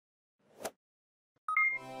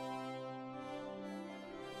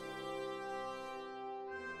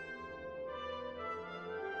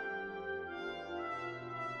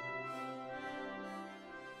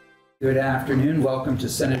Good afternoon. Welcome to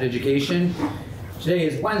Senate Education. Today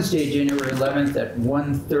is Wednesday, January 11th at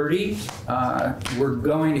 1:30. We're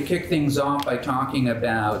going to kick things off by talking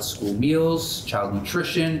about school meals, child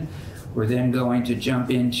nutrition. We're then going to jump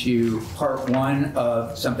into part one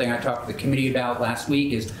of something I talked to the committee about last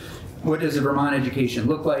week is what does a Vermont education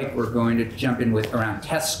look like? We're going to jump in with around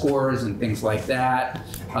test scores and things like that.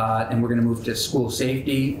 And we're going to move to school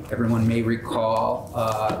safety. Everyone may recall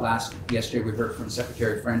yesterday we heard from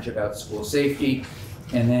Secretary French about school safety.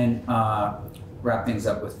 And then wrap things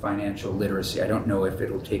up with financial literacy. I don't know if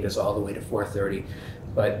it'll take us all the way to 4:30,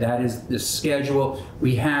 but that is the schedule.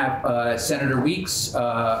 We have Senator Weeks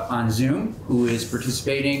on Zoom who is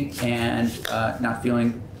participating and not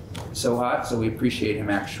feeling so hot, so we appreciate him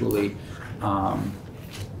actually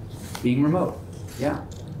being remote. Yeah.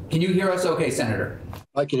 Can you hear us okay, Senator?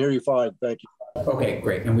 I can hear you fine, thank you. Okay,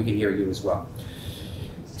 great, and we can hear you as well.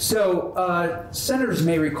 So, senators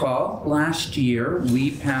may recall, last year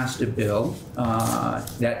we passed a bill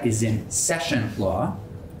that is in session law,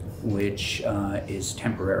 which is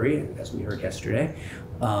temporary, as we heard yesterday,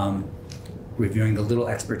 reviewing the little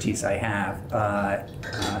expertise I have,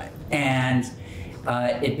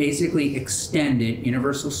 it basically extended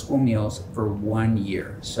universal school meals for 1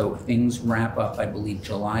 year. So things wrap up, I believe,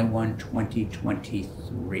 July 1,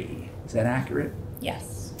 2023. Is that accurate?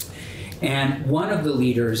 Yes. And one of the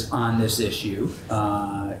leaders on this issue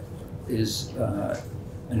is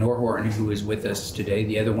Honor Horton, who is with us today.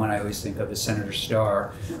 The other one I always think of is Senator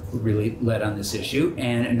Starr, who really led on this issue.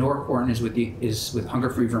 And Honor Horton is with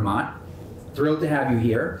Hunger Free Vermont. Thrilled to have you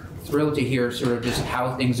here. Thrilled to hear sort of just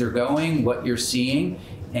how things are going, what you're seeing,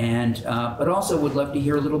 and but also would love to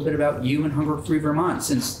hear a little bit about you and Hunger Free Vermont,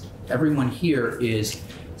 since everyone here is,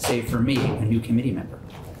 save for me, a new committee member.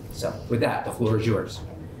 So with that, the floor is yours.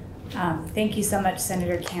 Thank you so much,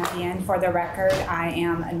 Senator Campion. For the record, I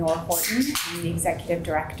am Honor Horton. I'm the Executive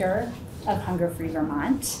Director of Hunger Free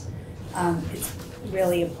Vermont. It's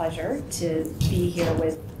really a pleasure to be here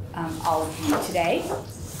with all of you today.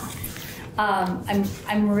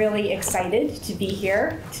 I'm really excited to be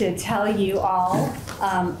here to tell you all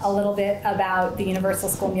a little bit about the Universal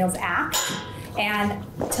School Meals Act and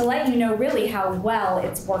to let you know really how well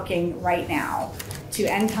it's working right now to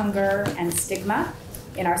end hunger and stigma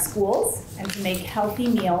in our schools and to make healthy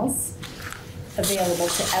meals available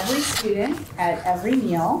to every student at every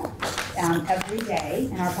meal every day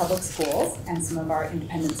in our public schools and some of our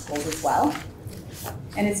independent schools as well.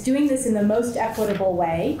 And it's doing this in the most equitable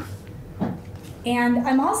way. And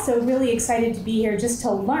I'm also really excited to be here just to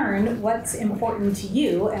learn what's important to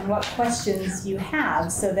you and what questions you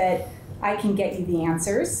have so that I can get you the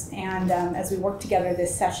answers. And as we work together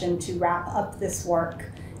this session to wrap up this work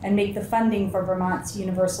and make the funding for Vermont's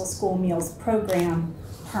Universal School Meals program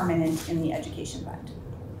permanent in the Education Fund.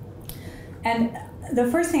 And the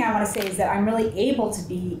first thing I want to say is that I'm really able to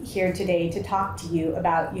be here today to talk to you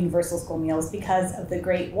about Universal School Meals because of the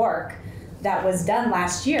great work that was done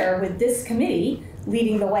last year with this committee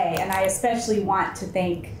leading the way. And I especially want to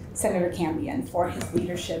thank Senator Campion for his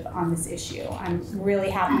leadership on this issue. I'm really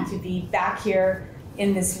happy to be back here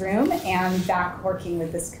in this room and back working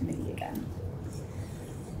with this committee again.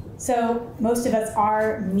 So most of us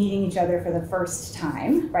are meeting each other for the first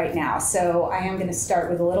time right now. So I am going to start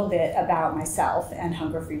with a little bit about myself and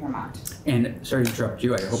Hunger Free Vermont. And sorry to interrupt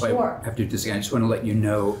you. I hope Sure. I have to do this again. I just want to let you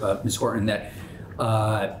know, Ms. Horton, that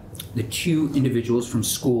the two individuals from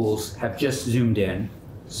schools have just zoomed in.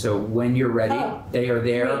 So when you're ready, they are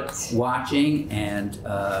there great. watching, and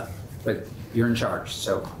but you're in charge.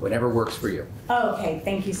 So whatever works for you. Oh, okay,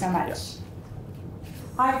 thank you so much. Yes.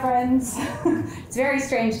 Hi, friends. It's very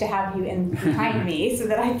strange to have you in behind me so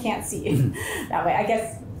that I can't see you that way. I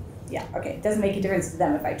guess, yeah, okay. It doesn't make a difference to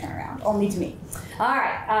them if I turn around, only to me. All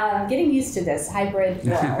right, getting used to this hybrid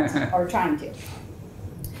world, or trying to.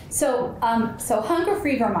 So Hunger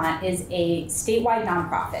Free Vermont is a statewide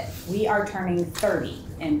nonprofit. We are turning 30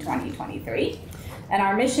 in 2023. And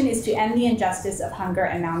our mission is to end the injustice of hunger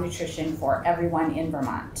and malnutrition for everyone in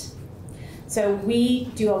Vermont. So we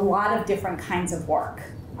do a lot of different kinds of work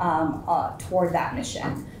toward that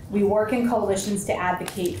mission. We work in coalitions to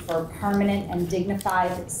advocate for permanent and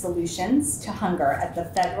dignified solutions to hunger at the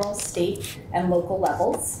federal, state, and local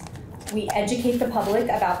levels. We educate the public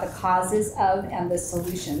about the causes of and the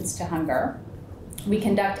solutions to hunger. We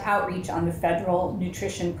conduct outreach on the federal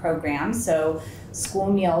nutrition program. So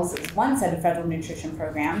school meals is one set of federal nutrition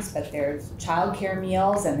programs, but there's child care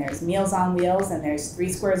meals, and there's Meals on Wheels, and there's 3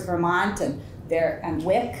 Squares Vermont, and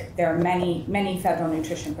WIC. There are many, many federal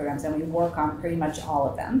nutrition programs, and we work on pretty much all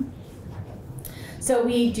of them. So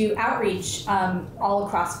we do outreach all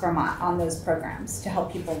across Vermont on those programs to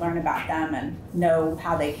help people learn about them and know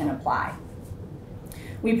how they can apply.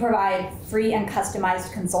 We provide free and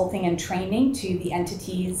customized consulting and training to the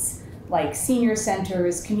entities like senior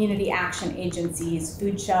centers, community action agencies,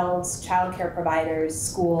 food shelves, childcare providers,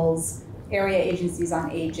 schools, area agencies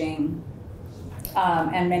on aging,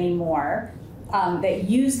 and many more that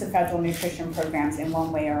use the federal nutrition programs in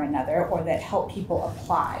one way or another, or that help people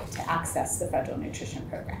apply to access the federal nutrition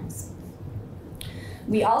programs.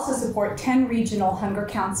 We also support 10 regional hunger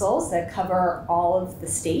councils that cover all of the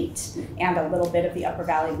state and a little bit of the Upper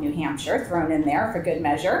Valley of New Hampshire thrown in there for good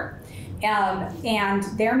measure. And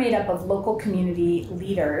they're made up of local community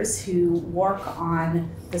leaders who work on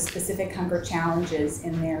the specific hunger challenges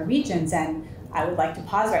in their regions. And I would like to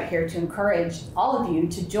pause right here to encourage all of you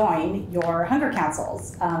to join your hunger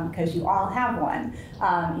councils, because you all have one.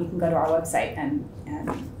 You can go to our website and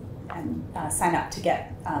sign up to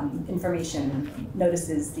get information,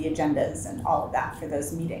 notices, the agendas, and all of that for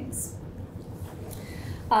those meetings.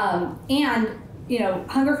 And you know,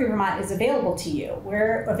 Hunger Free Vermont is available to you.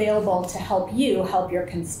 We're available to help you help your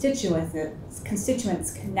constituents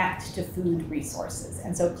connect to food resources,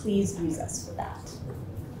 and so please use us for that.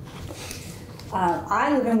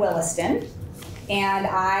 I live in Williston, and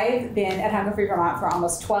I've been at Hunger Free Vermont for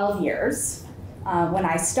almost 12 years. When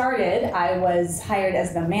I started, I was hired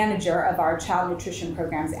as the manager of our child nutrition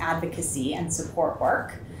programs advocacy and support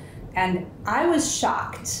work, and I was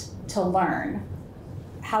shocked to learn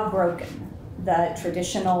how broken the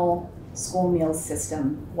traditional school meals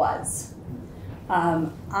system was.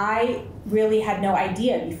 I really had no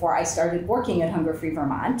idea before I started working at Hunger Free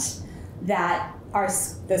Vermont that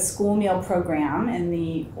the school meal program, in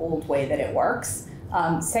the old way that it works,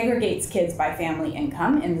 segregates kids by family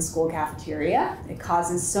income in the school cafeteria. It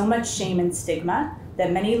causes so much shame and stigma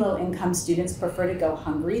that many low-income students prefer to go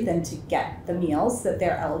hungry than to get the meals that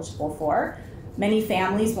they're eligible for. Many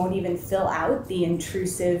families won't even fill out the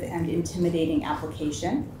intrusive and intimidating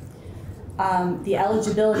application. The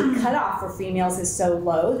eligibility cutoff for free meals is so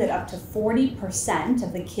low that up to 40%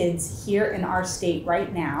 of the kids here in our state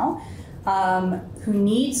right now who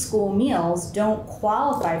need school meals don't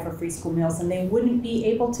qualify for free school meals, and they wouldn't be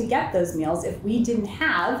able to get those meals if we didn't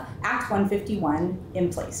have Act 151 in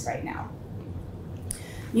place right now.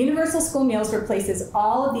 Universal school meals replaces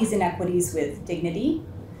all of these inequities with dignity,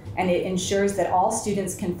 and it ensures that all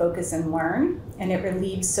students can focus and learn, and it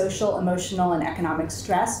relieves social, emotional, and economic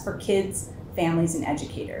stress for kids, families, and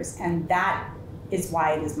educators, and that is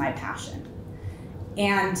why it is my passion.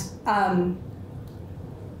 And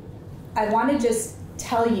I want to just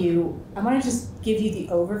give you the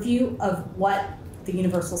overview of what the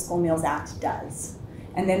Universal School Meals Act does,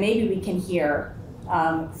 and then maybe we can hear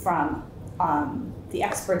from the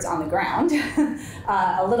experts on the ground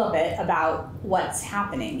a little bit about what's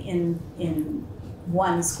happening in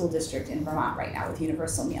one school district in Vermont right now with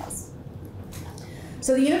universal meals.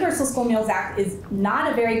 So the Universal School Meals Act is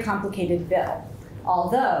not a very complicated bill,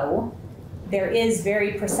 although there is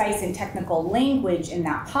very precise and technical language in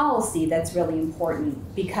that policy that's really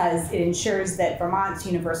important because it ensures that Vermont's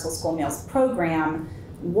Universal School Meals program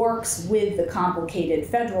works with the complicated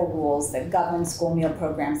federal rules that govern school meal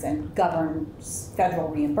programs and govern federal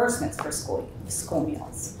reimbursements for school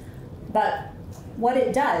meals. But what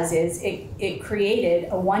it does is it created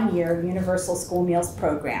a one-year universal school meals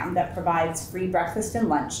program that provides free breakfast and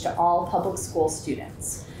lunch to all public school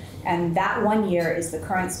students. And that 1 year is the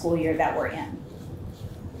current school year that we're in.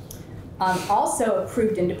 Also,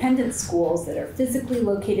 approved independent schools that are physically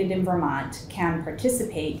located in Vermont can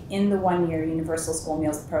participate in the one-year Universal School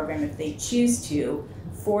Meals program if they choose to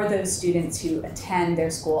for those students who attend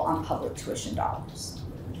their school on public tuition dollars.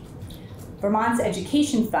 Vermont's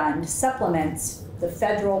Education Fund supplements the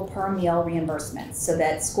federal per meal reimbursements so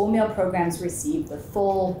that school meal programs receive the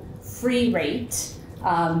full free rate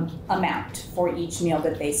amount for each meal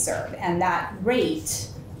that they serve. And that rate,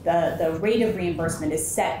 the rate of reimbursement is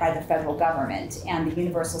set by the federal government, and the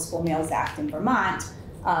Universal School Meals Act in Vermont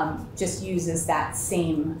just uses that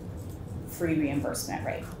same free reimbursement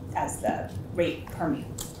rate as the rate per meal.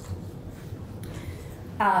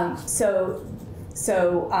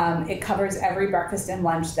 It covers every breakfast and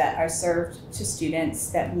lunch that are served to students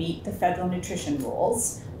that meet the federal nutrition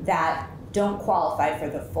rules that don't qualify for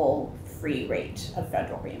the full free rate of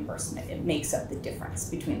federal reimbursement. It makes up the difference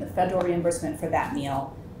between the federal reimbursement for that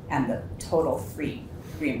meal and the total free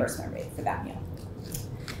reimbursement rate for that meal.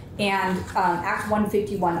 And Act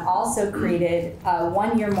 151 also created a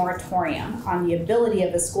one-year moratorium on the ability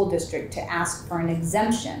of a school district to ask for an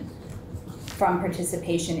exemption from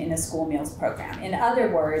participation in a school meals program. In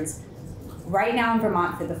other words, right now in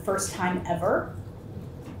Vermont, for the first time ever,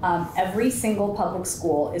 every single public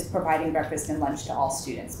school is providing breakfast and lunch to all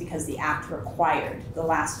students because the act required the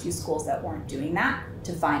last two schools that weren't doing that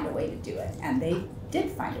to find a way to do it. And they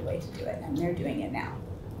did find a way to do it, and they're doing it now.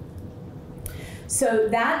 So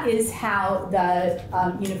that is how the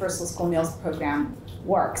Universal School Meals program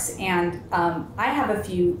works. And I have a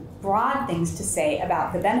few broad things to say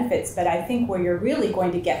about the benefits, but I think where you're really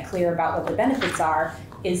going to get clear about what the benefits are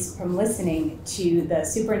is from listening to the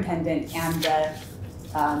superintendent and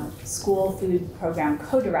the school food program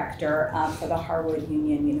co-director for the Harwood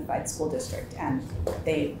Union Unified School District, and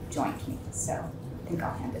they joined me. So I think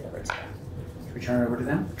I'll hand it over to them. Should we turn it over to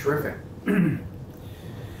them? Terrific.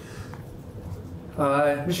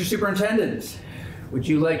 Mr. Superintendent, would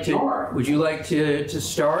you like to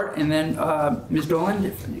start, and then Ms. Dolan,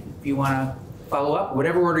 if you want to follow up,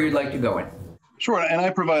 whatever order you'd like to go in. Sure, and I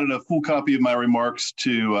provided a full copy of my remarks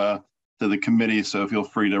to the committee, so feel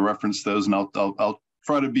free to reference those, and I'll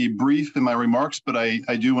try to be brief in my remarks, but I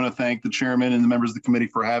do want to thank the chairman and the members of the committee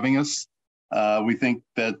for having us. We think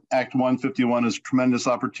that Act 151 is a tremendous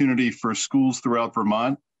opportunity for schools throughout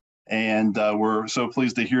Vermont, and we're so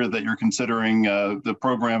pleased to hear that you're considering the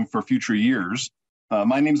program for future years.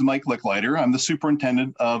 My name is Mike Licklider. I'm the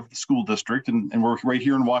superintendent of the school district, and we're right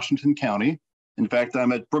here in Washington County. In fact,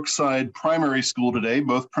 I'm at Brookside Primary School today.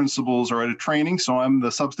 Both principals are at a training, so I'm the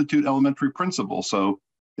substitute elementary principal. So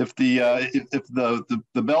if the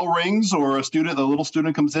bell rings or a little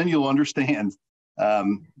student comes in, you'll understand. This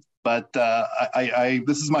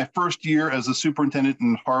is my first year as a superintendent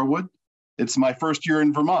in Harwood. It's my first year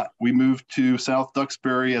in Vermont. We moved to South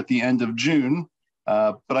Duxbury at the end of June,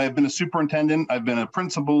 but I've been a superintendent. I've been a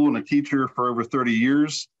principal and a teacher for over 30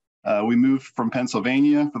 years. We moved from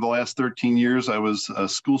Pennsylvania. For the last 13 years, I was a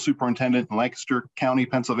school superintendent in Lancaster County,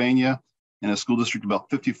 Pennsylvania, in a school district of about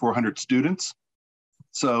 5,400 students.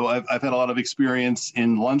 So I've had a lot of experience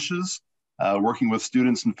in lunches, working with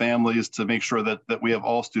students and families to make sure that we have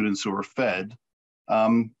all students who are fed.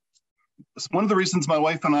 One of the reasons my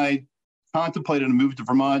wife and I contemplated a move to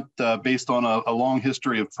Vermont based on a long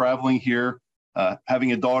history of traveling here,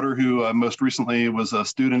 having a daughter who most recently was a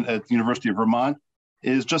student at the University of Vermont,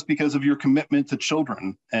 is just because of your commitment to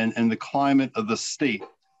children and the climate of the state.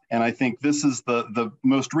 And I think this is the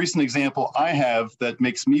most recent example I have that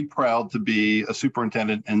makes me proud to be a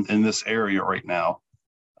superintendent in this area right now.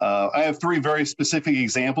 I have three very specific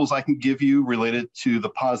examples I can give you related to the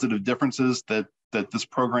positive differences that this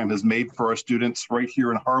program has made for our students right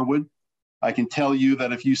here in Harwood. I can tell you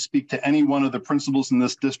that if you speak to any one of the principals in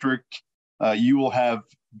this district, you will have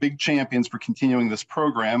big champions for continuing this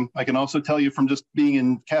program. I can also tell you from just being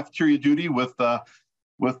in cafeteria duty with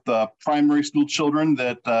primary school children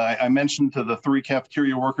that I mentioned to the three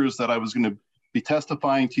cafeteria workers that I was going to be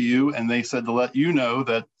testifying to you, and they said to let you know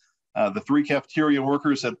that the three cafeteria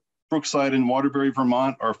workers at Brookside and Waterbury,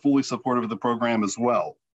 Vermont are fully supportive of the program as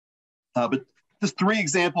well. But just three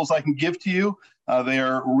examples I can give to you. They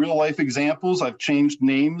are real life examples. I've changed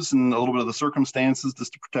names and a little bit of the circumstances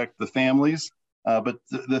just to protect the families. But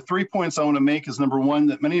the 3 points I want to make is, number one,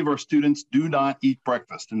 that many of our students do not eat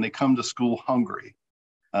breakfast and they come to school hungry.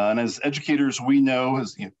 And as educators, we know,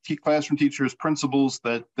 as classroom teachers, principals,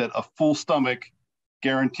 that a full stomach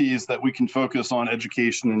guarantees that we can focus on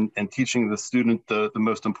education and teaching the student the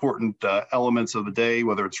most important elements of the day,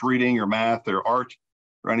 whether it's reading or math or art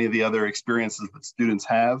or any of the other experiences that students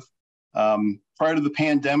have. Prior to the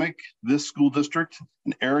pandemic, this school district,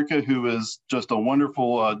 and Erica, who is just a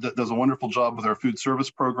wonderful, does a wonderful job with our food service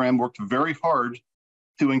program, worked very hard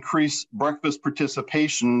to increase breakfast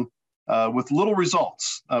participation with little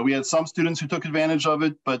results. We had some students who took advantage of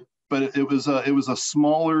it, but it was a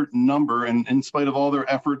smaller number, and in spite of all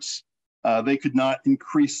their efforts, they could not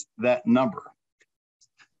increase that number.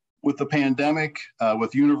 With the pandemic,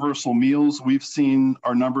 with universal meals, we've seen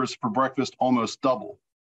our numbers for breakfast almost double.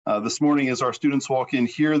 This morning, as our students walk in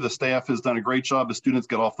here, the staff has done a great job. The students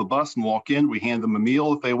get off the bus and walk in. We hand them a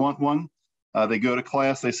meal if they want one. They go to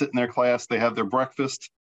class, they sit in their class, they have their breakfast,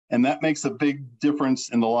 and that makes a big difference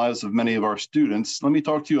in the lives of many of our students. Let me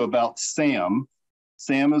talk to you about Sam.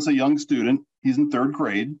 Sam is a young student. He's in third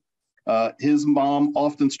grade. His mom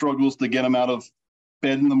often struggles to get him out of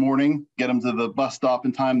bed in the morning, get him to the bus stop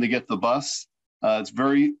in time to get the bus. It's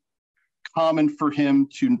very common for him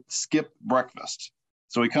to skip breakfast.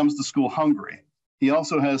 So he comes to school hungry. He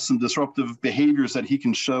also has some disruptive behaviors that he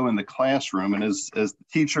can show in the classroom. And as the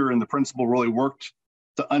teacher and the principal really worked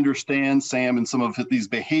to understand Sam and some of these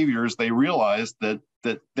behaviors, they realized that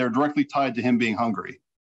they're directly tied to him being hungry.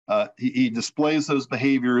 He displays those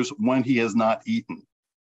behaviors when he has not eaten.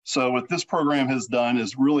 So what this program has done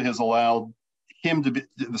is really has allowed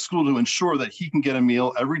the school to ensure that he can get a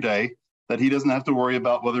meal every day, that he doesn't have to worry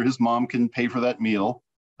about whether his mom can pay for that meal,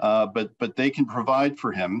 but they can provide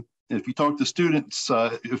for him. If you talk to students,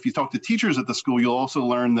 if you talk to teachers at the school, you'll also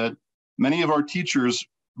learn that many of our teachers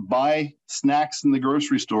buy snacks in the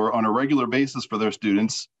grocery store on a regular basis for their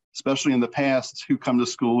students, especially in the past, who come to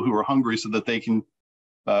school who are hungry, so that they can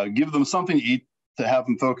give them something to eat to have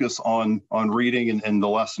them focus on reading and the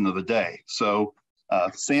lesson of the day. So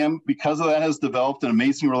Sam, because of that, has developed an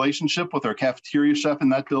amazing relationship with our cafeteria chef in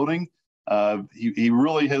that building. He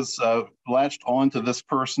really has latched on to this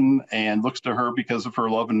person and looks to her because of her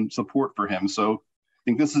love and support for him. So I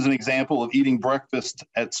think this is an example of eating breakfast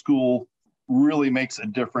at school really makes a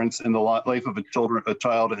difference in the life of a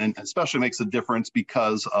child, and especially makes a difference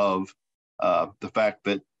because of the fact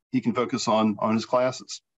that he can focus on his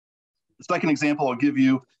classes. The second example I'll give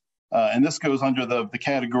you, and this goes under the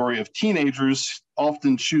category of teenagers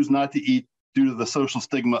often choose not to eat due to the social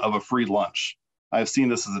stigma of a free lunch. I've seen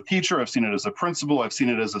this as a teacher, I've seen it as a principal, I've seen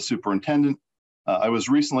it as a superintendent. I was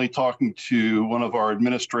recently talking to one of our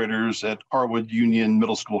administrators at Harwood Union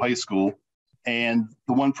Middle School, High School, and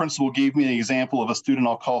the one principal gave me an example of a student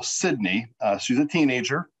I'll call Sydney. She's a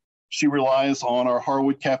teenager. She relies on our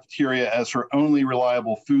Harwood cafeteria as her only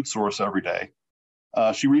reliable food source every day.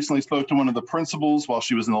 She recently spoke to one of the principals while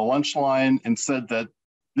she was in the lunch line and said that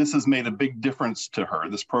this has made a big difference to her,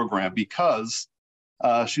 this program, because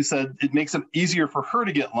she said it makes it easier for her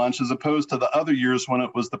to get lunch as opposed to the other years when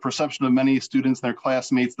it was the perception of many students and their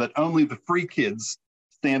classmates that only the free kids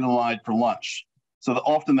stand in line for lunch. So that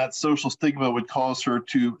often that social stigma would cause her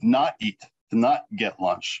to not eat, to not get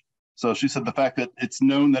lunch. So she said the fact that it's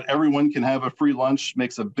known that everyone can have a free lunch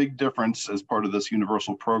makes a big difference as part of this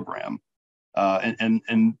universal program.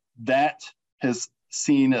 And that has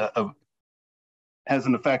seen has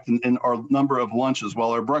an effect in our number of lunches.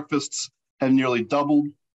 While our breakfasts have nearly doubled,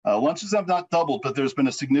 lunches have not doubled, but there's been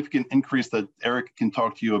a significant increase that Eric can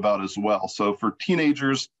talk to you about as well. So for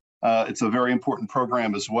teenagers, it's a very important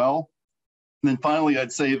program as well. And then finally,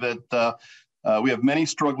 I'd say that we have many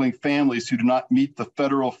struggling families who do not meet the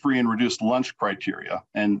federal free and reduced lunch criteria.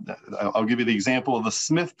 And I'll give you the example of the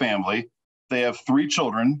Smith family. They have 3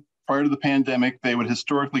 children. Prior to the pandemic, they would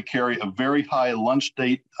historically carry a very high lunch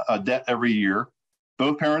debt every year.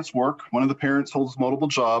 Both parents work. One of the parents holds multiple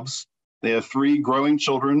jobs. They have 3 growing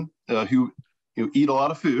children who eat a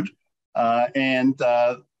lot of food. And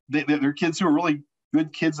they're kids who are really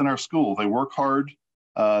good kids in our school. They work hard.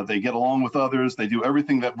 They get along with others. They do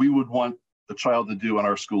everything that we would want a child to do in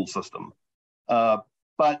our school system.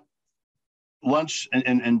 But lunch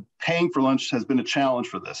and paying for lunch has been a challenge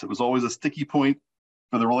for this. It was always a sticky point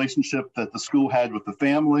for the relationship that the school had with the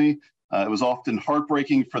family. It was often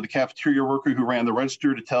heartbreaking for the cafeteria worker who ran the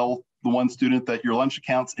register to tell the one student that your lunch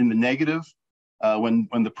account's in the negative. When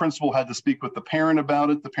the principal had to speak with the parent about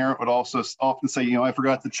it, the parent would also often say, I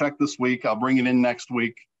forgot to check this week, I'll bring it in next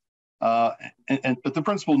week. But the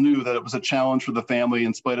principal knew that it was a challenge for the family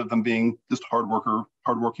in spite of them being just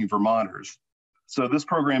hardworking Vermonters. So this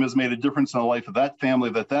program has made a difference in the life of that family,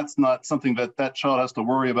 that's not something that child has to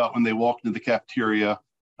worry about when they walk into the cafeteria,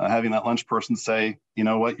 having that lunch person say, you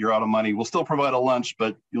know what, you're out of money. We'll still provide a lunch,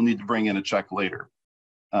 but you'll need to bring in a check later.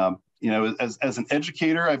 As an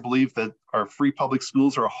educator, I believe that our free public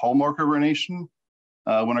schools are a hallmark of our nation.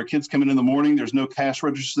 When our kids come in the morning, there's no cash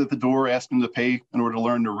registers at the door asking them to pay in order to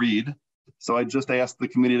learn to read. So I just asked the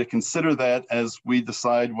committee to consider that as we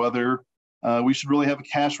decide whether we should really have a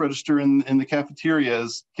cash register in the cafeteria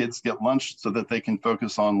as kids get lunch so that they can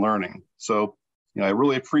focus on learning. So, I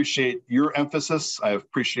really appreciate your emphasis. I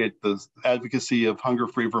appreciate the advocacy of Hunger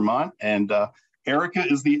Free Vermont. And Erica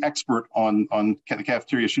is the expert on the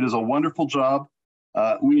cafeteria. She does a wonderful job.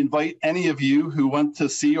 We invite any of you who want to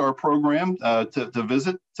see our program to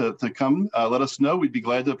visit, to come, let us know. We'd be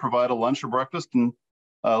glad to provide a lunch or breakfast and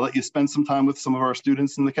let you spend some time with some of our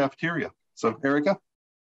students in the cafeteria. So, Erica.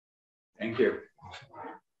 Thank you.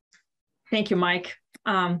 Thank you, Mike.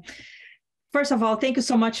 First of all, thank you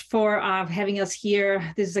so much for having us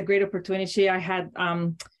here. This is a great opportunity. I had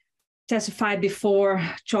testified before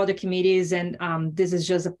to other committees, and this is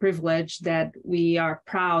just a privilege that we are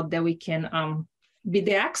proud that we can be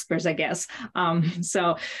the experts, I guess.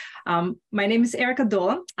 My name is Erica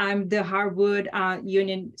Dolan. I'm the Harwood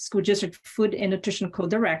Union School District Food and Nutrition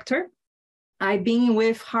Co-Director. I've been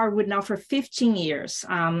with Harwood now for 15 years.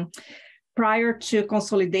 Prior to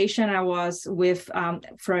consolidation, I was with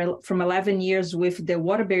from 11 years with the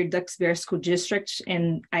Waterbury-Duxbury School District,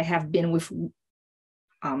 and I have been with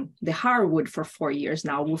the Harwood for 4 years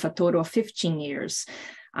now, with a total of 15 years.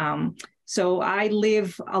 So I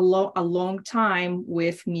live a long time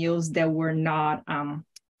with meals that were not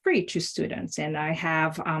free to students. And I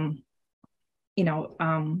have,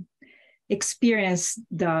 experienced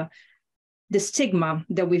the stigma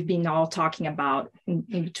that we've been all talking about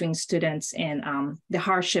in between students and the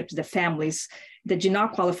hardships, the families that do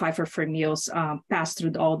not qualify for free meals pass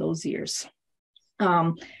through all those years.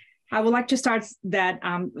 I would like to start that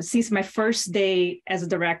since my first day as a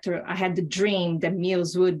director, I had the dream that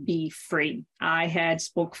meals would be free. I had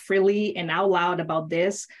spoke freely and out loud about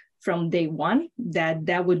this from day one,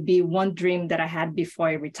 that would be one dream that I had before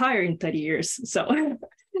I retire in 30 years. So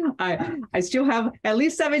I still have at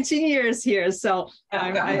least 17 years here. So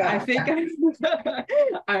I think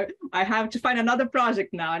I have to find another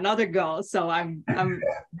project now, another goal. So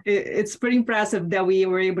it's pretty impressive that we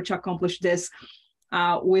were able to accomplish this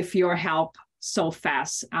with your help so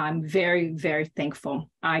fast. I'm very, very thankful.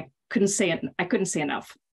 I couldn't say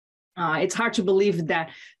enough. It's hard to believe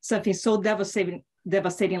that something so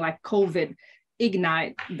devastating like COVID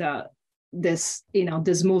ignite this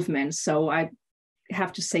movement. So I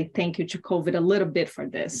have to say thank you to COVID a little bit for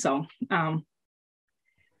this. So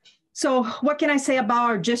what can I say about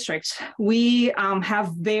our district? We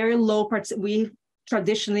have very low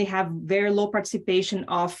traditionally have very low participation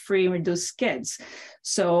of free and reduced kids.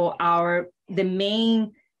 So the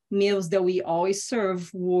main meals that we always serve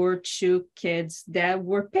were to kids that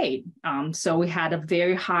were paid. So we had a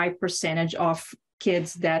very high percentage of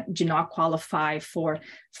kids that do not qualify for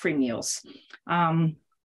free meals.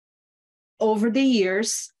 Over the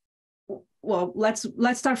years, well, let's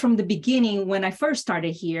start from the beginning. When I first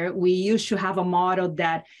started here, we used to have a model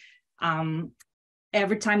that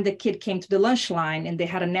every time the kid came to the lunch line and they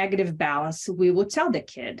had a negative balance, we would tell the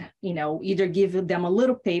kid, either give them a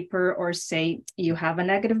little paper or say, you have a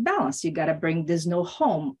negative balance, you got to bring this note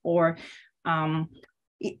home. Or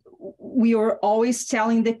we were always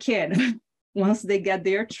telling the kid once they get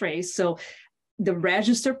their tray. So the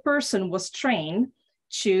register person was trained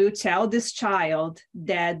to tell this child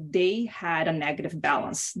that they had a negative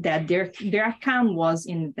balance, that their account was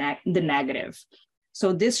in the negative.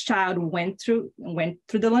 So this child went through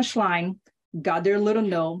the lunch line, got their little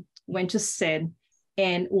note, went to sit,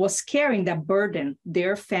 and was carrying that burden,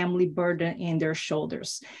 their family burden, in their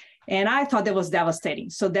shoulders. And I thought that was devastating.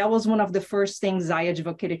 So that was one of the first things I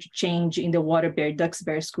advocated to change in the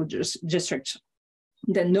Waterbury-Duxbury School District,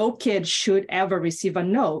 that no kid should ever receive a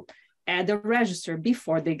note at the register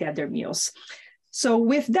before they get their meals. So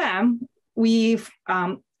with them, we've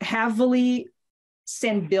heavily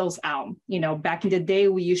sent bills out. Back in the day,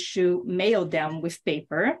 we used to mail them with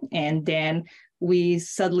paper, and then we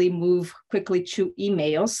suddenly moved quickly to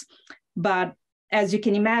emails. But as you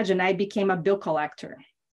can imagine, I became a bill collector.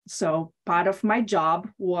 So part of my job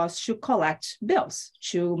was to collect bills,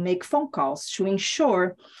 to make phone calls, to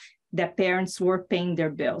ensure that parents were paying their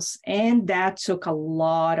bills. And that took a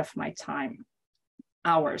lot of my time,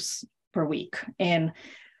 hours per week. And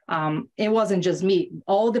it wasn't just me.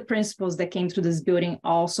 All the principals that came through this building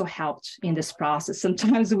also helped in this process.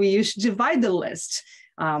 Sometimes we used to divide the list,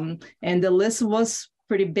 and the list was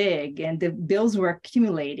pretty big and the bills were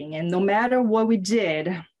accumulating. And no matter what we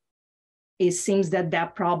did, it seems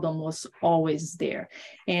that problem was always there.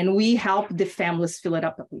 And we helped the families fill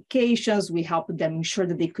up applications. We helped them ensure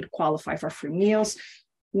that they could qualify for free meals.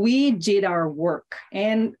 We did our work.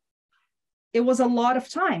 And it was a lot of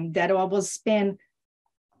time that I was spent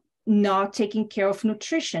not taking care of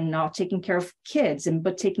nutrition, not taking care of kids,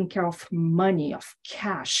 but taking care of money, of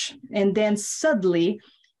cash. And then suddenly,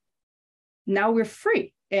 now we're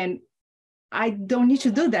free. And I don't need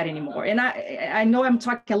to do that anymore. And I know I'm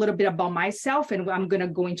talking a little bit about myself, and I'm going to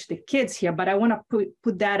go into the kids here, but I want to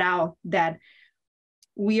put that out, that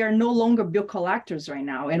we are no longer bill collectors right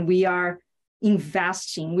now, and we are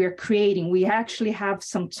investing, we're creating, we actually have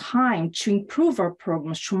some time to improve our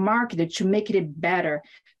programs, to market it, to make it better,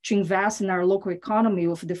 to invest in our local economy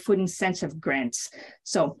with the food incentive grants.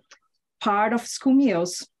 So part of school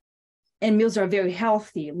meals, and meals are very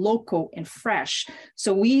healthy, local, and fresh.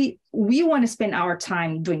 So we want to spend our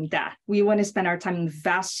time doing that. We want to spend our time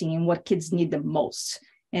investing in what kids need the most.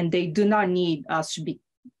 And they do not need us to be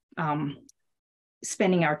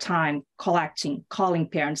spending our time calling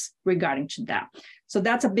parents regarding to that. So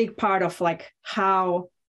that's a big part of how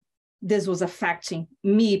this was affecting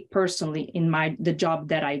me personally in the job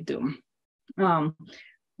that I do.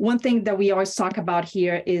 One thing that we always talk about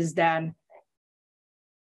here is that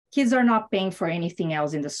kids are not paying for anything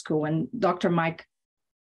else in the school. And Dr. Mike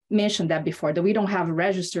mentioned that before, that we don't have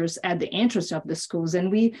registers at the entrance of the schools.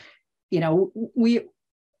 And we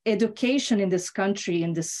education in this country,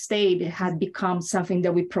 in this state, had become something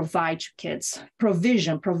that we provide to kids.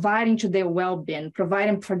 Providing to their well-being,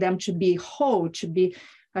 providing for them to be whole, to be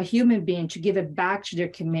a human being, to give it back to their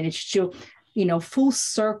community, to, full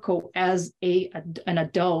circle as an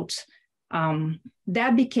adult.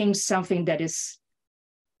 That became something that is,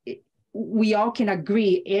 we all can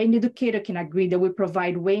agree, any educator can agree that we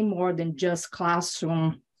provide way more than just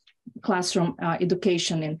classroom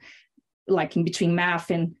education, and like in between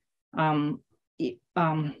math and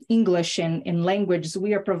English and languages.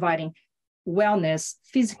 We are providing wellness,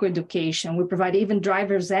 physical education. We provide even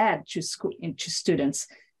driver's ed to students.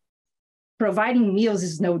 Providing meals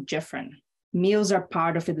is no different. Meals are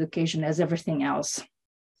part of education as everything else.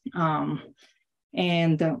 I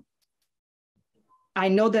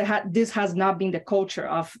know that this has not been the culture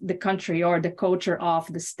of the country or the culture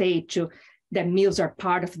of the state that meals are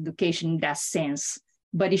part of education in that sense,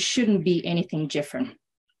 but it shouldn't be anything different.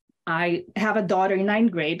 I have a daughter in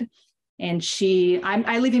 9th grade, and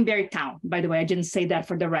I live in Barrytown. By the way, I didn't say that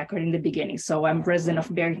for the record in the beginning. So I'm resident of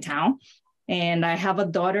Barrytown, and I have a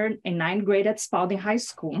daughter in 9th grade at Spalding High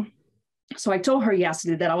School. So I told her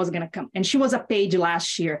yesterday that I was going to come, and she was a page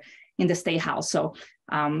last year in the State House. So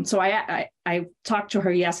I talked to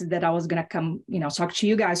her yesterday that I was going to come, talk to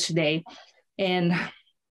you guys today. And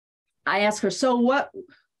I asked her, so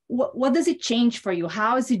what does it change for you?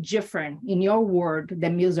 How is it different in your world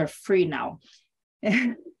that meals are free now?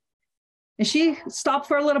 And she stopped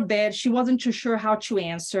for a little bit. She wasn't too sure how to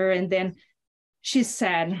answer. And then she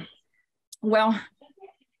said, well,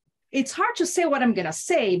 it's hard to say what I'm going to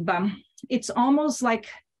say, but it's almost like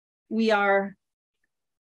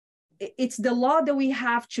it's the law that we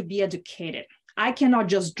have to be educated. I cannot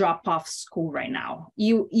just drop off school right now.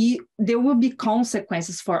 There will be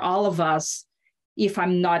consequences for all of us if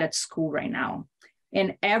I'm not at school right now.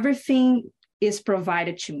 And everything is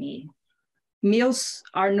provided to me. Meals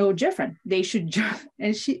are no different. They should,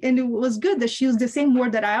 and it was good that she used the same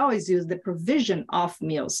word that I always use, the provision of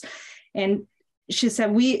meals. And she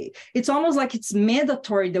said, it's almost like it's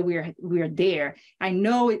mandatory that we're there. I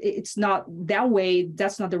know it's not that way.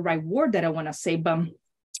 That's not the right word that I want to say, but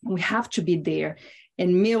we have to be there.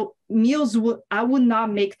 And meals, I would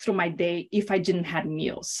not make through my day if I didn't have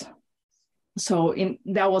meals. So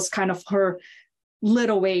that was kind of her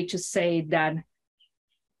little way to say that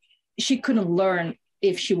she couldn't learn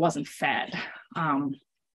if she wasn't fed.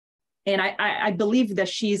 And I believe that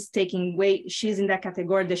she's in that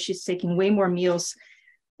category that she's taking way more meals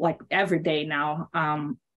like every day now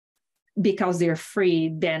because they're free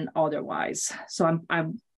than otherwise. So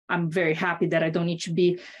I'm very happy that I don't need to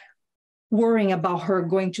be worrying about her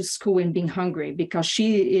going to school and being hungry, because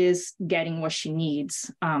she is getting what she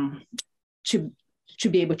needs to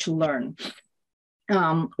be able to learn.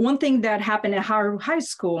 One thing that happened at Harvard High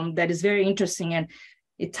School that is very interesting, and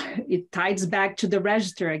it ties back to the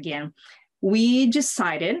register again. We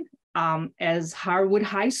decided as Harwood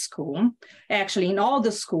High School, actually in all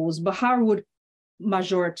the schools, but Harwood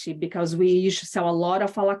majority, because we used to sell a lot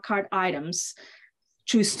of a la carte items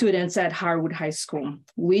to students at Harwood High School.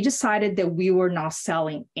 We decided that we were not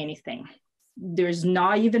selling anything. There's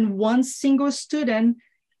not even one single student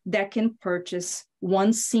that can purchase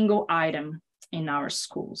one single item in our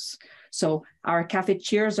schools. So our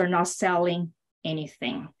cafeterias are not selling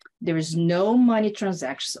anything. There is no money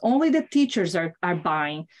transactions. Only the teachers are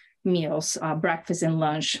buying meals, breakfast and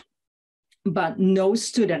lunch, but no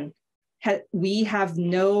student. We have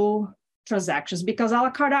no transactions, because a la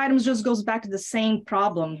carte items just goes back to the same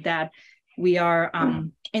problem that we are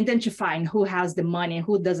identifying who has the money,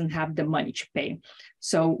 who doesn't have the money to pay.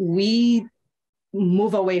 So we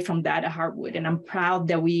move away from that at Harwood, and I'm proud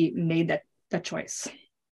that we made that choice.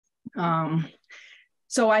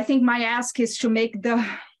 So I think my ask is to make the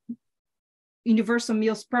universal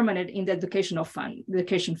meals permanent in the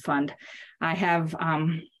education fund. I have,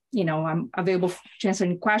 I'm available to answer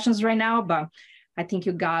any questions right now, but I think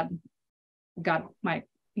you got my,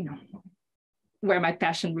 where my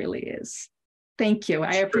passion really is. Thank you.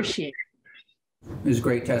 I appreciate it. It was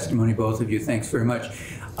great testimony, both of you. Thanks very much.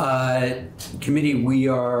 Committee, we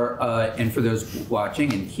are, and for those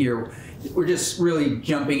watching and here, we're just really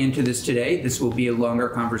jumping into this today. This will be a longer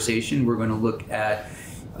conversation. We're going to look at,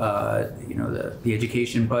 the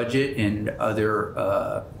education budget and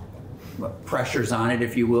other pressures on it,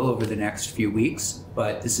 if you will, over the next few weeks.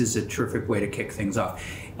 But this is a terrific way to kick things off.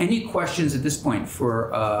 Any questions at this point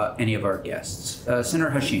for any of our guests? Senator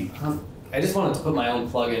Hashim. I just wanted to put my own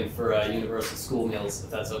plug in for universal school meals, if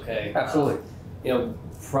that's okay. Absolutely.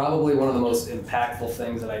 Probably one of the most impactful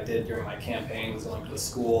things that I did during my campaign was going to a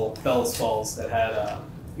school, Bellows Falls, that had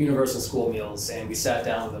universal school meals, and we sat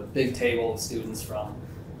down with a big table of students from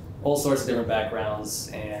all sorts of different backgrounds,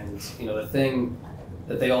 and the thing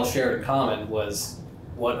that they all shared in common was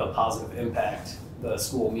what a positive impact the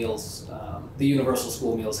school meals, the universal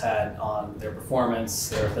school meals had on their performance,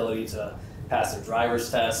 their ability to pass their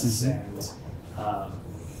driver's tests, and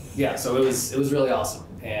so it was really awesome.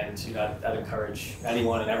 And I'd encourage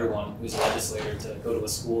anyone and everyone who's a legislator to go to a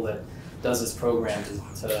school that does this program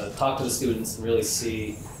to talk to the students and really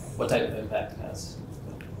see what type of impact it has.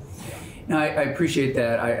 No, I appreciate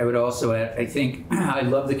that. I would also add, I think I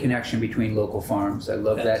love the connection between local farms. I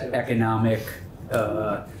love that economic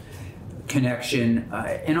connection.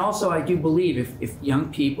 And also I do believe if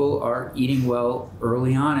young people are eating well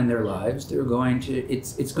early on in their lives, they're going to,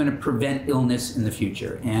 it's going to prevent illness in the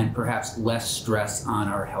future and perhaps less stress on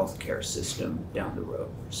our healthcare system down the road.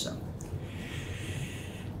 So,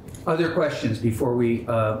 other questions before we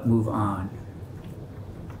move on?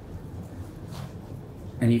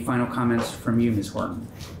 Any final comments from you, Ms. Horton?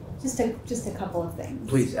 Just a couple of things.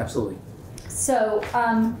 Please, absolutely. So,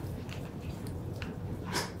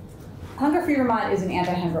 Hunger Free Vermont is an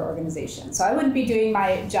anti-hunger organization. So I wouldn't be doing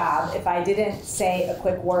my job if I didn't say a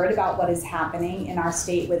quick word about what is happening in our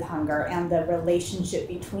state with hunger and the relationship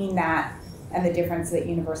between that and the difference that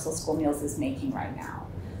Universal School Meals is making right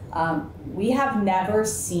now. We have never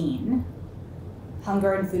seen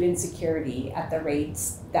hunger and food insecurity at the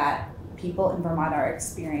rates that people in Vermont are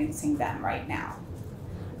experiencing them right now.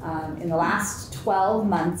 In the last 12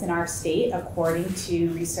 months in our state, according to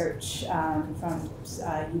research from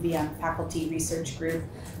UVM Faculty Research Group,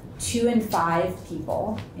 2 in 5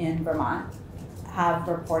 people in Vermont have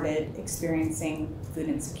reported experiencing food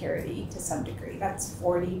insecurity to some degree. That's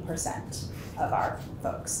 40% of our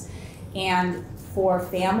folks. And for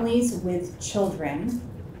families with children,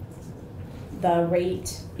 the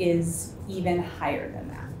rate is even higher than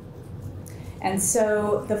that. And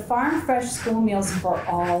so the Farm Fresh School Meals for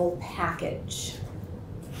All package,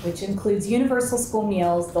 which includes universal school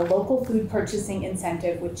meals, the local food purchasing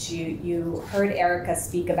incentive, which you heard Erica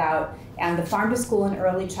speak about, and the Farm to School and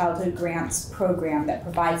Early Childhood Grants program that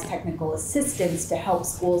provides technical assistance to help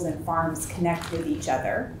schools and farms connect with each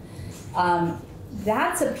other.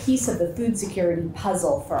 That's a piece of the food security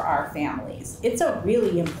puzzle for our families. It's a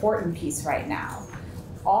really important piece right now.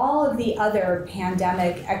 All of the other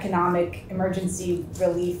pandemic economic emergency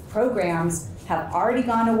relief programs have already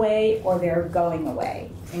gone away or they're going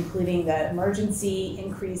away, including the emergency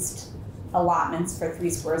increased allotments for 3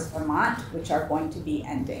 Squares Vermont, which are going to be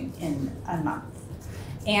ending in a month.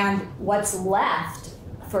 And what's left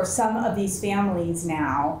for some of these families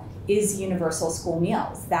now is universal school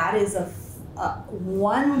meals. That is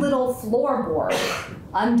one little floorboard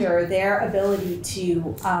under their ability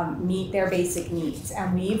to meet their basic needs.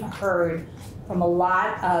 And we've heard from a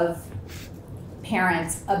lot of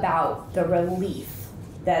parents about the relief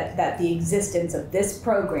that the existence of this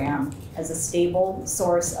program as a stable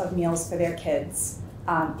source of meals for their kids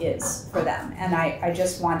is for them. And I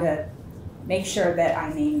just want to make sure that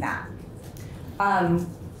I name that.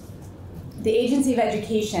 The Agency of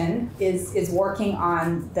Education is working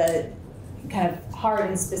on the kind of hard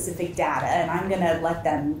and specific data, and I'm going to let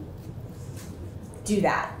them do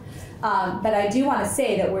that. But I do want to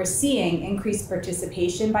say that we're seeing increased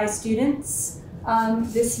participation by students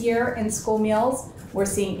this year in school meals. We're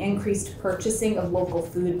seeing increased purchasing of local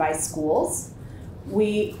food by schools.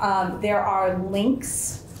 There are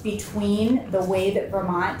links between the way that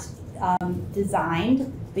Vermont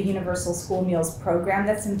designed the Universal School Meals program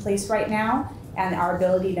that's in place right now and our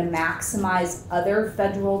ability to maximize other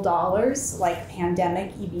federal dollars like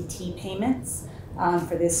pandemic EBT payments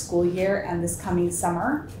for this school year and this coming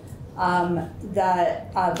summer.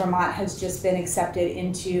 Vermont has just been accepted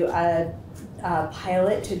into a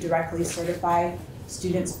pilot to directly certify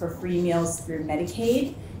students for free meals through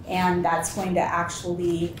Medicaid, and that's going to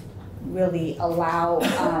actually really allow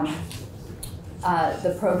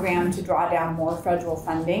the program to draw down more federal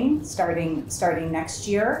funding starting next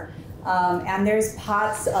year. And there's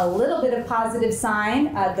a little bit of positive sign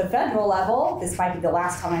at the federal level. This might be the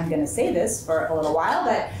last time I'm going to say this for a little while,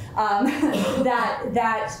 but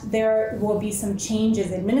that there will be some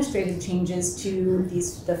changes, administrative changes to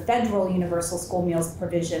the federal universal school meals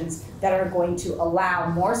provisions that are going to allow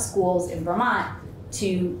more schools in Vermont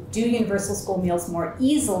to do universal school meals more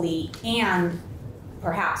easily and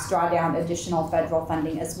perhaps draw down additional federal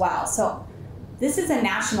funding as well. So this is a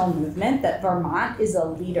national movement that Vermont is a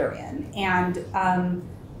leader in, and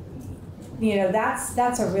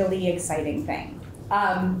that's a really exciting thing.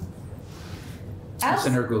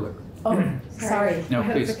 Senator Gulick. Oh, sorry. No,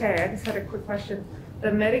 please. That's okay. I just had a quick question. the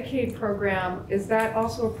Medicaid program, is that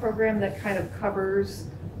also a program that kind of covers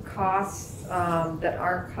costs that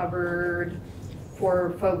aren't covered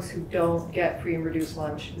for folks who don't get free and reduced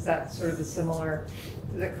lunch? Is that sort of a similar,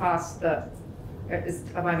 does it cost the,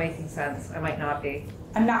 am I making sense? I might not be.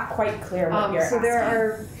 I'm not quite clear what you're So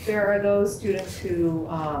asking. there are those students who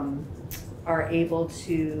are able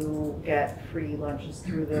to get free lunches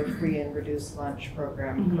through the free and reduced lunch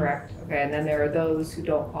program, correct? Okay, and then there are those who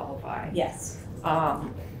don't qualify. Yes.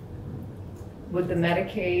 Would the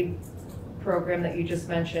Medicaid program that you just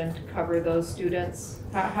mentioned cover those students?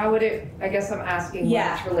 How would it, I guess I'm asking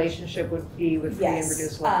what its relationship would be with free and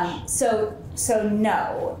reduced lunch? So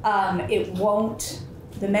no, it won't.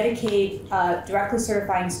 The Medicaid, directly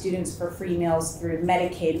certifying students for free meals through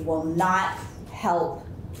Medicaid will not help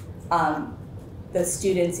the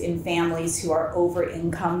students in families who are over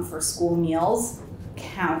income for school meals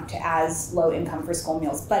count as low income for school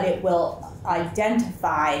meals, but it will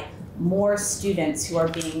identify more students who are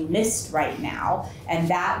being missed right now, and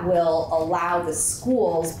that will allow the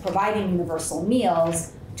schools providing universal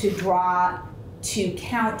meals to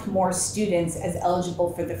count more students as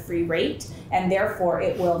eligible for the free rate, and therefore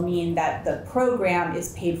it will mean that the program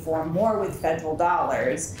is paid for more with federal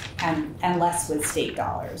dollars and less with state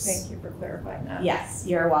dollars. Thank you for clarifying that. Yes,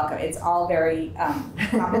 you're welcome. It's all very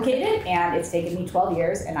complicated and it's taken me 12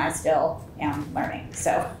 years and I still am learning,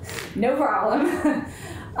 so no problem.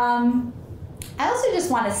 I also just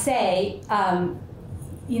want to say,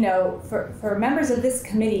 you know, for members of this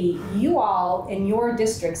committee, you all in your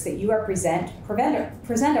districts that you represent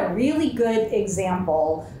present a really good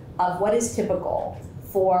example of what is typical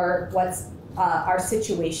for what's our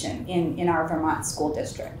situation in our Vermont school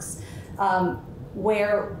districts,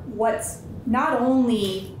 where what's not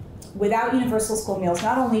only without universal school meals,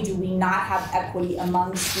 not only do we not have equity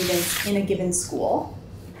among students in a given school,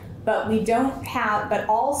 but but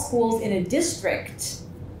all schools in a district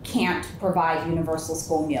can't provide universal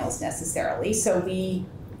school meals necessarily. So we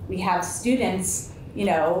have students, you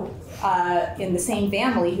know, in the same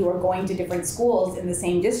family who are going to different schools in the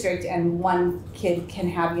same district, and one kid can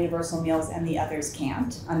have universal meals and the others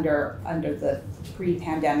can't under the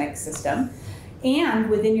pre-pandemic system. And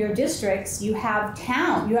within your districts, you have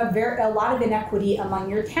a lot of inequity among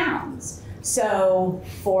your towns. So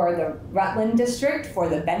for the Rutland district, for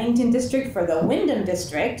the Bennington district, for the Windham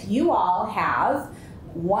district, you all have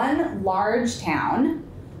one large town,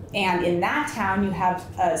 and in that town you have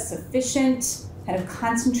a sufficient kind of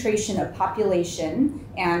concentration of population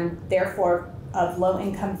and therefore of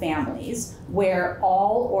low-income families where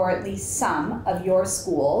all or at least some of your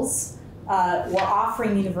schools were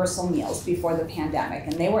offering universal meals before the pandemic,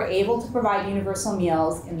 and they were able to provide universal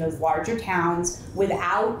meals in those larger towns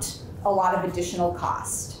without a lot of additional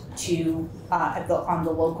cost on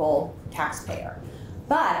the local taxpayer.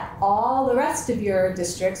 But all the rest of your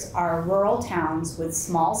districts are rural towns with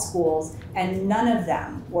small schools, and none of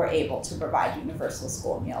them were able to provide universal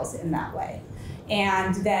school meals in that way.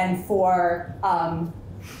 And then for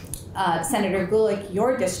Senator Gulick,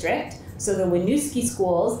 your district, so the Winooski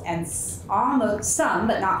schools and almost some,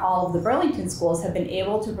 but not all of the Burlington schools have been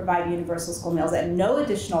able to provide universal school meals at no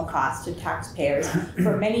additional cost to taxpayers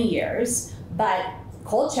for many years. But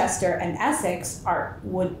Colchester and Essex are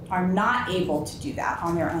not able to do that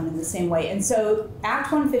on their own in the same way. And so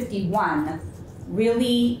Act 151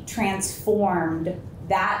 really transformed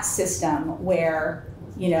that system where,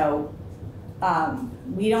 you know,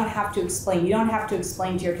 we don't have to explain, you don't have to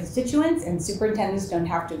explain to your constituents, and superintendents don't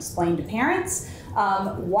have to explain to parents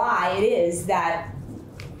why it is that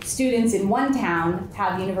students in one town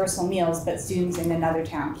have universal meals, but students in another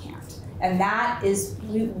town can't. And that is,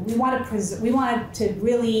 we wanted to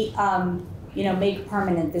really, you know, make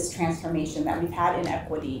permanent this transformation that we've had in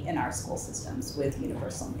equity in our school systems with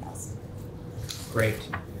universal meals. Great.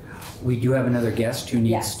 We do have another guest who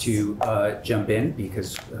needs Yes. to jump in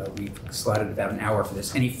because we've slotted about an hour for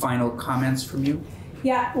this. Any final comments from you?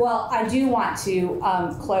 Yeah, well, I do want to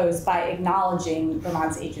close by acknowledging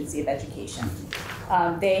Vermont's Agency of Education.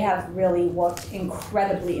 They have really worked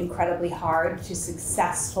incredibly hard to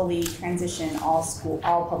successfully transition all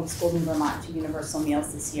public schools in Vermont to universal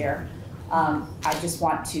meals this year. I just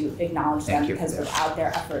want to acknowledge them because without their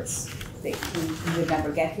efforts, we would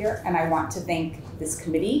never get here. And I want to thank this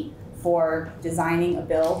committee for designing a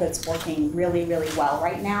bill that's working really well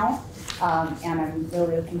right now. And I'm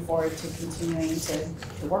really looking forward to continuing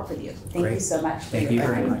to work with you. Thank you so much. Thank you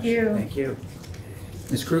very much. Thank you. Thank you.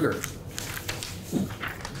 Ms. Kruger.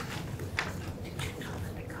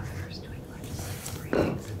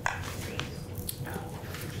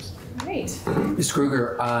 Great. Ms.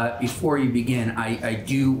 Kruger, before you begin, I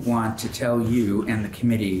do want to tell you and the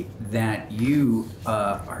committee that you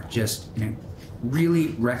are just really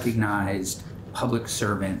recognized public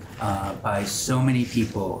servant by so many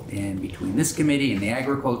people in between this committee and the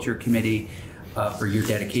Agriculture Committee for your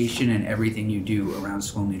dedication and everything you do around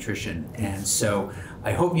school nutrition. And so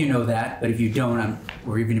I hope you know that, but if you don't,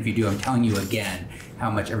 or even if you do, I'm telling you again how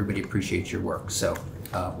much everybody appreciates your work. So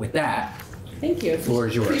with that, thank you. The floor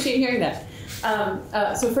is yours. Appreciate hearing that.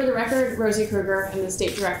 So for the record, Rosie Kruger, I'm the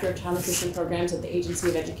State Director of Child Nutrition Programs at the Agency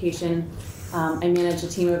of Education. I manage a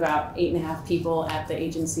team of about 8.5 people at the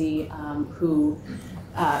agency who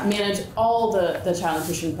manage all the child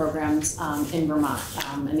nutrition programs in Vermont.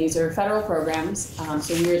 And these are federal programs,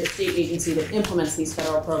 so we're the state agency that implements these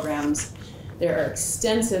federal programs. There are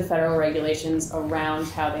extensive federal regulations around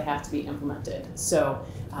how they have to be implemented. So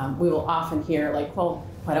we will often hear like, well,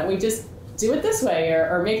 why don't we just do it this way,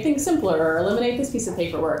 or make things simpler, or eliminate this piece of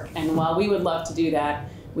paperwork. And while we would love to do that,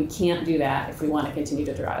 we can't do that if we want to continue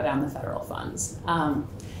to draw down the federal funds.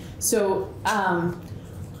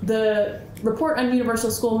 The report on universal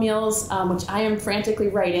school meals, which I am frantically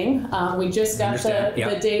writing, we just got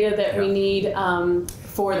the data that we need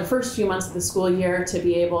for the first few months of the school year to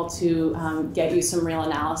be able to get you some real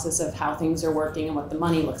analysis of how things are working and what the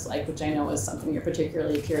money looks like, which I know is something you're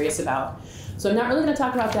particularly curious about. So I'm not really going to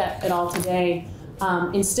talk about that at all today.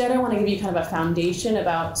 Instead, I want to give you kind of a foundation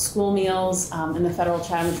about school meals and the federal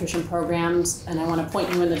child nutrition programs, and I want to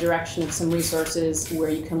point you in the direction of some resources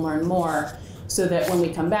where you can learn more, so that when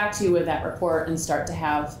we come back to you with that report and start to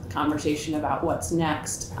have a conversation about what's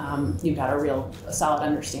next, you've got a solid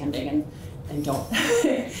understanding and don't,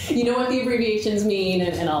 you know what the abbreviations mean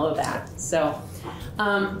and all of that. So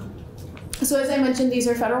as I mentioned, these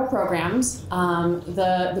are federal programs.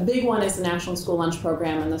 The big one is the National School Lunch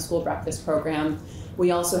Program and the School Breakfast Program.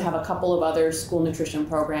 We also have a couple of other school nutrition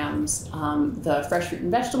programs. The Fresh Fruit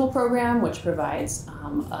and Vegetable Program, which provides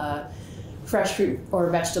a fresh fruit or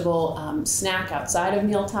vegetable snack outside of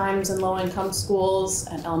meal times in low-income schools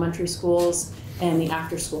and elementary schools, and the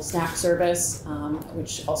after-school snack service,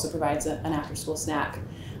 which also provides an after-school snack.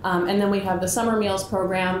 And then we have the Summer Meals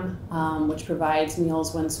Program, which provides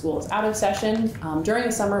meals when school is out of session during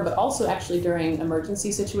the summer, but also actually during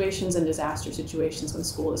emergency situations and disaster situations when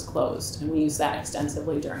school is closed. And we use that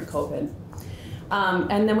extensively during COVID.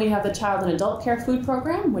 And then we have the Child and Adult Care Food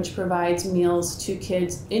Program, which provides meals to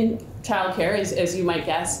kids in childcare, as you might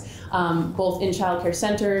guess, both in childcare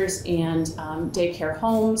centers and daycare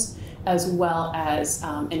homes, as well as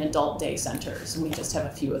in adult day centers. And we just have a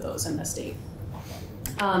few of those in the state.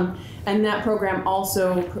 And that program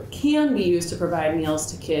also can be used to provide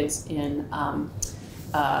meals to kids in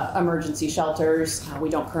emergency shelters. We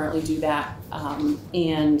don't currently do that.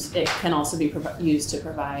 And it can also be used to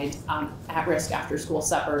provide at-risk after-school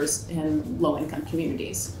suppers in low-income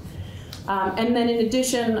communities. And then in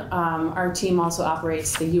addition, our team also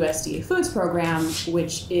operates the USDA Foods Program,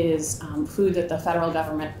 which is food that the federal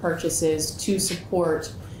government purchases to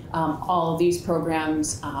support all of these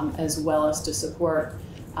programs, as well as to support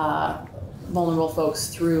vulnerable folks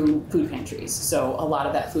through food pantries. So a lot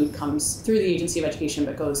of that food comes through the Agency of Education,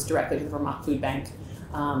 but goes directly to the Vermont Food Bank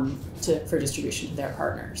for distribution to their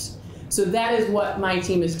partners. So that is what my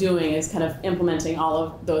team is doing, is kind of implementing all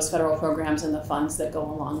of those federal programs and the funds that go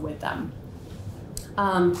along with them.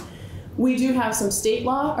 We do have some state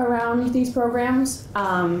law around these programs.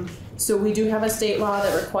 So we do have a state law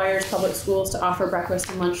that requires public schools to offer breakfast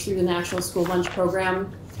and lunch through the National School Lunch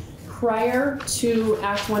Program. Prior to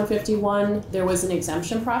Act 151, there was an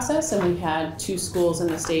exemption process, and we had 2 schools in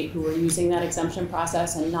the state who were using that exemption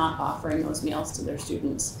process and not offering those meals to their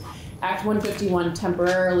students. Act 151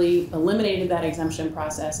 temporarily eliminated that exemption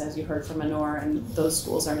process, as you heard from Manor, and those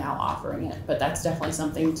schools are now offering it. But that's definitely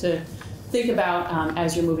something to think about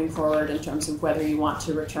as you're moving forward in terms of whether you want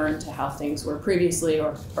to return to how things were previously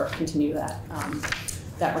or continue that,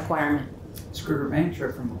 that requirement. Kruger, may I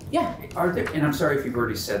interrupt for a moment? Yeah. Are there, and I'm sorry if you've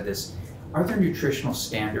already said this, are there nutritional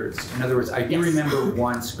standards? In other words, I do Yes. remember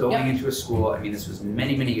once going Yep. into a school, I mean, this was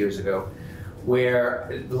many, many years ago,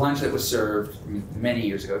 where the lunch that was served many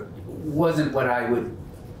years ago wasn't what I would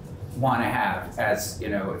want to have as, you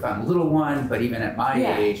know, if I'm a little one, but even at my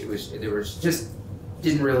age, there was just,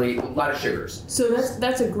 didn't really, a lot of sugars. So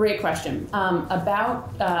that's a great question.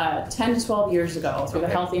 About 10 to 12 years ago, through the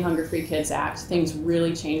Healthy Hunger-Free Kids Act, things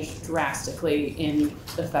really changed drastically in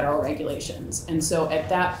the federal regulations. And so at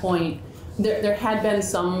that point, there had been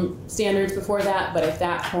some standards before that, but at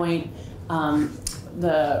that point,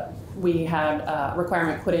 we had a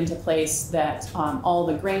requirement put into place that all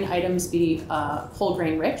the grain items be whole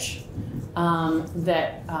grain rich.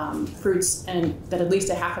 that fruits and that at least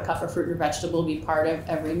a half a cup of fruit or vegetable be part of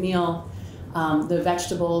every meal. The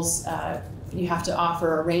vegetables, you have to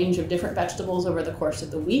offer a range of different vegetables over the course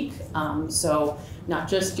of the week. So not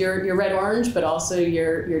just your red orange, but also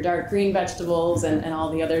your dark green vegetables and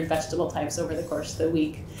all the other vegetable types over the course of the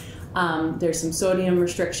week. There's some sodium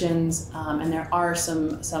restrictions, and there are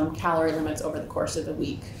some calorie limits over the course of the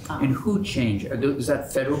week. And who changed? Is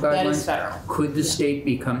that federal guidelines? That is federal. Could the state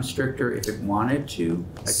become stricter if it wanted to?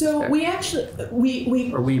 So we actually,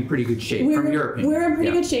 Are we in pretty good shape, from your opinion? We're in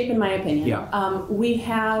pretty good shape, in my opinion. Yeah. We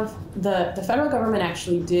have, the federal government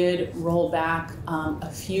actually did roll back a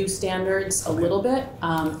few standards a little bit,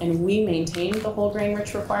 and we maintained the whole grain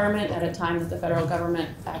rich requirement at a time that the federal government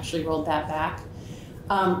actually rolled that back.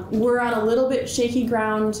 We're on a little bit shaky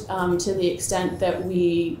ground to the extent that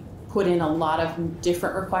we put in a lot of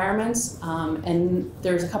different requirements, and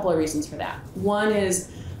there's a couple of reasons for that. One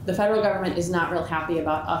is the federal government is not real happy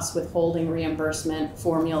about us withholding reimbursement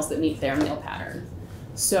for meals that meet their meal pattern.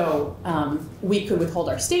 So we could withhold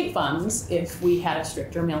our state funds if we had a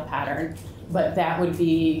stricter meal pattern, but that would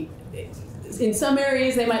be, in some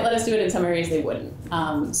areas they might let us do it, in some areas they wouldn't.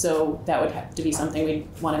 So that would have to be something we'd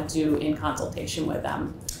want to do in consultation with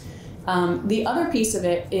them. The other piece of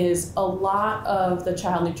it is a lot of the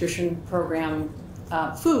child nutrition program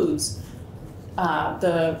foods,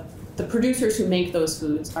 the producers who make those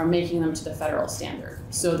foods are making them to the federal standard.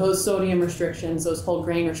 So those sodium restrictions, those whole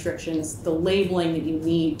grain restrictions, the labeling that you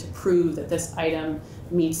need to prove that this item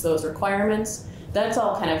meets those requirements, that's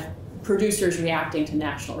all kind of producers reacting to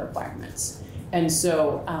national requirements. And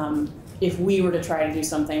so if we were to try to do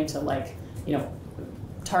something to, like, you know,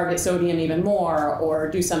 target sodium even more or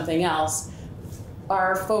do something else,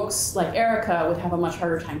 our folks like Erica would have a much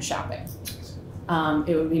harder time shopping.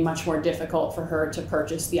 It would be much more difficult for her to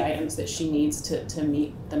purchase the items that she needs to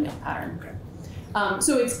meet the meal pattern.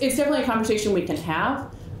 So it's definitely a conversation we can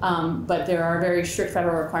have, but there are very strict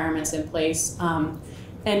federal requirements in place.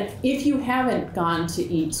 And if you haven't gone to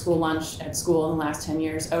eat school lunch at school in the last 10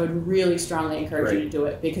 years, I would really strongly encourage you to do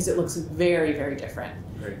it, because it looks very, very different.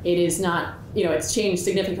 It is not, you know, it's changed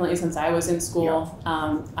significantly since I was in school.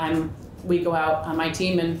 We go out on my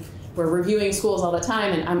team and we're reviewing schools all the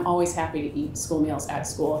time, and I'm always happy to eat school meals at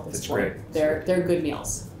school at this point. They're good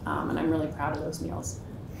meals, and I'm really proud of those meals.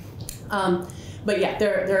 But yeah,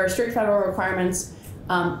 there are strict federal requirements.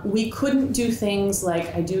 We couldn't do things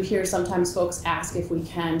like, I do hear sometimes folks ask if we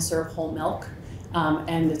can serve whole milk,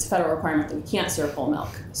 and it's a federal requirement that we can't serve whole milk.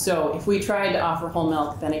 So if we tried to offer whole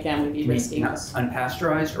milk, then again, we'd be risking this.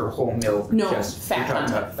 Unpasteurized or whole milk? No, just fat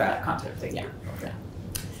content. Fat content, thank you.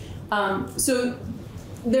 Yeah. So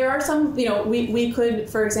there are some, you know, we could,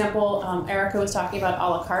 for example, Erica was talking about a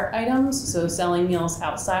la carte items, so selling meals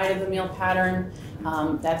outside of the meal pattern.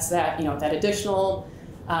 That's that, you know, that additional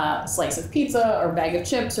slice of pizza or bag of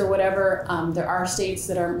chips or whatever. There are states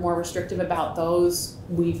that are more restrictive about those.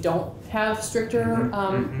 We don't have stricter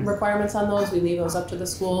requirements on those. We leave those up to the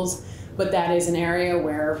schools, but that is an area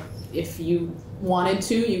where if you wanted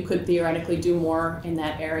to, you could theoretically do more in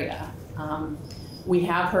that area. We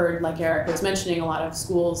have heard, like Eric was mentioning, a lot of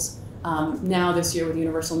schools now this year with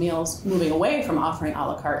universal meals moving away from offering a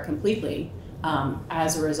la carte completely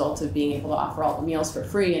as a result of being able to offer all the meals for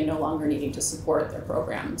free and no longer needing to support their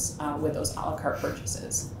programs with those a la carte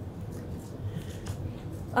purchases.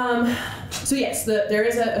 So yes, there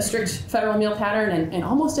is a strict federal meal pattern, and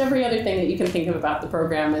almost every other thing that you can think of about the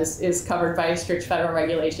program is covered by strict federal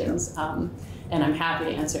regulations, and I'm happy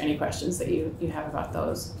to answer any questions that you have about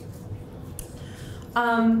those.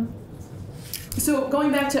 So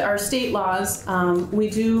going back to our state laws, we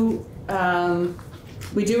do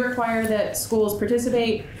require that schools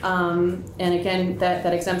participate, and again,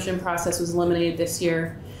 that exemption process was eliminated this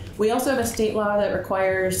year. We also have a state law that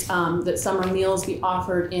requires that summer meals be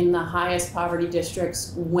offered in the highest poverty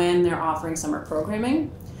districts when they're offering summer programming.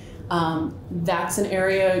 That's an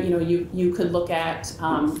area, you know, you could look at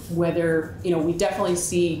whether, you know, we definitely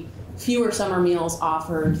see fewer summer meals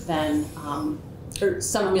offered than or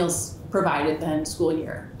summer meals provided than school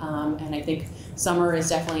year. And I think summer is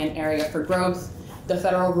definitely an area for growth. The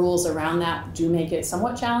federal rules around that do make it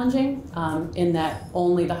somewhat challenging in that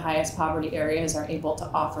only the highest poverty areas are able to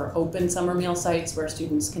offer open summer meal sites where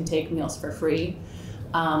students can take meals for free.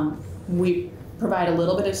 We provide a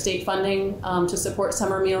little bit of state funding to support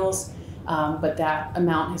summer meals, but that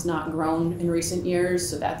amount has not grown in recent years,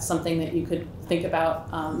 so that's something that you could think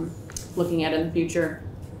about looking at in the future.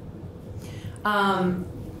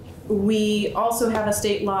 We also have a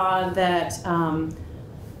state law that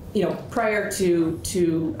prior to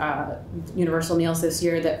universal meals this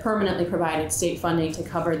year, that permanently provided state funding to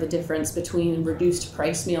cover the difference between reduced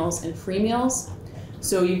price meals and free meals.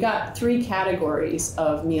 So you've got 3 categories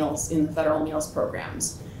of meals in the federal meals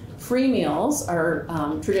programs. Free meals are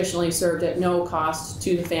traditionally served at no cost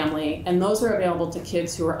to the family, and those are available to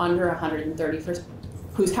kids who are under 130%,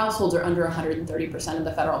 whose households are under 130% of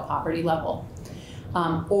the federal poverty level.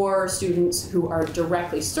 Or students who are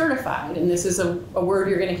directly certified, and this is a word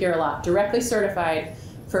you're going to hear a lot, directly certified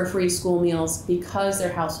for free school meals because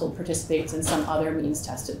their household participates in some other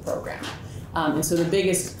means-tested program. And so the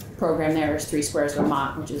biggest program there is 3 Squares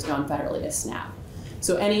Vermont, which is known federally as SNAP.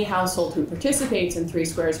 So any household who participates in 3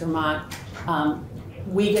 Squares Vermont,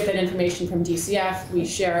 we get that information from DCF, we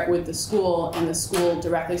share it with the school, and the school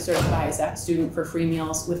directly certifies that student for free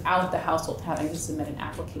meals without the household having to submit an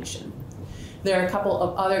application. There are a couple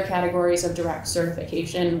of other categories of direct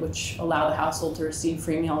certification which allow the household to receive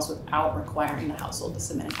free meals without requiring the household to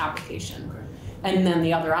submit an application. And then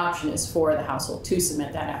the other option is for the household to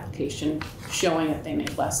submit that application showing that they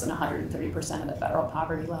make less than 130% of the federal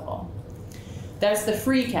poverty level. That's the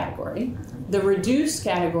free category. The reduced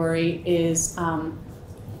category is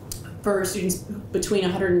for students between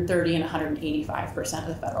 130 and 185% of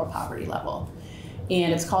the federal poverty level.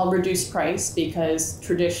 And it's called reduced price because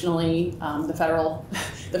traditionally the federal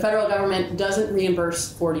government doesn't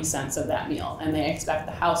reimburse 40 cents of that meal, and they expect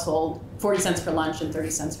the household, 40 cents for lunch and 30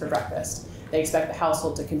 cents for breakfast. They expect the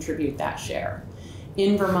household to contribute that share.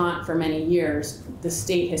 In Vermont for many years, the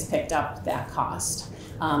state has picked up that cost.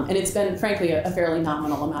 And it's been, frankly, a fairly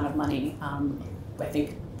nominal amount of money. I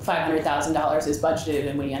think $500,000 is budgeted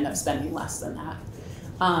and we end up spending less than that.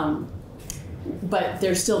 But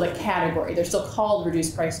there's still the category. They're still called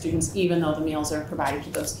reduced price students even though the meals are provided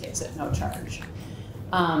to those kids at no charge.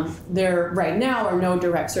 There right now are no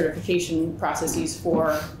direct certification processes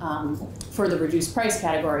for the reduced price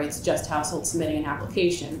category. It's just households submitting an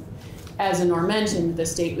application. As Honor mentioned, the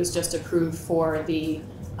state was just approved for the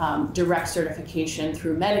direct certification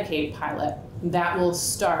through Medicaid pilot. That will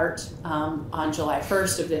start on July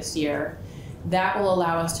 1st of this year. That will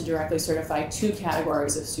allow us to directly certify 2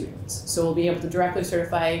 categories of students. So we'll be able to directly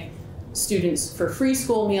certify students for free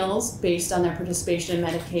school meals based on their participation in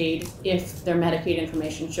Medicaid if their Medicaid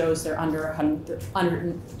information shows they're under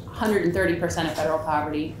 130% of federal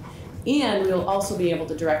poverty. And we will also be able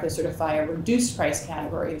to directly certify a reduced price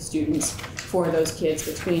category of students for those kids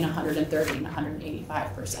between 130 and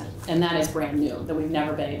 185%. And that is brand new, that we've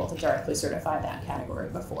never been able to directly certify that category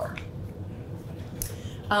before.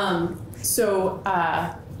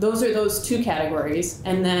 Those are those 2 categories,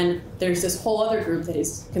 and then there's this whole other group that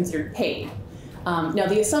is considered paid. Now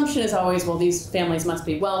the assumption is always, well, these families must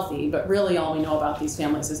be wealthy, but really all we know about these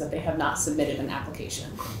families is that they have not submitted an application.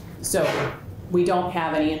 So we don't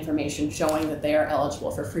have any information showing that they are eligible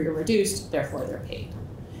for free or reduced, therefore they're paid.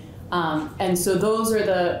 And so those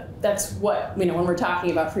are that's what, when we're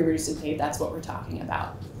talking about free, reduced, and paid, that's what we're talking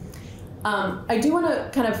about. I do want to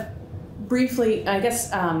kind of briefly, I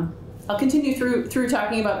guess, I'll continue through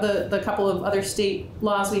talking about the couple of other state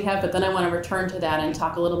laws we have, but then I want to return to that and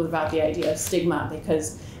talk a little bit about the idea of stigma,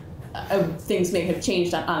 because things may have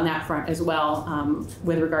changed on that front as well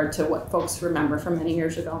with regard to what folks remember from many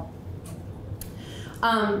years ago.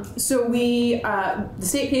 So the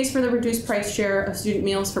state pays for the reduced price share of student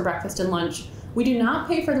meals for breakfast and lunch. We do not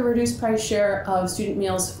pay for the reduced price share of student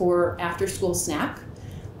meals for after-school snack.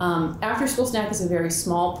 After-school snack is a very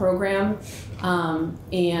small program,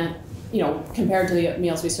 and compared to the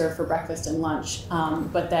meals we serve for breakfast and lunch,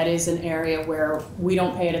 but that is an area where we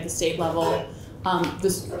don't pay it at the state level.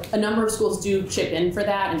 A number of schools do chip in for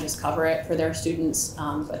that and just cover it for their students,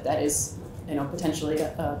 but that is, potentially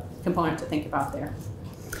a component to think about there.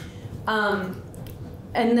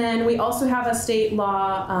 And then we also have a state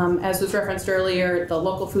law, as was referenced earlier, the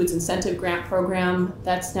Local Foods Incentive Grant Program.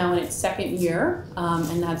 That's now in its 2nd year,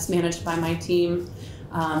 and that's managed by my team.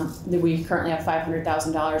 We currently have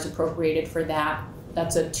 $500,000 appropriated for that.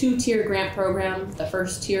 That's a 2-tier grant program. The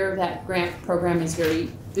first tier of that grant program is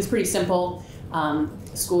pretty simple.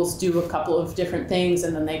 Schools do a couple of different things,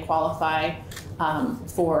 and then they qualify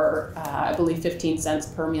for, I believe, 15 cents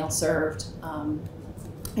per meal served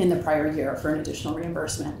in the prior year for an additional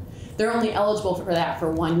reimbursement. They're only eligible for that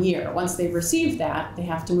for 1 year. Once they've received that, they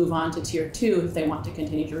have to move on to Tier 2 if they want to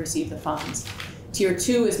continue to receive the funds. Tier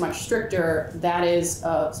 2 is much stricter. That is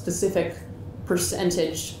a specific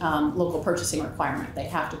percentage local purchasing requirement. They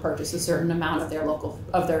have to purchase a certain amount of their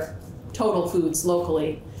total foods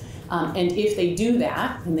locally. And if they do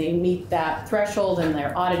that and they meet that threshold and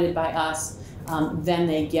they're audited by us, then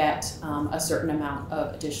they get a certain amount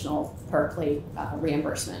of additional per plate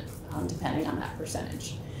reimbursement, depending on that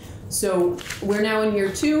percentage. So we're now in year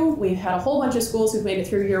 2. We've had a whole bunch of schools who've made it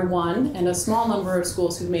through year 1 and a small number of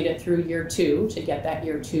schools who've made it through year 2 to get that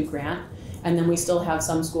year 2 grant. And then we still have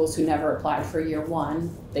some schools who never applied for year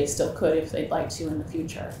 1. They still could if they'd like to in the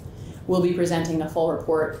future. We'll be presenting a full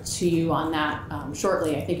report to you on that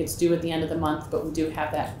shortly. I think it's due at the end of the month, but we do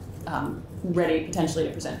have that ready potentially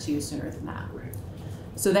to present to you sooner than that.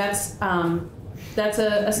 So that's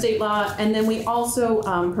a state law. And then we also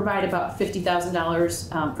provide about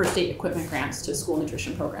 $50,000 for state equipment grants to school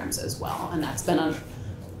nutrition programs as well. And that's been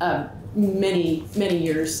a many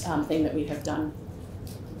years thing that we have done.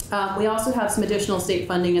 We also have some additional state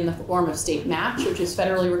funding in the form of state match, which is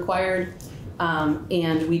federally required.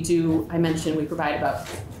 And we do, I mentioned, we provide about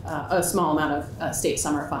a small amount of state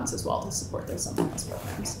summer funds as well to support those summer funds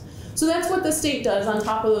programs. So that's what the state does on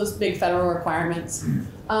top of those big federal requirements.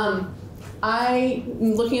 I'm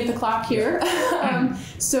looking at the clock here.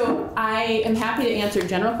 So I am happy to answer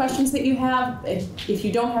general questions that you have. If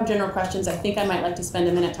you don't have general questions, I think I might like to spend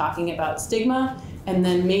a minute talking about stigma, and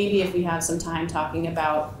then maybe if we have some time talking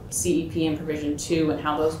about CEP and Provision 2 and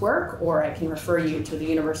how those work, or I can refer you to the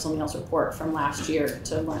Universal Meals Report from last year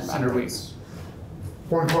to learn about those.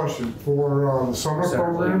 One question for the summer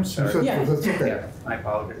programs. You said, Yeah. that's okay. Yeah, I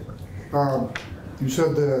apologize. You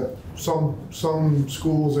said that some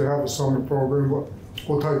schools they have a summer program.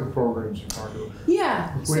 What type of programs are you talking about?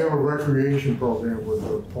 Yeah. We have a recreation program with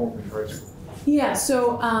the Pullman High School. Yeah,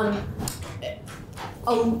 so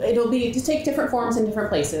it'll be to take different forms in different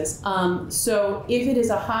places. So if it is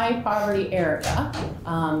a high poverty area,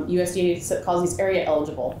 USDA calls these area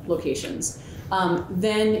eligible locations.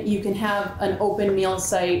 Then you can have an open meal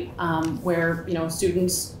site where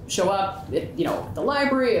students show up at the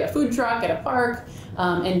library, at a food truck, at a park,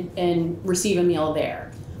 and receive a meal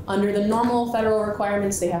there. Under the normal federal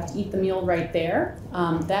requirements, they have to eat the meal right there.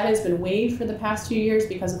 That has been waived for the past few years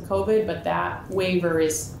because of COVID, but that waiver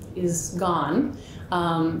is gone.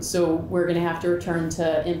 So we're going to have to return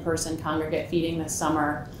to in-person congregate feeding this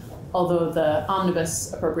summer. Although the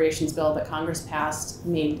omnibus appropriations bill that Congress passed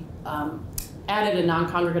added a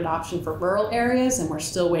non-congregate option for rural areas, and we're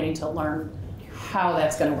still waiting to learn how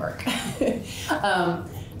that's going to work.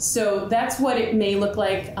 So that's what it may look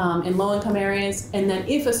like in low-income areas. And then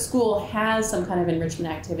if a school has some kind of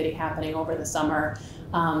enrichment activity happening over the summer,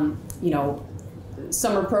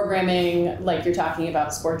 summer programming, like you're talking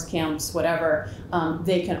about, sports camps, whatever,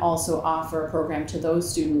 they can also offer a program to those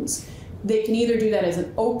students. They can either do that as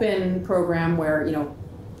an open program where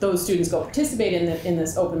those students go participate in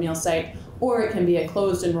this open meal site, or it can be a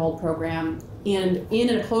closed enrolled program. And in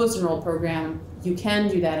a closed enrolled program, you can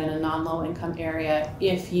do that in a non-low income area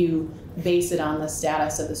if you base it on the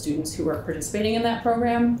status of the students who are participating in that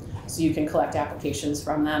program. So you can collect applications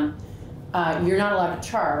from them. You're not allowed to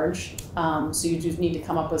charge, so you just need to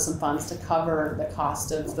come up with some funds to cover the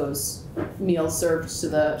cost of those meals served to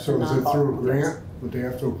the So is it through a grant? Would they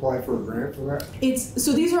have to apply for a grant for that?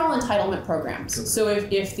 So these are all entitlement programs. Okay. So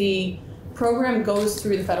if the program goes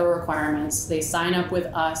through the federal requirements, they sign up with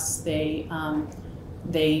us, they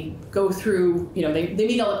go through, they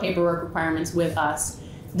meet all the paperwork requirements with us,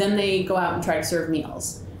 then they go out and try to serve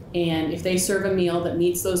meals. And if they serve a meal that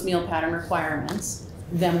meets those meal pattern requirements,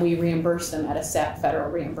 then we reimburse them at a set federal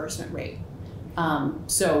reimbursement rate.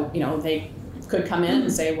 So they could come in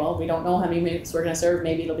and say, well, we don't know how many meals we're going to serve,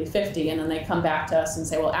 maybe it'll be 50, and then they come back to us and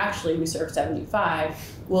say, well, actually we serve 75,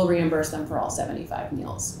 we'll reimburse them for all 75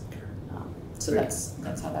 meals. So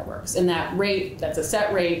that's how that works. And that rate, that's a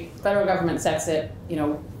set rate, federal government sets it.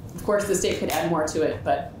 Of course the state could add more to it,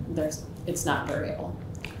 but it's not variable.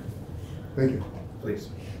 Thank you. Please.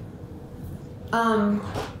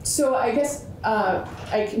 So I guess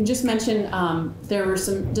I can just mention there was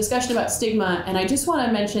some discussion about stigma, and I just want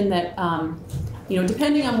to mention that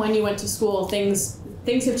depending on when you went to school, things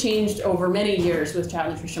have changed over many years with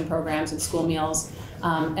child nutrition programs and school meals.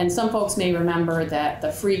 And some folks may remember that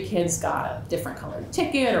the free kids got a different colored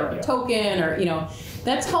ticket or a token, or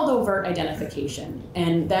that's called overt identification,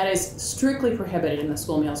 and that is strictly prohibited in the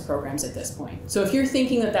school meals programs at this point. So if you're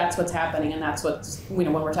thinking that that's what's happening and that's what's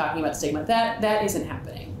when we're talking about stigma, that isn't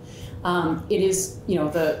happening. It is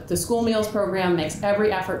the school meals program makes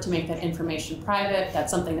every effort to make that information private. That's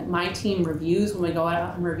something that my team reviews when we go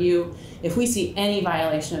out and review. If we see any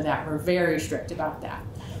violation of that, we're very strict about that.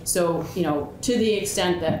 So, to the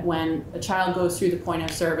extent that when a child goes through the point of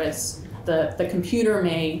service, the computer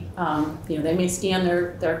may, they may scan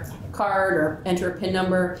their card or enter a PIN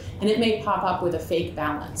number, and it may pop up with a fake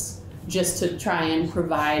balance. just to try and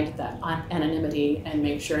provide that anonymity and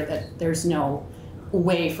make sure that there's no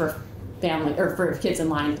way for family or for kids in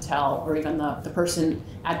line to tell, or even the person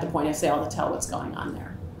at the point of sale to tell what's going on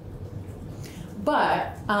there.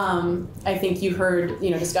 But I think you heard,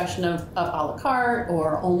 discussion of a la carte,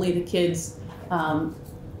 or only the kids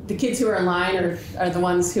who are in line are the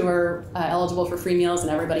ones who are eligible for free meals, and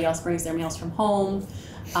everybody else brings their meals from home.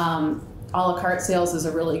 A la carte sales is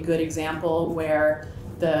a really good example where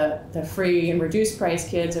the free and reduced price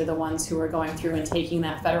kids are the ones who are going through and taking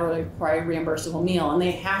that federally required reimbursable meal, and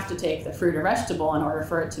they have to take the fruit or vegetable in order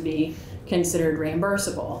for it to be considered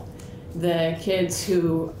reimbursable. The kids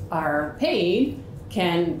who are paid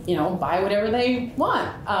can, buy whatever they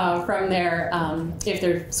want from their, if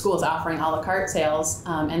their school is offering a la carte sales,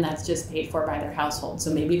 and that's just paid for by their household.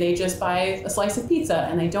 So maybe they just buy a slice of pizza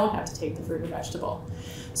and they don't have to take the fruit or vegetable.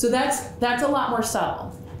 So that's a lot more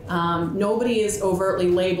subtle. Nobody is overtly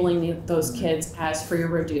labeling those kids as free or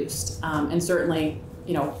reduced, and certainly,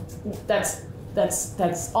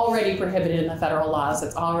 that's already prohibited in the federal laws.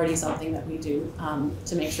 That's already something that we do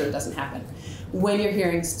to make sure it doesn't happen. When you're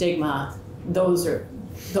hearing stigma, those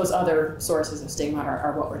other sources of stigma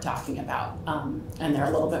are what we're talking about, and they're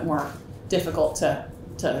a little bit more difficult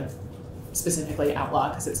to specifically outlaw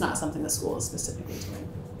because it's not something the school is specifically doing.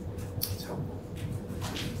 So,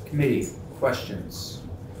 committee questions.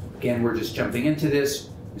 Again, we're just jumping into this.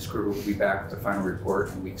 Ms. Kruger will be back with the final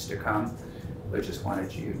report in weeks to come. I just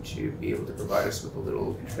wanted you to be able to provide us with a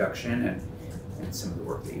little introduction and some of the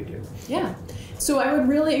work that you do. Yeah. So I would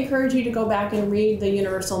really encourage you to go back and read the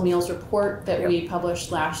Universal Meals Report that we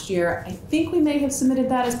published last year. I think we may have submitted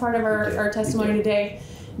that as part of our testimony today.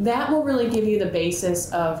 That will really give you the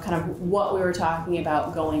basis of kind of what we were talking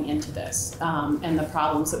about going into this, and the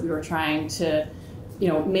problems that we were trying to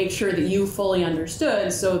make sure that you fully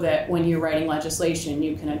understood, so that when you're writing legislation,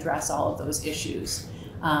 you can address all of those issues.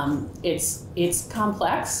 It's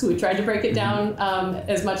complex. We tried to break it down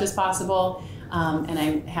as much as possible, and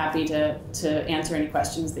I'm happy to answer any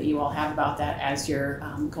questions that you all have about that as you're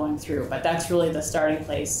going through. But that's really the starting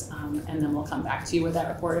place, and then we'll come back to you with that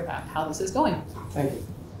report about how this is going. Thank you.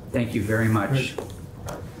 Thank you very much.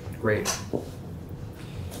 Great.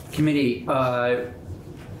 Committee, 5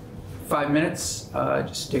 minutes,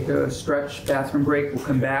 just take a stretch, bathroom break. We'll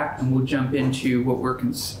come back and we'll jump into what we're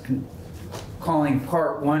calling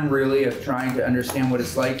part one, really, of trying to understand what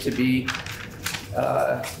it's like to be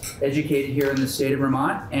educated here in the state of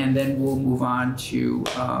Vermont, and then we'll move on to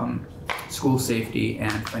school safety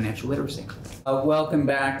and financial literacy. Welcome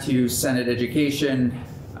back to Senate Education.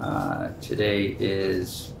 Today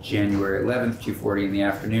is January 11th, 2:40 in the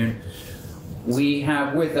afternoon. We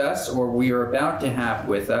have with us, or we are about to have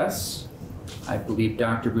with us, I believe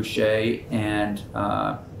Dr. Boucher and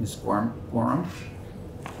Ms. Gorham.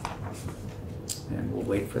 And we'll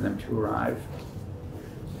wait for them to arrive.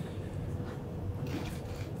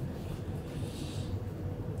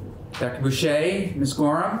 Dr. Boucher, Ms.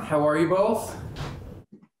 Gorham, how are you both?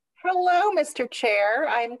 Hello, Mr. Chair.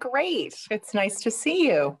 I'm great. It's nice to see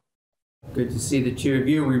you. Good to see the two of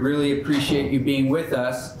you. We really appreciate you being with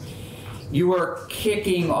us. You are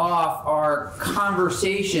kicking off our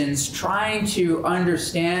conversations trying to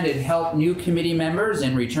understand and help new committee members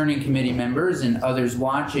and returning committee members and others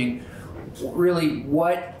watching really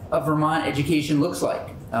what a Vermont education looks like.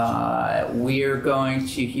 We're going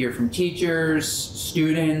to hear from teachers,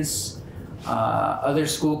 students, other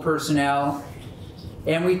school personnel,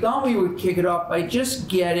 and we thought we would kick it off by just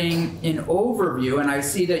getting an overview, and I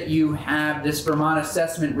see that you have this Vermont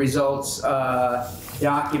assessment results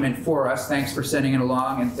document for us. Thanks for sending it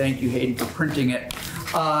along, and thank you, Hayden, for printing it.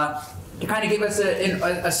 To kind of give us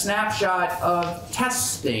a snapshot of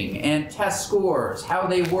testing and test scores, how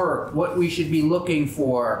they work, what we should be looking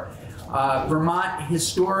for. Vermont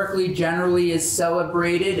historically generally is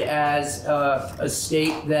celebrated as a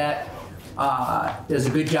state that does a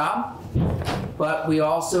good job, but we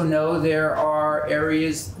also know there are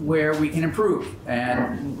areas where we can improve.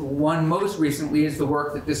 And one most recently is the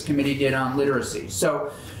work that this committee did on literacy.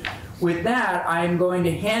 So with that, I'm going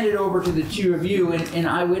to hand it over to the two of you, and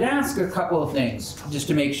I would ask a couple of things just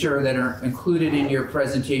to make sure that are included in your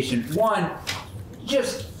presentation. One,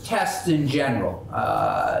 just tests in general.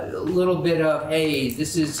 A little bit of, hey,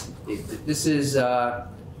 this is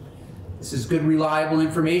good, reliable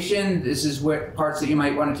information. This is what parts that you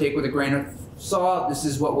might want to take with a grain of salt. This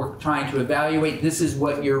is what we're trying to evaluate. This is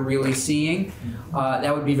what you're really seeing.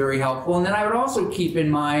 That would be very helpful. And then I would also keep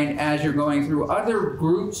in mind, as you're going through, other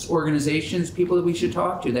groups, organizations, people that we should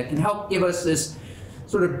talk to that can help give us this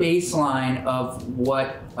sort of baseline of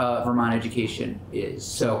what Vermont education is.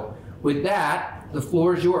 So with that, the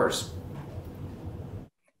floor is yours.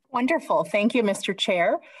 Wonderful. Thank you, Mr.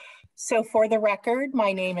 Chair. So for the record,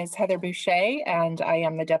 my name is Heather Boucher, and I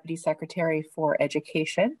am the Deputy Secretary for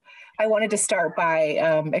Education. I wanted to start by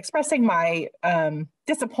expressing my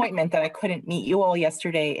disappointment that I couldn't meet you all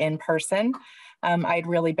yesterday in person. I'd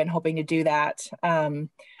really been hoping to do that. I'm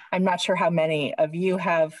not sure how many of you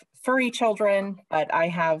have furry children, but I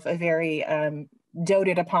have a very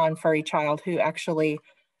doted upon furry child who actually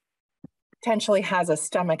potentially has a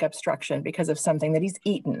stomach obstruction because of something that he's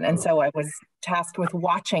eaten. And so I was tasked with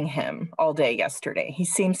watching him all day yesterday. He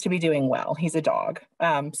seems to be doing well. He's a dog.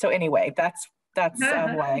 So anyway, that's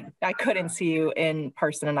why I couldn't see you in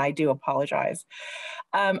person, and I do apologize.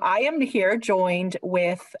 I am here joined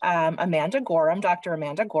with Amanda Gorham, Dr.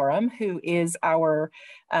 Amanda Gorham, who is our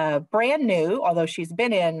brand new, although she's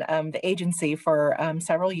been in the agency for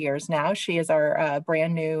several years now. She is our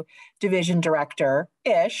brand new division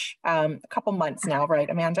director-ish, a couple months now, right,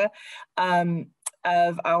 Amanda?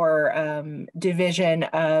 Of our division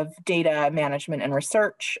of data management and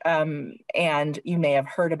research. And you may have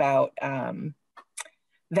heard about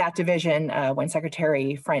that division when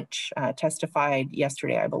Secretary French testified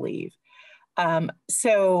yesterday, I believe.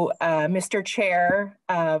 So Mr. Chair,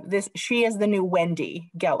 she is the new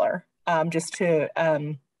Wendy Geller, just to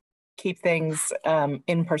keep things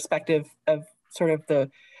in perspective of sort of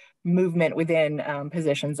the movement within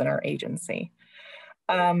positions in our agency.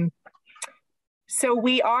 So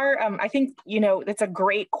we are, I think, that's a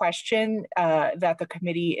great question that the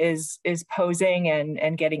committee is posing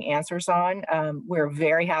and getting answers on. We're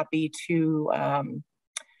very happy to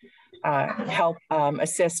help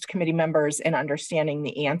assist committee members in understanding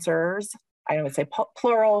the answers. I would say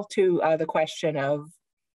plural to the question of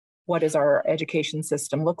what does our education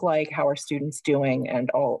system look like, how are students doing, and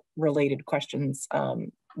all related questions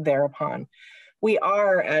thereupon. We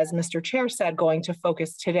are, as Mr. Chair said, going to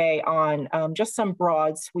focus today on just some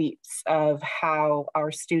broad sweeps of how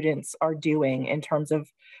our students are doing in terms of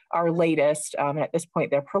our latest, at this point,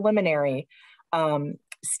 their preliminary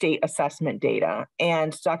state assessment data.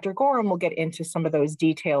 And Dr. Gorham will get into some of those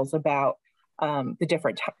details about the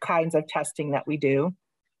different kinds of testing that we do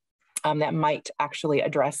that might actually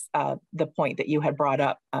address the point that you had brought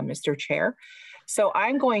up, Mr. Chair. So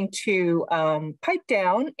I'm going to pipe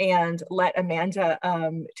down and let Amanda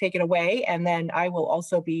take it away, and then I will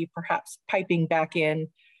also be perhaps piping back in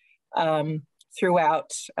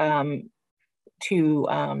throughout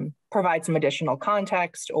to provide some additional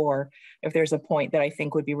context, or if there's a point that I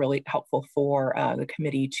think would be really helpful for the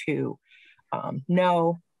committee to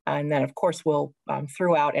know. And then of course we'll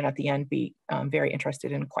throughout and at the end be very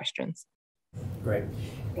interested in questions. Great.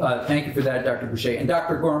 Thank you for that, Dr. Boucher. And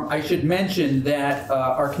Dr. Gorham, I should mention that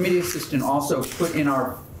our committee assistant also put in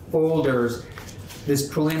our folders this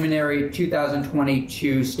preliminary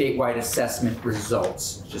 2022 statewide assessment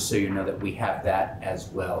results, just so you know that we have that as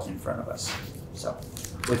well in front of us. So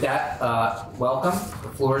with that, welcome. The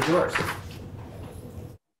floor is yours.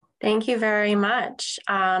 Thank you very much.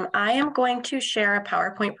 I am going to share a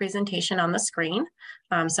PowerPoint presentation on the screen.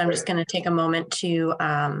 So I'm just going to take a moment to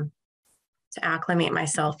acclimate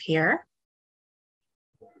myself here.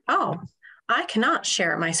 Oh, I cannot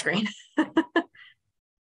share my screen.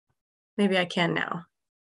 Maybe I can now.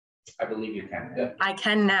 I believe you can. Yeah. I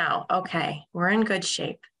can now. Okay, we're in good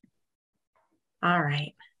shape. All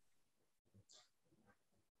right.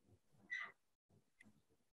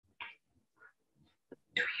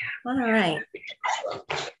 All right.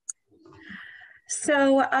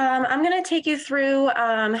 So I'm going to take you through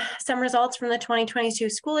some results from the 2022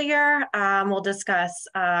 school year. We'll discuss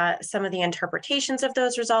some of the interpretations of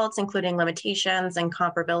those results, including limitations and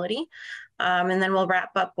comparability. And then we'll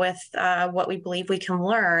wrap up with what we believe we can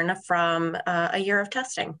learn from a year of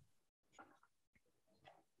testing.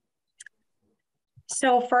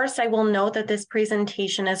 So first, I will note that this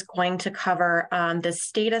presentation is going to cover the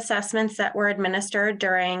state assessments that were administered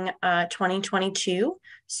during 2022.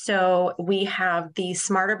 So we have the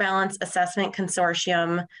Smarter Balance Assessment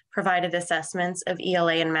Consortium provided assessments of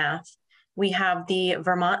ELA and math. We have the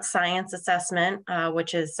Vermont Science Assessment,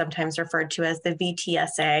 which is sometimes referred to as the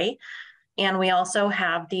VTSA. And we also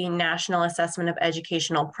have the National Assessment of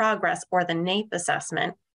Educational Progress, or the NAEP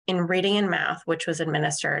assessment in reading and math, which was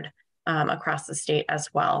administered across the state as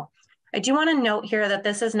well. I do want to note here that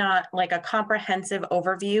this is not like a comprehensive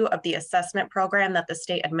overview of the assessment program that the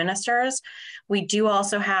state administers. We do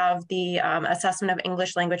also have the assessment of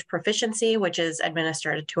English language proficiency, which is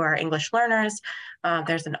administered to our English learners.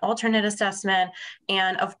 There's an alternate assessment.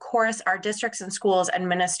 And of course, our districts and schools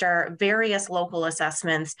administer various local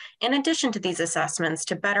assessments in addition to these assessments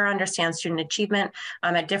to better understand student achievement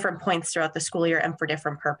at different points throughout the school year and for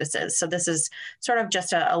different purposes. So this is sort of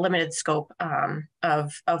just a limited scope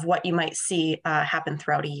of what you might see happen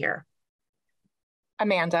throughout a year.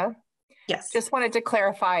 Amanda? Yes. Just wanted to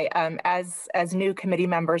clarify, as new committee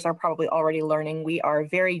members are probably already learning, we are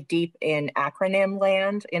very deep in acronym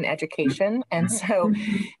land in education. And so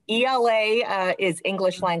ELA is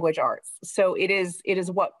English Language Arts. So it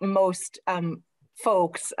is what most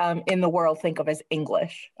folks in the world think of as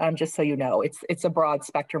English, just so you know. It's a broad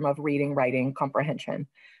spectrum of reading, writing, comprehension,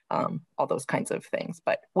 all those kinds of things.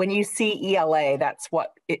 But when you see ELA, that's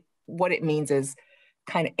what it means is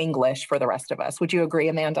kind of English for the rest of us. Would you agree,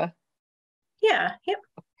 Amanda? Yeah, yep.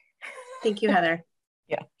 Thank you, Heather.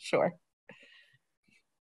 Yeah, sure.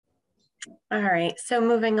 All right, so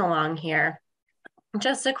moving along here.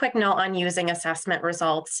 Just a quick note on using assessment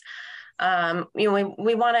results. We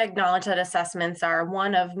want to acknowledge that assessments are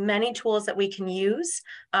one of many tools that we can use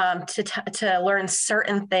to learn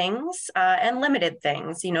certain things and limited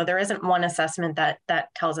things. There isn't one assessment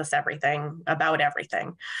that tells us everything about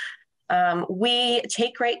everything. We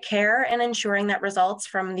take great care in ensuring that results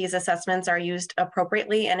from these assessments are used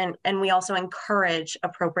appropriately, and we also encourage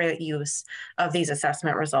appropriate use of these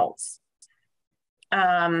assessment results.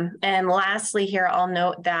 And lastly here, I'll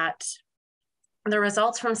note that the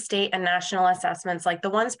results from state and national assessments, like the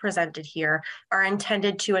ones presented here, are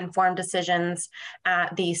intended to inform decisions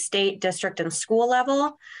at the state, district, and school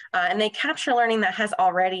level, and they capture learning that has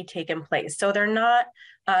already taken place. So they're not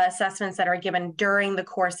assessments that are given during the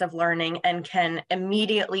course of learning and can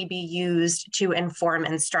immediately be used to inform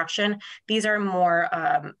instruction. These are more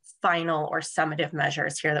final or summative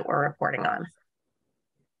measures here that we're reporting on.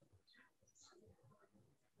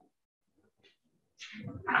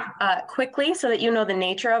 Quickly, so that you know the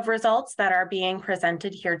nature of results that are being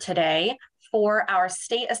presented here today, for our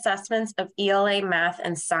state assessments of ELA, math,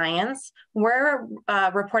 and science, we're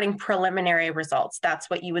reporting preliminary results. That's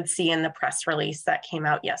what you would see in the press release that came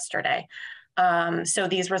out yesterday. So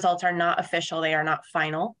these results are not official, they are not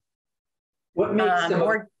final. What makes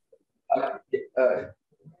them,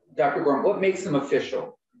 Dr. Gorham, what makes them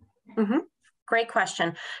official? Mm-hmm. Great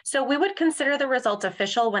question. So we would consider the results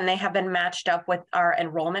official when they have been matched up with our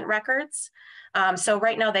enrollment records. So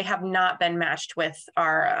right now they have not been matched with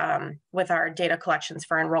our data collections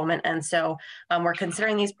for enrollment. And so we're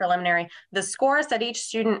considering these preliminary. The scores that each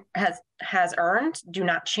student has earned do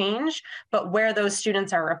not change, but where those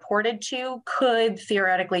students are reported to could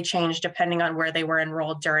theoretically change depending on where they were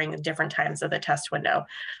enrolled during different times of the test window.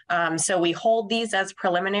 So we hold these as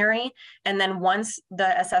preliminary, and then once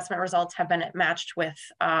the assessment results have been matched with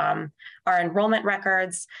our enrollment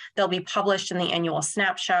records, they'll be published in the annual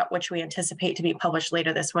snapshot, which we anticipate to be published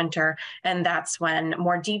later this winter, and that's when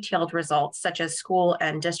more detailed results, such as school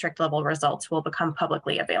and district level results, will become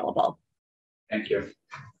publicly available. Thank you.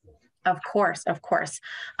 Of course, of course.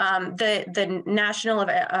 The National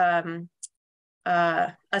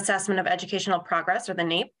Assessment of Educational Progress, or the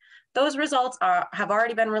NAEP, those results have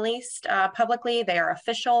already been released publicly. They are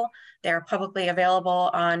official. They are publicly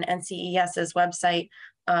available on NCES's website.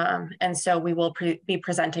 And so we will be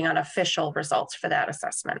presenting on official results for that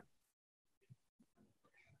assessment.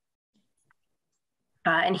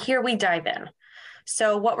 And here we dive in.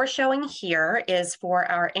 So what we're showing here is for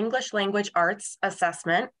our English Language Arts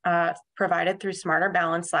assessment provided through Smarter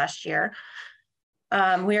Balance last year.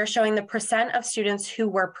 We are showing the percent of students who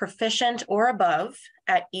were proficient or above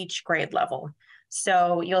at each grade level.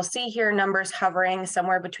 So you'll see here numbers hovering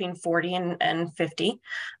somewhere between 40 and 50.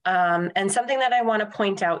 And something that I want to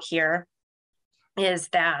point out here is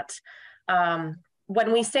that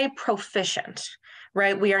when we say proficient,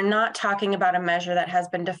 right, we are not talking about a measure that has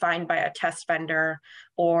been defined by a test vendor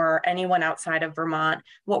or anyone outside of Vermont.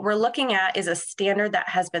 What we're looking at is a standard that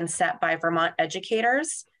has been set by Vermont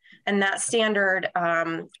educators. And that standard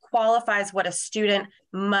qualifies what a student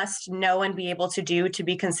must know and be able to do to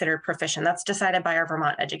be considered proficient. That's decided by our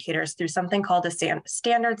Vermont educators through something called a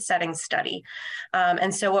standard setting study.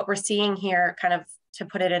 And so what we're seeing here, kind of to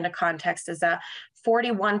put it into context, is that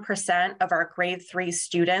 41% of our grade 3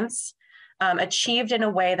 students achieved in a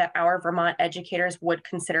way that our Vermont educators would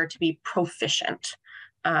consider to be proficient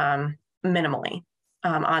minimally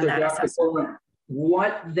on that assessment.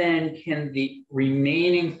 What then can the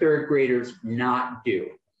remaining third graders not do?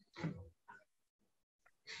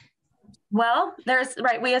 Well,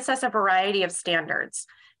 we assess a variety of standards.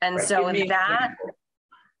 And Right. so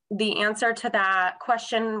the answer to that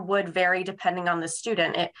question would vary depending on the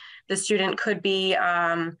student. The student could be,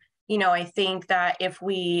 I think that if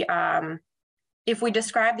we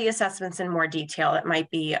describe the assessments in more detail, it might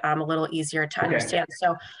be a little easier to understand.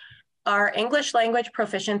 So our English language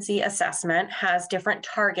proficiency assessment has different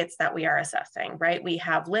targets that we are assessing, right? We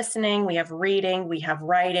have listening, we have reading, we have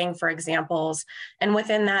writing for examples. And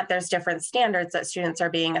within that, there's different standards that students are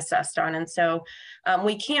being assessed on. And so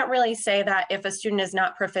we can't really say that if a student is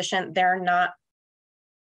not proficient, they're not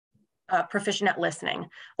proficient at listening,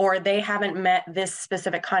 or they haven't met this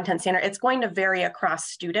specific content standard. It's going to vary across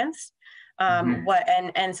students.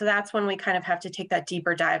 And so that's when we kind of have to take that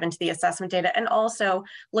deeper dive into the assessment data and also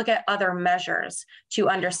look at other measures to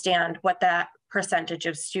understand what that percentage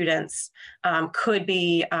of students could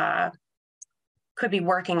be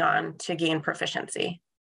working on to gain proficiency.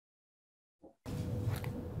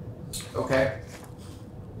 Okay.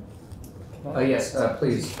 Yes,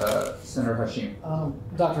 please, Senator Hashim.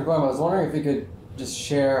 Dr. Gorham, I was wondering if you could just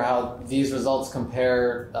share how these results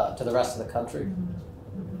compare to the rest of the country.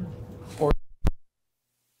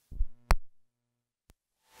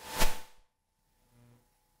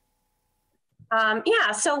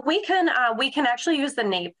 Yeah, so we can actually use the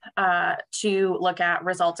NAEP to look at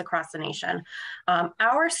results across the nation.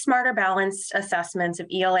 Our Smarter Balanced assessments of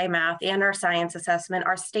ELA math and our science assessment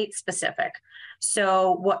are state specific.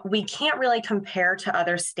 So what we can't really compare to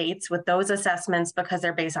other states with those assessments because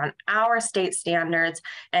they're based on our state standards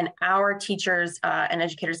and our teachers and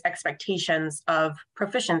educators' expectations of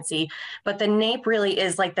proficiency. But the NAEP really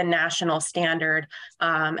is like the national standard.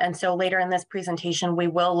 And so later in this presentation, we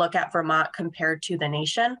will look at Vermont compared to the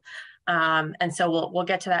nation. And so we'll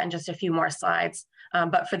get to that in just a few more slides.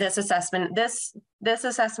 But for this assessment, this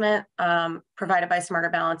assessment provided by Smarter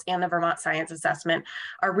Balance and the Vermont Science Assessment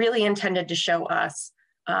are really intended to show us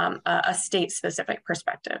a state-specific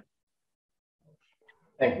perspective.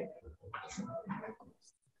 Thank you.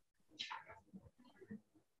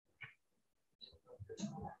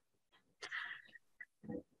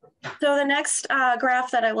 So the next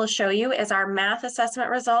graph that I will show you is our math assessment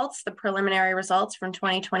results, the preliminary results from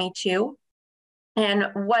 2022. And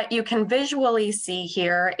what you can visually see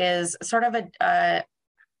here is sort of a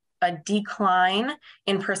decline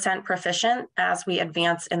in percent proficient as we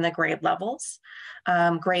advance in the grade levels.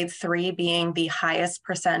 Grade 3 being the highest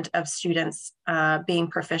percent of students being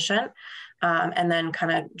proficient, and then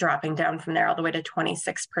kind of dropping down from there all the way to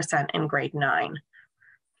 26% in grade 9.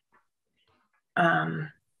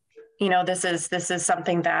 This is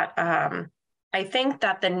something that I think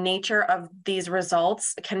that the nature of these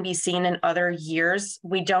results can be seen in other years.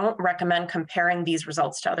 We don't recommend comparing these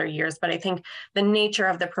results to other years, but I think the nature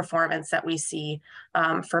of the performance that we see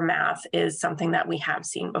for math is something that we have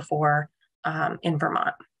seen before in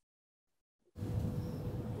Vermont.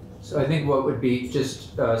 So I think what would be,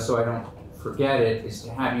 just so I don't forget it, is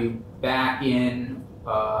to have you back in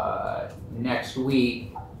next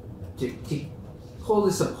week to pull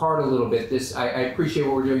this apart a little bit. I appreciate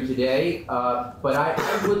what we're doing today, but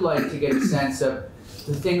I would like to get a sense of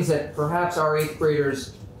the things that perhaps our 8th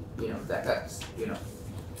graders, that's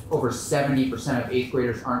over 70% of 8th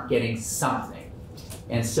graders aren't getting something.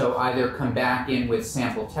 And so either come back in with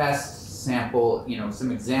sample tests,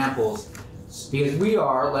 some examples, because we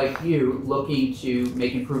are, like you, looking to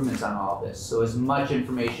make improvements on all of this. So as much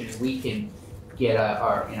information as we can get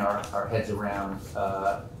our heads around,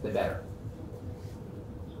 the better.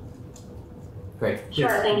 Great. Sure,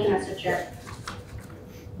 thank you, Mr. Chair.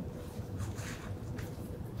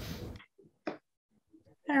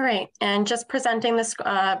 All right, and just presenting this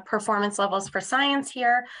performance levels for science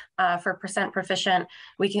here for percent proficient.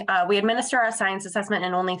 We administer our science assessment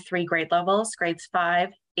in only 3 grade levels, grades 5,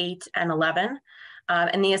 8, and 11.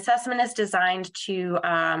 And the assessment is designed to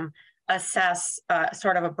assess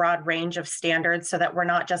sort of a broad range of standards so that we're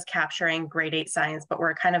not just capturing grade 8 science, but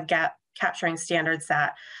we're kind of capturing standards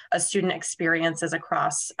that a student experiences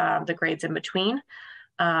across the grades in between.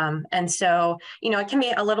 And so, it can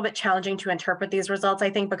be a little bit challenging to interpret these results, I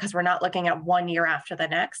think, because we're not looking at one year after the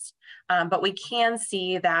next. But we can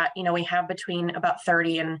see that, we have between about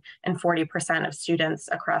 30 and 40% of students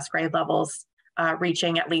across grade levels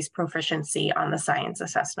reaching at least proficiency on the science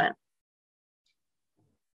assessment.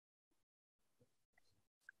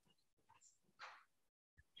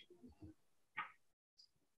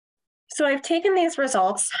 So I've taken these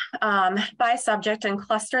results by subject and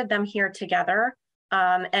clustered them here together.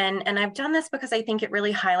 And I've done this because I think it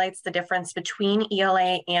really highlights the difference between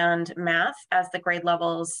ELA and math as the grade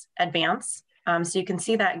levels advance. So you can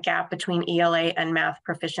see that gap between ELA and math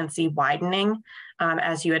proficiency widening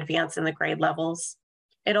as you advance in the grade levels.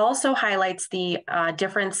 It also highlights the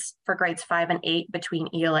difference for grades 5 and 8 between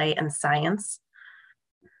ELA and science.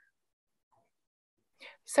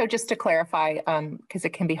 So just to clarify, because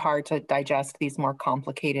it can be hard to digest these more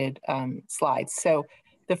complicated slides. So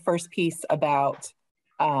the first piece about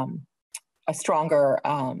a stronger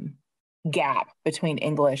gap between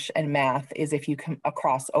English and math is if you come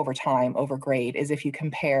across over time, over grade, is if you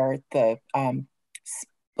compare the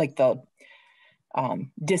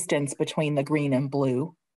distance between the green and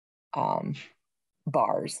blue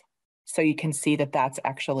bars. So you can see that that's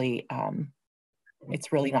actually,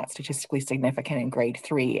 it's really not statistically significant in grade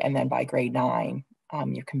 3. And then by grade 9,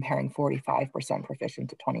 you're comparing 45%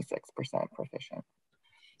 proficient to 26% proficient,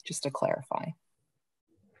 just to clarify.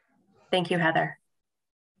 Thank you, Heather.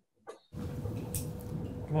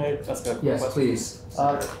 Can I ask a Yes, question? please.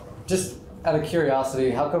 Just out of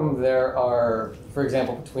curiosity, how come there are, for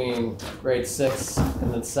example, between grade 6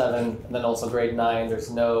 and then 7, and then also grade 9,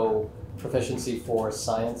 there's no proficiency for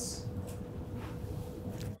science?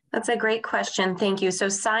 That's a great question. Thank you. So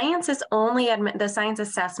science is only, the science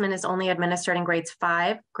assessment is only administered in grades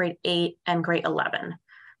 5, grade 8, and grade 11.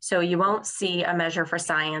 So you won't see a measure for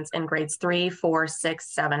science in grades 3, 4,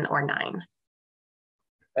 6, 7, or 9.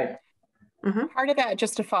 Thank you. Mm-hmm. Part of that,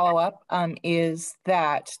 just to follow up, is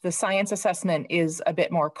that the science assessment is a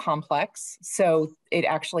bit more complex. So it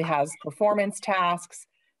actually has performance tasks.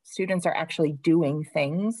 Students are actually doing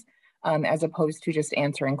things as opposed to just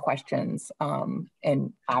answering questions.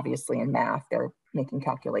 And obviously in math, they're making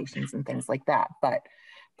calculations and things like that. But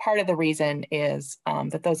part of the reason is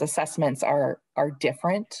that those assessments are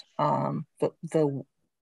different.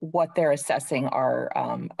 What they're assessing are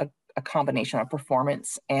a combination of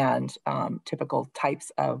performance and typical types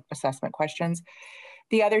of assessment questions.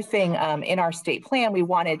 The other thing in our state plan,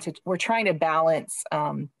 we're trying to balance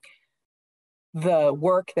the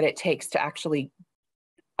work that it takes to actually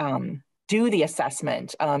do the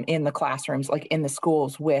assessment in the classrooms, like in the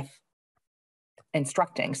schools, with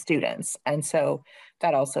instructing students. And so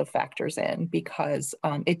that also factors in because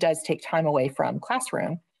it does take time away from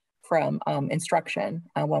classroom, from instruction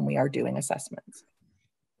when we are doing assessments.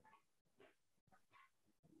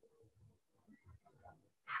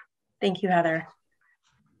 Thank you, Heather.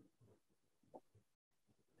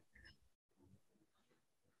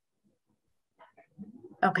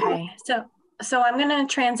 Okay, so I'm going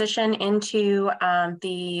to transition into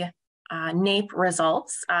the NAEP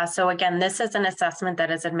results. So again, this is an assessment that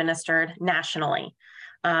is administered nationally.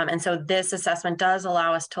 And so this assessment does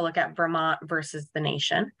allow us to look at Vermont versus the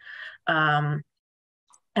nation. And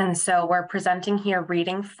so we're presenting here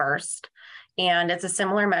reading first, and it's a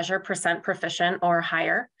similar measure, percent proficient or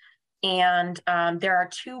higher. And there are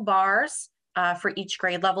 2 bars for each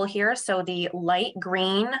grade level here. So the light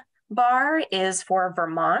green bar is for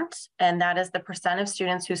Vermont, and that is the percent of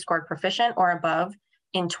students who scored proficient or above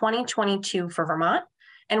in 2022 for Vermont.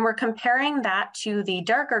 And we're comparing that to the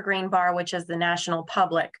darker green bar, which is the national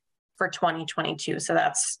public for 2022. So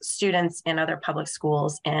that's students in other public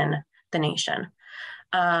schools in the nation.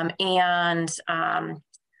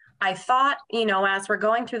 I thought, as we're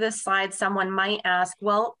going through this slide, someone might ask,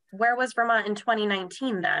 well, where was Vermont in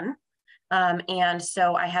 2019 then? And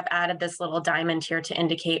so I have added this little diamond here to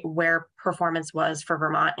indicate where performance was for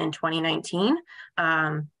Vermont in 2019,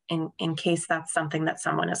 in case that's something that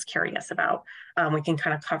someone is curious about. We can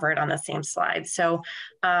kind of cover it on the same slide. So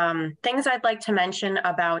things I'd like to mention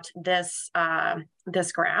about this,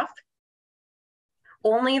 this graph.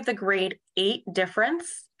 Only the grade 8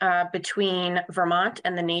 difference between Vermont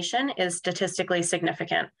and the nation is statistically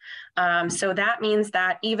significant. So that means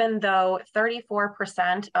that even though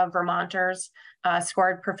 34% of Vermonters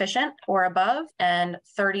scored proficient or above, and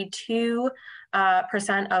 32%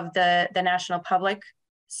 of the national public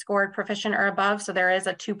scored proficient or above, so there is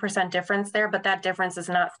a 2% difference there, but that difference is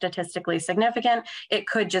not statistically significant. It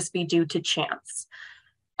could just be due to chance.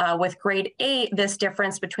 With grade 8, this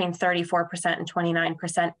difference between 34% and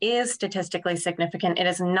 29% is statistically significant. It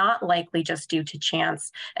is not likely just due to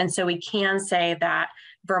chance. And so we can say that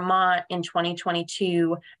Vermont in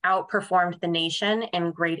 2022 outperformed the nation in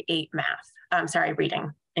grade 8 math.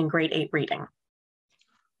 Reading, in grade 8 reading.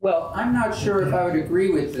 Well, I'm not sure if I would agree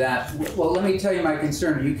with that. Well, let me tell you my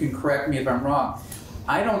concern. You can correct me if I'm wrong.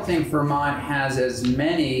 I don't think Vermont has as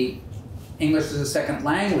many English as a second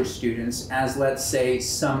language students as, let's say,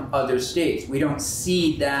 some other states. We don't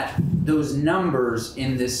see those numbers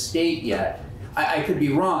in this state yet. I could be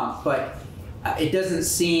wrong, but it doesn't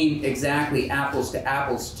seem exactly apples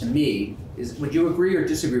to me. Would you agree or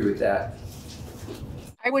disagree with that?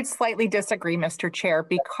 I would slightly disagree, Mr. Chair.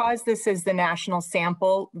 Because this is the national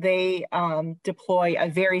sample, they deploy a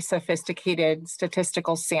very sophisticated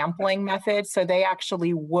statistical sampling method. So they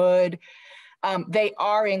actually would, they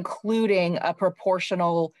are including a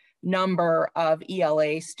proportional number of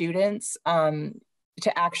ELA students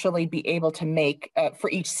to actually be able to make, for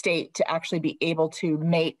each state to actually be able to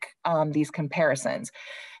make these comparisons.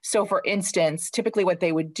 So for instance, typically what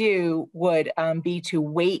they would do would be to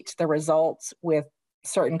weight the results with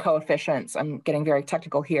certain coefficients. I'm getting very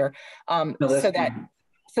technical here, so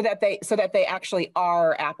that they actually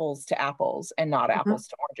are apples to apples and not apples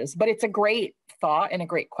to oranges. But it's a great thought and a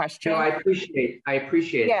great question. No, I appreciate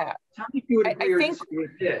it. Yeah. Tell me if you would agree or disagree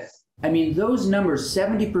with this. I mean, those numbers,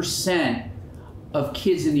 70% of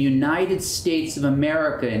kids in the United States of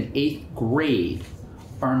America in 8th grade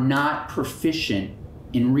are not proficient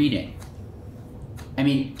in reading. I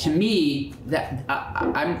mean, to me, that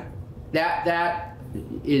that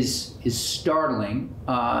is startling,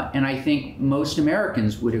 and I think most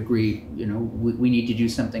Americans would agree. You know, we need to do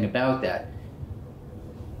something about that.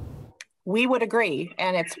 We would agree,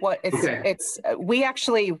 and we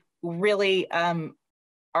actually really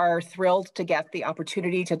are thrilled to get the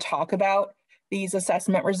opportunity to talk about these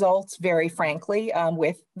assessment results, very frankly,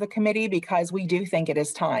 with the committee, because we do think it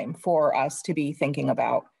is time for us to be thinking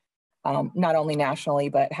about not only nationally,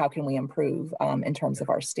 but how can we improve in terms of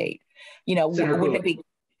our state. You know,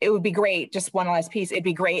 it would be great, just one last piece, it'd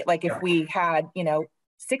be great like if we had,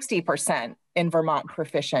 60% in Vermont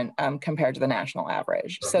proficient compared to the national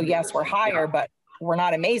average. So yes, we're higher, but we're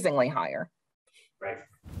not amazingly higher. Right.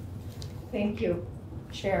 Thank you,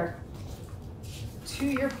 Chair. To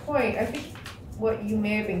your point, I think what you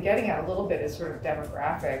may have been getting at a little bit is sort of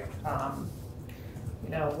demographic,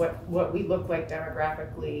 what we look like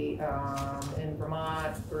demographically in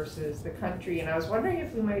Vermont versus the country. And I was wondering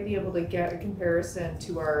if we might be able to get a comparison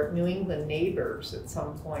to our New England neighbors at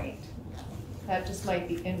some point. That just might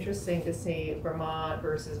be interesting to see Vermont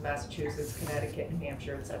versus Massachusetts, Connecticut, New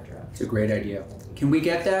Hampshire, et cetera. It's a great idea. Can we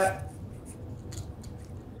get that?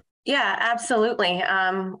 Yeah, absolutely.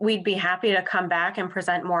 We'd be happy to come back and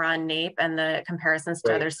present more on NAEP and the comparisons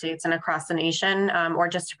to other states and across the nation, or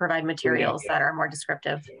just to provide materials that are more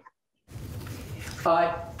descriptive.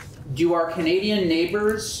 Do our Canadian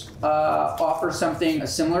neighbors offer a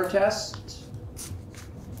similar test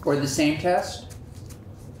or the same test?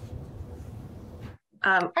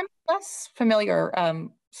 I'm less familiar.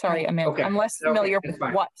 Sorry, Amanda. I'm less familiar with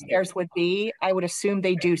what theirs would be. I would assume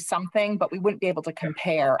they do something, but we wouldn't be able to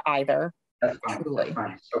compare either. That's fine. Truly. That's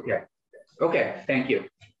fine. Okay. Okay. Thank you.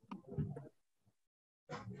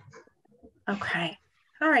 Okay.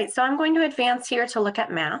 All right. So I'm going to advance here to look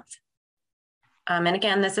at math. And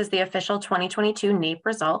again, this is the official 2022 NAEP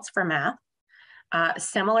results for math.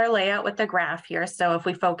 Similar layout with the graph here. So if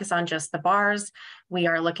we focus on just the bars, we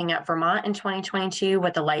are looking at Vermont in 2022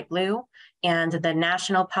 with the light blue and the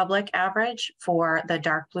national public average for the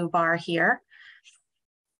dark blue bar here.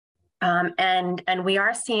 And we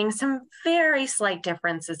are seeing some very slight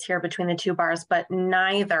differences here between the two bars, but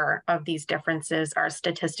neither of these differences are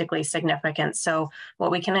statistically significant. So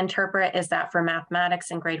what we can interpret is that for mathematics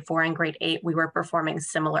in grade 4 and grade 8, we were performing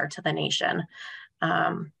similar to the nation.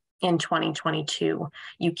 In 2022.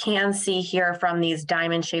 You can see here from these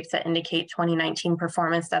diamond shapes that indicate 2019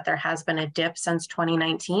 performance that there has been a dip since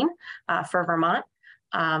 2019 for Vermont.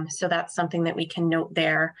 So that's something that we can note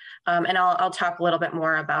there. And I'll talk a little bit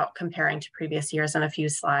more about comparing to previous years in a few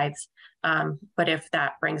slides. But if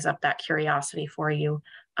that brings up that curiosity for you,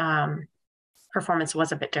 performance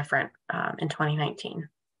was a bit different in 2019.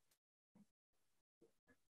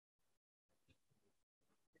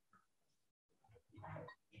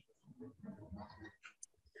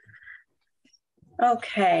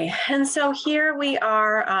 Okay, and so here we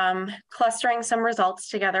are clustering some results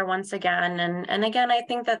together once again. And again, I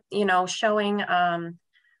think that, showing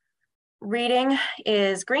reading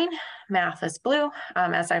is green, math is blue,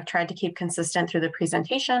 as I've tried to keep consistent through the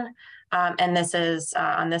presentation. And this is,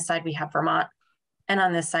 on this side, we have Vermont, and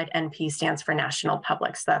on this side, NP stands for National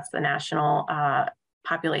Public. So that's the national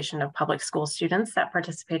population of public school students that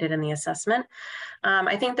participated in the assessment.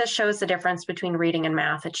 I think this shows the difference between reading and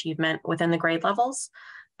math achievement within the grade levels.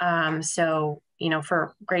 So,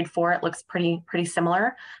 for grade 4, it looks pretty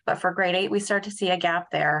similar, but for grade 8, we start to see a gap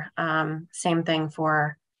there. Same thing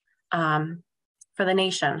for the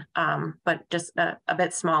nation, but just a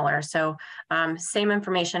bit smaller. So same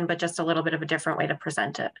information, but just a little bit of a different way to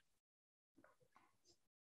present it.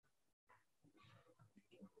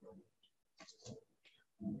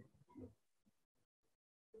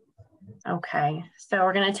 Okay, so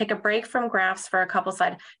we're going to take a break from graphs for a couple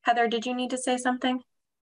slides. Heather, did you need to say something?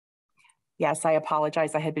 Yes, I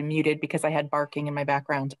apologize. I had been muted because I had barking in my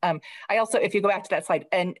background. I also, if you go back to that slide,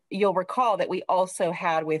 and you'll recall that we also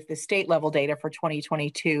had with the state level data for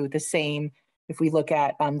 2022, the same, if we look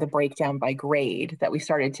at the breakdown by grade, that we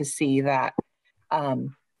started to see that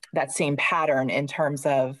that same pattern in terms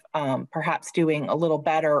of perhaps doing a little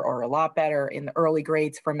better or a lot better in the early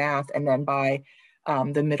grades for math, and then by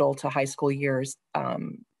the middle to high school years,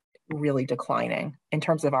 really declining in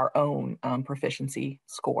terms of our own proficiency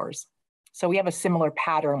scores. So we have a similar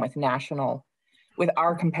pattern with national, with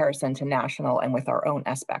our comparison to national and with our own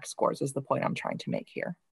SBAC scores is the point I'm trying to make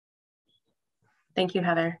here. Thank you,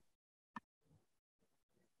 Heather.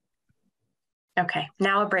 Okay,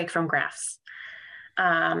 now a break from graphs.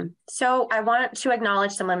 So I want to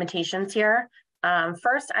acknowledge some limitations here.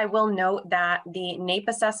 First, I will note that the NAEP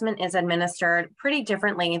assessment is administered pretty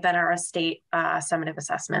differently than our state summative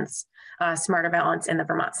assessments, Smarter Balance and the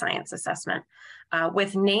Vermont Science Assessment.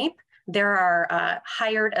 With NAEP, there are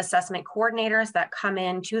hired assessment coordinators that come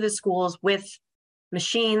into the schools with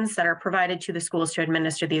machines that are provided to the schools to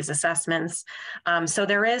administer these assessments. So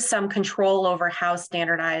there is some control over how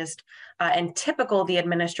standardized and typical the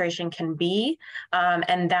administration can be.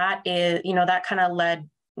 And that is, that kind of led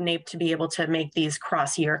NAEP to be able to make these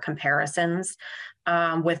cross-year comparisons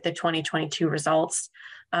with the 2022 results.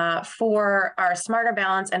 For our Smarter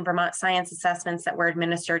Balance and Vermont Science assessments that were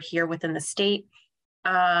administered here within the state,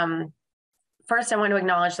 first, I want to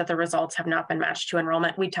acknowledge that the results have not been matched to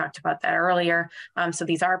enrollment. We talked about that earlier. So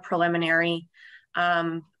these are preliminary,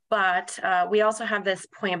 but we also have this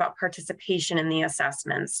point about participation in the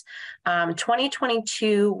assessments.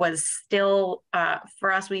 2022 was still,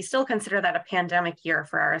 for us, we still consider that a pandemic year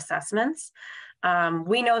for our assessments.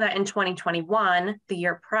 We know that in 2021, the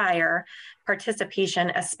year prior, participation,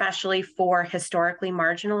 especially for historically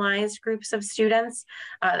marginalized groups of students,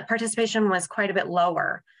 participation was quite a bit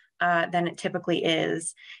lower than it typically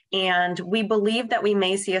is. And we believe that we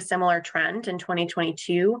may see a similar trend in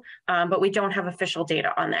 2022, but we don't have official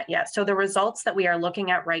data on that yet. So the results that we are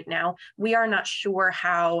looking at right now, we are not sure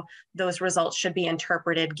how those results should be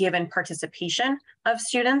interpreted given participation of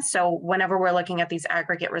students. So whenever we're looking at these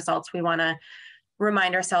aggregate results, we want to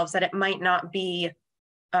remind ourselves that it might not be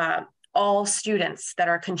all students that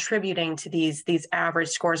are contributing to these average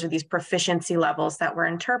scores or these proficiency levels that we're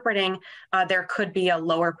interpreting. There could be a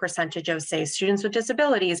lower percentage of, say, students with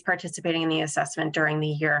disabilities participating in the assessment during the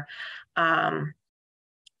year. And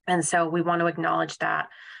so we want to acknowledge that.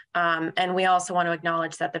 And we also want to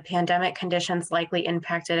acknowledge that the pandemic conditions likely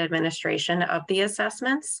impacted administration of the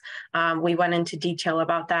assessments. We went into detail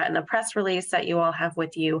about that in the press release that you all have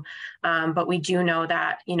with you. But we do know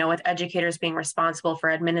that, with educators being responsible for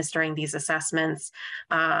administering these assessments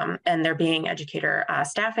and there being educator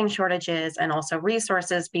staffing shortages and also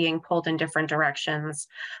resources being pulled in different directions,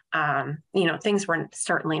 things were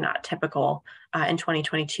certainly not typical in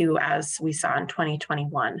 2022 as we saw in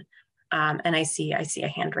 2021. And I see a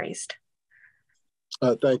hand raised.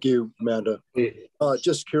 Thank you, Amanda.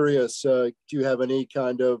 Just curious, do you have any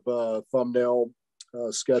kind of thumbnail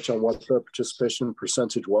sketch on what the participation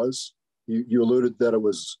percentage was? You alluded that it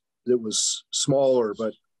was smaller,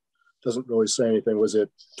 but doesn't really say anything. Was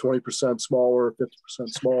it 20% smaller, 50%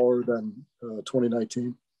 smaller than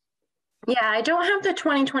 2019? Yeah, I don't have the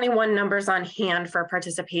 2021 numbers on hand for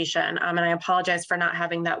participation, and I apologize for not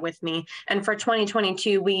having that with me. And for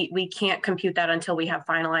 2022, we can't compute that until we have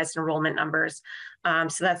finalized enrollment numbers.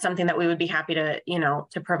 So that's something that we would be happy to,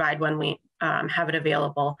 to provide when we have it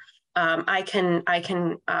available. I can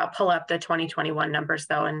pull up the 2021 numbers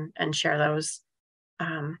though and share those.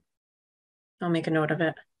 I'll make a note of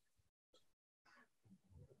it.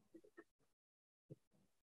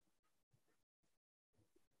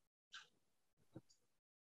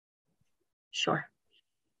 Sure.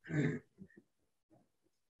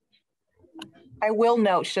 I will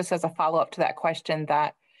note, just as a follow-up to that question,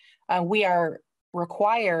 that we are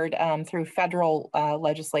required through federal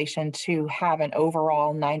legislation to have an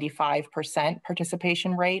overall 95%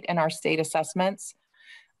 participation rate in our state assessments.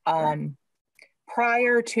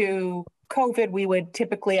 Prior to COVID, we would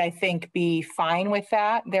typically, I think, be fine with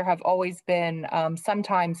that. There have always been,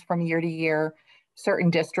 sometimes from year to year, certain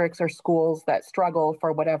districts or schools that struggle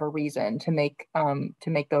for whatever reason to make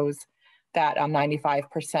those that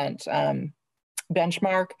 95%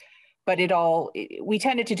 benchmark, but we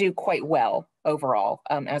tended to do quite well overall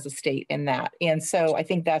as a state in that. And so I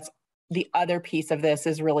think that's the other piece of this,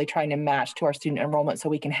 is really trying to match to our student enrollment so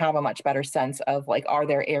we can have a much better sense of, like, are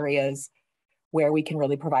there areas where we can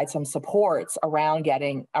really provide some supports around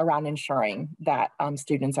ensuring that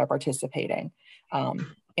students are participating.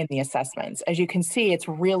 in the assessments. As you can see, it's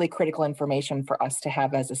really critical information for us to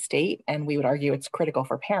have as a state, and we would argue it's critical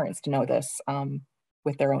for parents to know this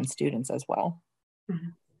with their own students as well. Mm-hmm.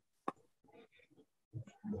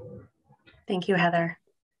 Thank you, Heather.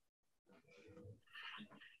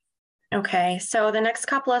 Okay, so the next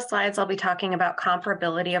couple of slides, I'll be talking about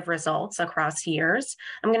comparability of results across years.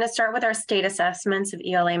 I'm going to start with our state assessments of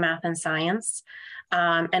ELA, math, and science.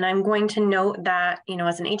 And I'm going to note that, you know,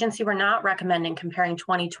 as an agency, we're not recommending comparing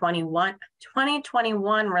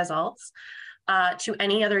 2021 results to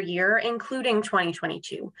any other year, including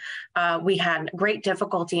 2022. We had great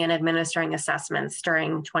difficulty in administering assessments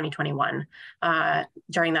during 2021,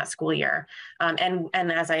 during that school year. And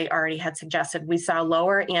as I already had suggested, we saw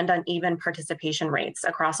lower and uneven participation rates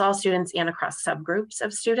across all students and across subgroups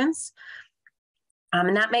of students.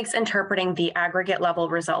 And that makes interpreting the aggregate level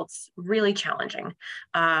results really challenging.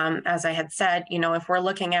 As I had said, you know, if we're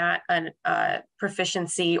looking at a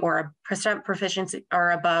proficiency or a percent proficiency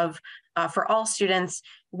or above for all students,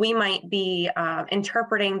 we might be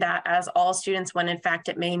interpreting that as all students when in fact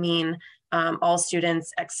it may mean all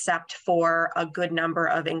students except for a good number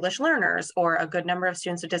of English learners or a good number of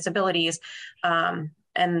students with disabilities.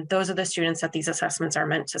 And those are the students that these assessments are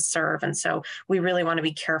meant to serve. And so we really want to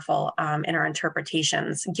be careful in our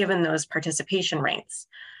interpretations, given those participation rates.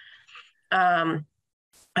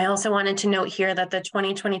 I also wanted to note here that the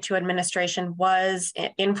 2022 administration was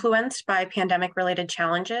influenced by pandemic-related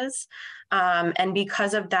challenges. And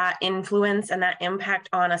because of that influence and that impact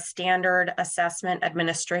on a standard assessment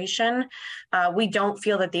administration, we don't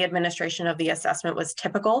feel that the administration of the assessment was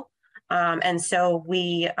typical. And so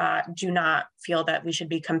we do not feel that we should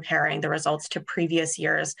be comparing the results to previous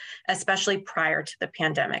years, especially prior to the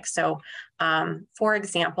pandemic. So for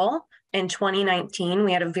example, in 2019,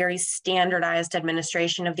 we had a very standardized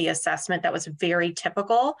administration of the assessment that was very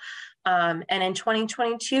typical. And in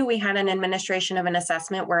 2022, we had an administration of an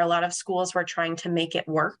assessment where a lot of schools were trying to make it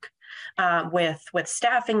work with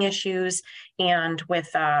staffing issues and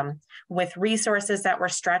with resources that were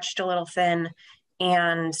stretched a little thin,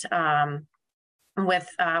 and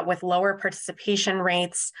with lower participation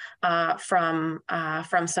rates from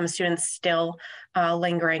some students still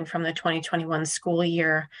lingering from the 2021 school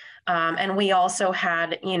year. And we also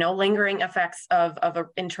had, you know, lingering effects of an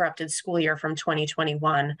interrupted school year from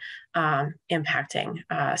 2021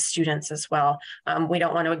 impacting students as well. We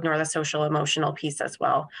don't want to ignore the social emotional piece as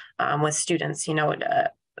well with students. You know,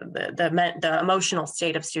 the emotional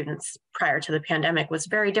state of students prior to the pandemic was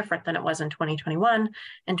very different than it was in 2021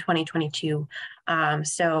 and 2022.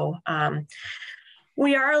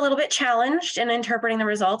 We are a little bit challenged in interpreting the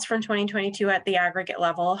results from 2022 at the aggregate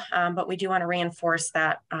level, but we do want to reinforce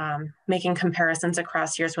that making comparisons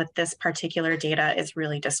across years with this particular data is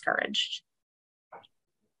really discouraged.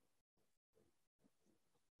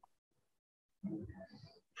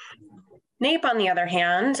 NAEP, on the other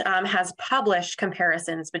hand, has published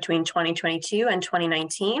comparisons between 2022 and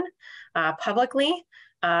 2019 publicly.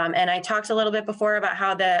 And I talked a little bit before about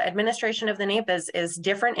how the administration of the NAEP is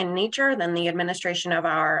different in nature than the administration of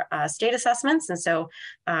our state assessments. And so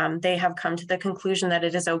they have come to the conclusion that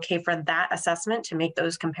it is okay for that assessment to make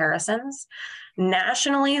those comparisons.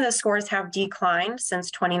 Nationally, the scores have declined since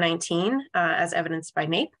 2019, as evidenced by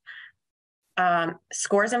NAEP.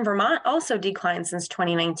 Scores in Vermont also declined since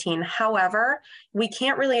 2019. However, we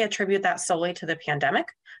can't really attribute that solely to the pandemic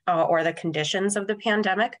or the conditions of the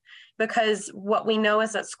pandemic, because what we know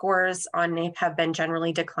is that scores on NAEP have been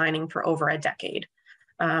generally declining for over a decade.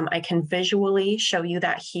 I can visually show you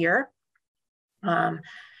that here.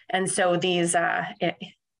 And so these,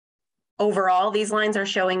 overall, these lines are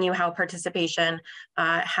showing you how participation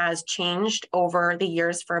has changed over the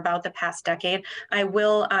years for about the past decade. I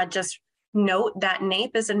will just note that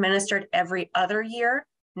NAEP is administered every other year,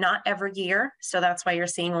 not every year. So that's why you're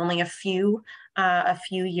seeing only a few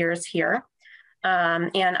years here.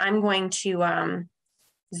 And I'm going to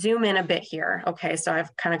zoom in a bit here. Okay, so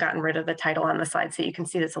I've kind of gotten rid of the title on the slide so you can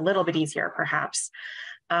see this a little bit easier perhaps.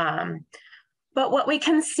 But what we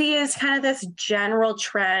can see is kind of this general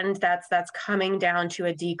trend that's coming down to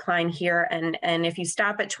a decline here. And if you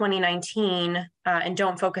stop at 2019 and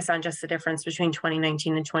don't focus on just the difference between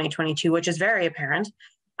 2019 and 2022, which is very apparent,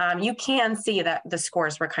 you can see that the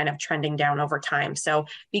scores were kind of trending down over time. So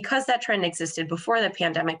because that trend existed before the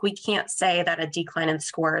pandemic, we can't say that a decline in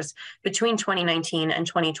scores between 2019 and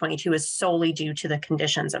 2022 is solely due to the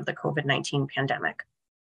conditions of the COVID-19 pandemic.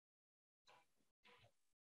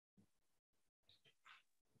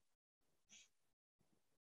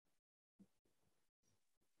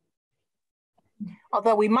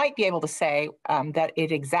 Although we might be able to say that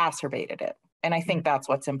it exacerbated it. And I think that's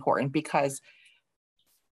what's important, because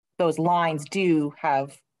those lines do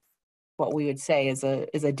have what we would say is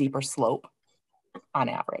a deeper slope on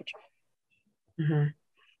average. Mm-hmm.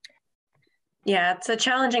 Yeah, it's a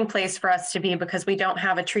challenging place for us to be because we don't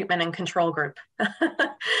have a treatment and control group.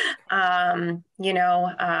 But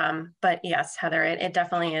yes, Heather, it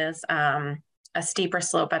definitely is a steeper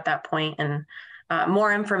slope at that point, and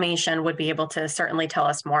more information would be able to certainly tell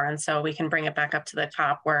us more. And so we can bring it back up to the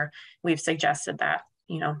top where we've suggested that,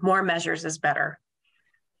 more measures is better.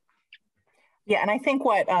 Yeah, and I think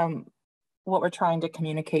what we're trying to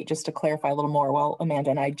communicate, just to clarify a little more, well,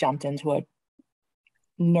 Amanda and I jumped into a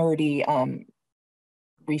nerdy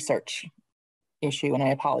research issue, and I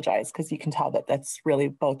apologize because you can tell that that's really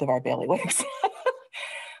both of our bailiwicks.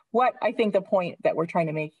 What I think the point that we're trying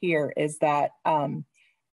to make here is that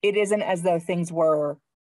it isn't as though things were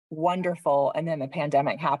wonderful and then the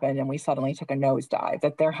pandemic happened and we suddenly took a nosedive,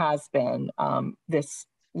 that there has been this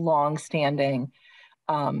long-standing,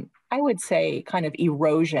 I would say, kind of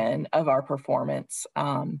erosion of our performance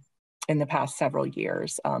in the past several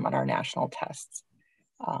years on our national tests.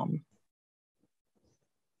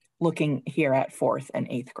 Looking here at 4th and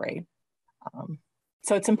 8th grade.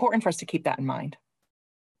 So it's important for us to keep that in mind.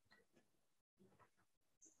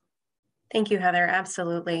 Thank you, Heather.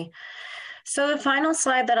 Absolutely. So the final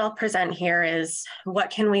slide that I'll present here is what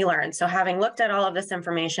can we learn? So having looked at all of this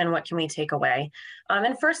information, what can we take away?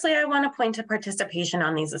 And firstly, I want to point to participation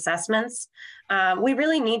on these assessments. We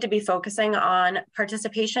really need to be focusing on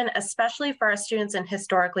participation, especially for our students in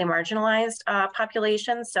historically marginalized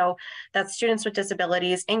populations. So that's students with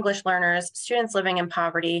disabilities, English learners, students living in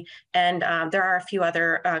poverty, and there are a few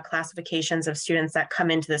other classifications of students that come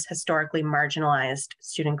into this historically marginalized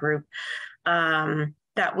student group.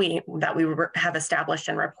 That we have established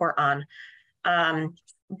and report on.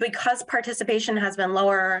 Because participation has been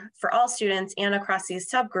lower for all students and across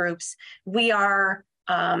these subgroups, we are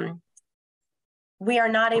not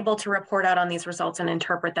able to report out on these results and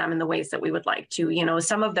interpret them in the ways that we would like to.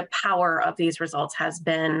 Some of the power of these results has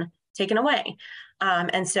been taken away.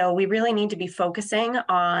 And so we really need to be focusing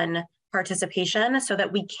on participation so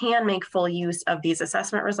that we can make full use of these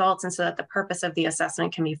assessment results and so that the purpose of the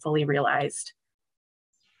assessment can be fully realized.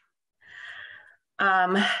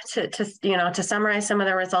 To summarize some of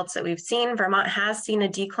the results that we've seen, Vermont has seen a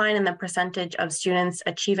decline in the percentage of students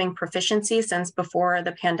achieving proficiency since before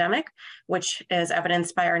the pandemic, which is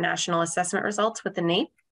evidenced by our national assessment results with the NAEP.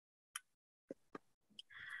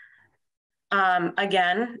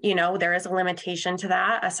 Again, there is a limitation to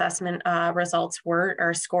that. Assessment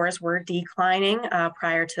scores were declining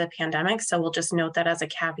prior to the pandemic. So we'll just note that as a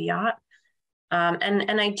caveat.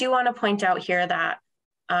 And I do want to point out here that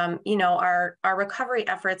our recovery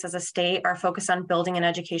efforts as a state are focused on building an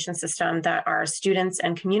education system that our students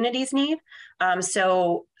and communities need.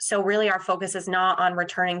 So really our focus is not on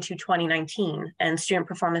returning to 2019 and student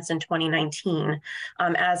performance in 2019,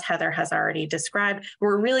 as Heather has already described.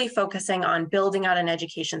 We're really focusing on building out an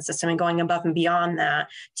education system and going above and beyond that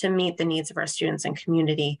to meet the needs of our students and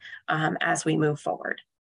community as we move forward.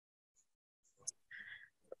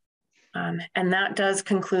 And that does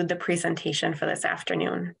conclude the presentation for this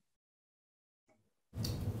afternoon.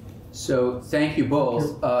 So thank you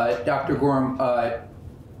both. Dr. Gorham,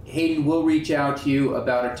 Hayden will reach out to you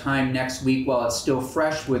about a time next week while it's still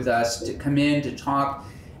fresh with us to come in to talk.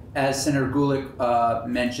 As Senator Gulick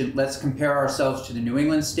mentioned, let's compare ourselves to the New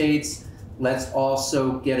England states. Let's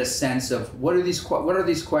also get a sense of what are these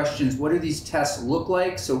questions, what do these tests look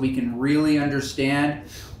like, so we can really understand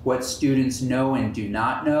what students know and do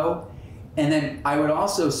not know. And then I would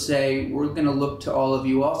also say we're going to look to all of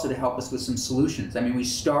you also to help us with some solutions. I mean, we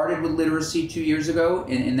started with literacy 2 years ago,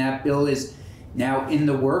 and that bill is now in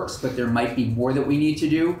the works, but there might be more that we need to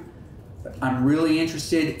do. But I'm really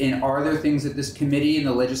interested in, are there things that this committee and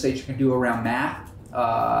the legislature can do around math?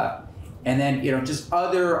 And then, just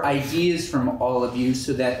other ideas from all of you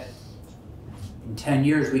so that in 10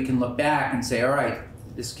 years we can look back and say, all right,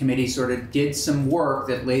 this committee sort of did some work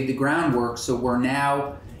that laid the groundwork, so we're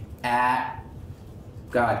now at,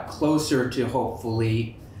 closer to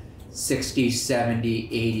hopefully 60,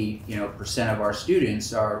 70, 80%, of our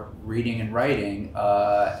students are reading and writing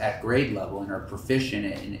at grade level and are proficient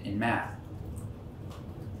in math.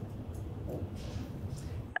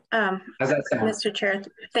 How's that sound? Mr. Chair,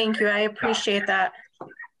 thank you. I appreciate that.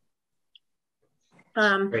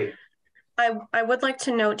 Great. I would like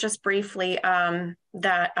to note just briefly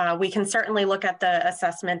that we can certainly look at the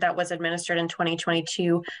assessment that was administered in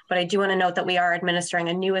 2022, but I do want to note that we are administering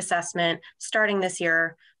a new assessment starting this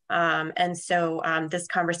year. And so this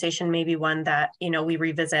conversation may be one that, we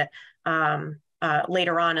revisit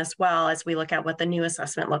later on as well, as we look at what the new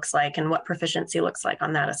assessment looks like and what proficiency looks like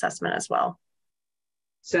on that assessment as well.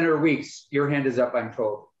 Senator Weeks, your hand is up, I'm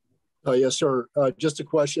told. Yes, sir. Just a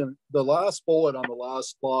question. The last bullet on the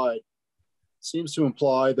last slide seems to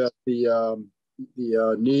imply that the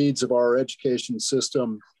needs of our education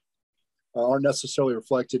system aren't necessarily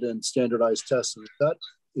reflected in standardized testing.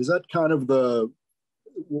 Is that kind of the,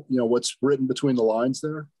 what's written between the lines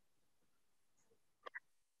there?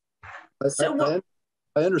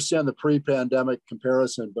 I understand the pre-pandemic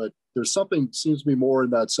comparison, but there's something seems to be more in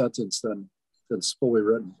that sentence that's fully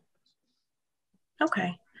written.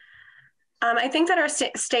 Okay. I think that our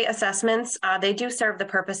state assessments, they do serve the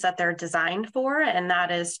purpose that they're designed for, and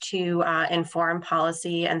that is to inform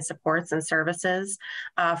policy and supports and services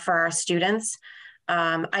for our students.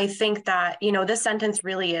 I think that, this sentence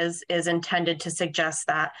really is intended to suggest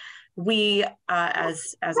that we,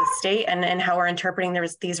 as a state and how we're interpreting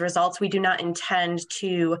these results, we do not intend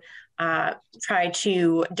to try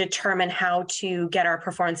to determine how to get our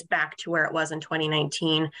performance back to where it was in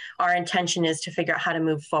 2019. Our intention is to figure out how to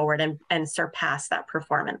move forward and surpass that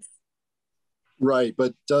performance. Right,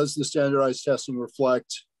 but does the standardized testing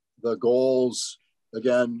reflect the goals,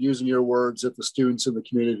 again, using your words, that the students and the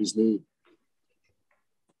communities need?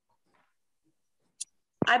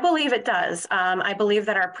 I believe it does. I believe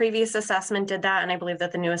that our previous assessment did that, and I believe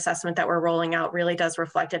that the new assessment that we're rolling out really does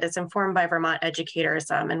reflect it. It's informed by Vermont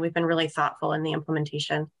educators, and we've been really thoughtful in the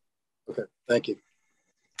implementation. Okay, thank you.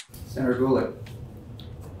 Senator Gulick.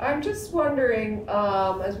 I'm just wondering,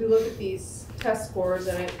 as we look at these test scores,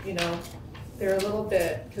 and they're a little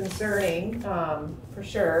bit concerning, for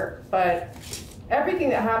sure, but everything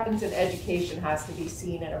that happens in education has to be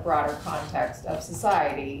seen in a broader context of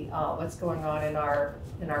society, what's going on in our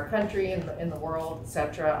country, in the world,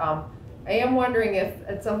 etc. I am wondering if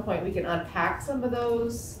at some point we can unpack some of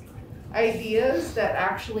those ideas that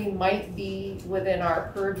actually might be within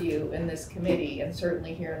our purview in this committee and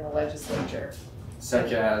certainly here in the legislature.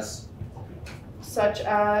 Such as? Such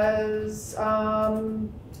as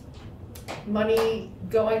money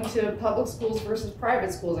going to public schools versus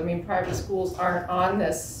private schools. I mean, private schools aren't in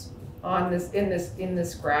this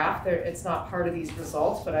graph. It's not part of these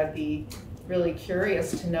results, but I'd be really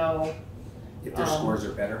curious to know if their scores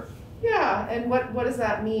are better. Yeah, and what does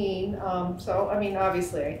that mean? So, I mean,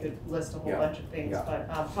 obviously I could list a whole bunch of things, but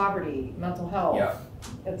poverty, mental health,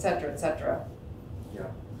 et cetera, et cetera. Yeah.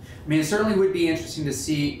 I mean, it certainly would be interesting to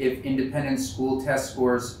see if independent school test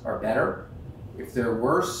scores are better, if they're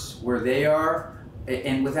worse where they are,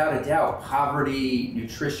 and without a doubt, poverty,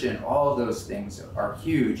 nutrition, all of those things are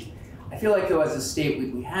huge. I feel like though as a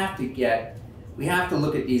state, we have to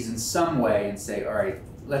look at these in some way and say, all right,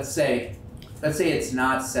 let's say it's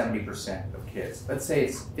not 70% of kids. Let's say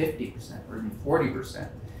it's 50% or even 40%.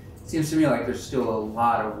 It seems to me like there's still a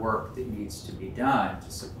lot of work that needs to be done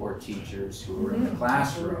to support teachers who are in the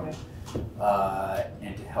classroom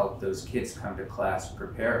and to help those kids come to class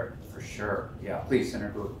prepared, for sure. Yeah, please,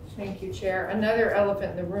 Senator Gould. Thank you, Chair. Another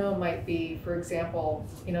elephant in the room might be, for example,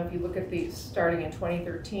 if you look at these starting in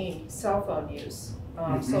 2013, cell phone use,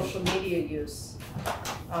 social media use,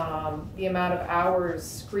 the amount of hours,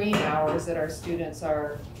 screen hours that our students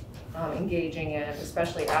are engaging in,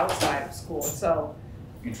 especially outside of school. So,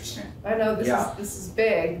 interesting. I know this is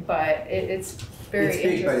big, but it's very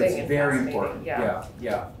interesting. But it's and very important.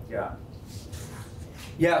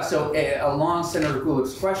 Yeah, so along Senator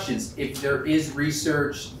Gulick's questions, if there is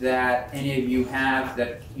research that any of you have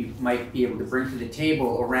that you might be able to bring to the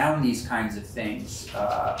table around these kinds of things,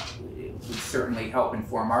 it would certainly help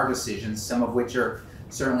inform our decisions, some of which are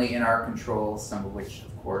certainly in our control, some of which,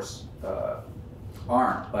 of course,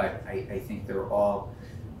 aren't, but I think they're all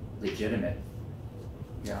legitimate.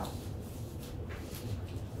 Yeah.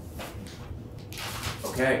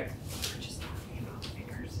 Okay.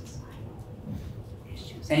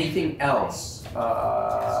 Anything else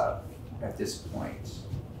at this point?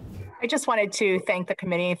 I just wanted to thank the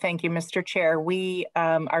committee. Thank you, Mr. Chair. We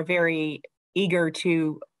are very eager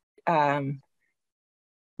to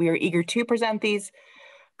present these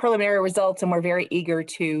preliminary results, and we're very eager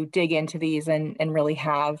to dig into these and really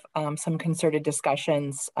have some concerted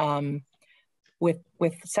discussions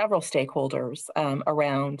with several stakeholders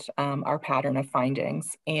around our pattern of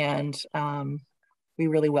findings. And we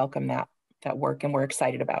really welcome that work, and we're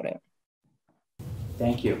excited about it.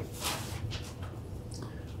 Thank you.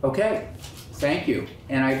 Okay, thank you.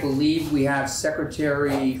 And I believe we have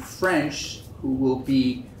Secretary French, who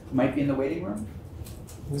might be in the waiting room.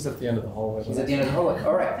 He's at the end of the hallway. He's at the end of the hallway.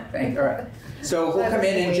 All right, all right. So we'll come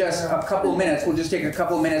in just a couple of minutes. We'll just take a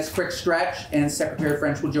couple of minutes, quick stretch, and Secretary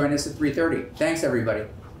French will join us at 3:30. Thanks, everybody.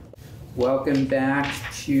 Welcome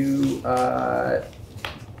back to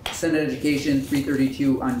Senate Education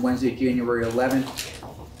 332 on Wednesday, January 11th.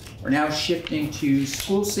 We're now shifting to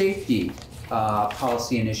school safety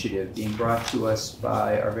policy initiative being brought to us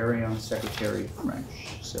by our very own Secretary French.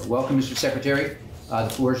 So welcome, Mr. Secretary. The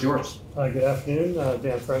floor is yours. Good afternoon,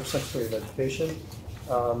 Dan French, Secretary of Education.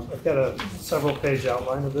 I've got a several-page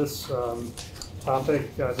outline of this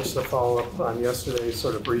topic, just to follow up on yesterday's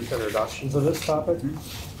sort of brief introduction to this topic.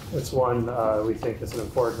 It's one we think is an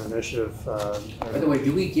important initiative. By the way,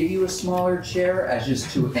 do we give you a smaller chair as an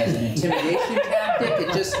intimidation tactic?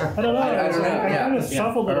 It just I don't know. I kind of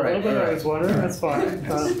shuffled it a little bit. I was wondering. That's fine.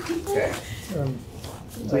 Okay. I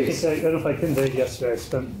don't know if I conveyed yesterday. I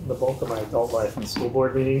spent the bulk of my adult life in school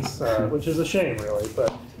board meetings, which is a shame, really.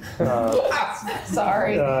 But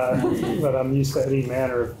sorry. But I'm used to any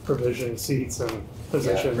manner of provisioning seats and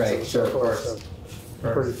positions and so forth. So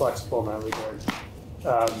I'm pretty flexible in that regard.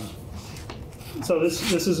 So this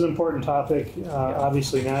is an important topic,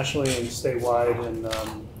 obviously nationally and statewide, and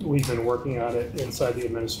we've been working on it inside the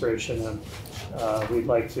administration, and we'd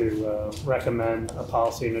like to recommend a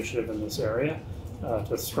policy initiative in this area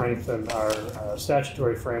to strengthen our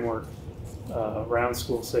statutory framework around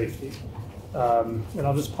school safety. And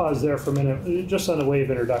I'll just pause there for a minute. Just on the way of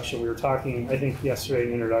introduction, we were talking, I think yesterday in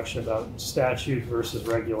the introduction, about statute versus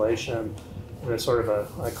regulation, and a sort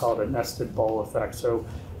of I call it a nested bowl effect. So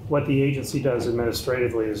what the agency does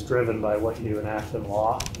administratively is driven by what you enact in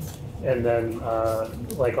law. And then,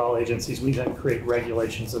 like all agencies, we then create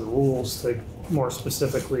regulations and rules to more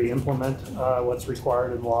specifically implement what's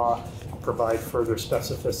required in law, provide further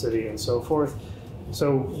specificity, and so forth.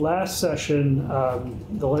 So last session,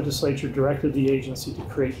 the legislature directed the agency to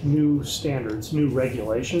create new standards, new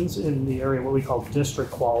regulations in the area, what we call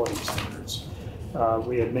district quality standards.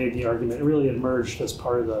 We had made the argument, it really emerged as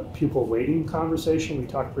part of the pupil weighting conversation. We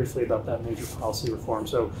talked briefly about that major policy reform.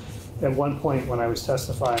 So at one point when I was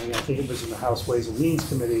testifying, I think it was in the House Ways and Means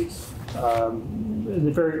Committee,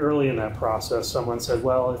 very early in that process, someone said,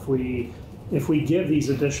 well, if we give these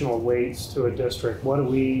additional weights to a district, what do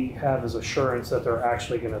we have as assurance that they're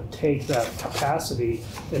actually going to take that capacity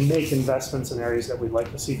and make investments in areas that we'd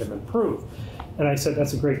like to see them improve? And I said,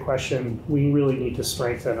 that's a great question. We really need to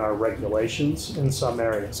strengthen our regulations in some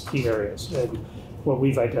areas, key areas. And what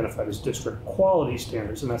we've identified as district quality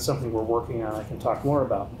standards, and that's something we're working on, I can talk more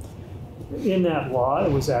about. In that law,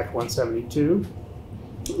 it was Act 172,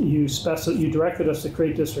 you directed us to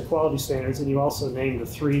create district quality standards, and you also named the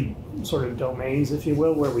three sort of domains, if you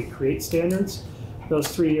will, where we create standards. Those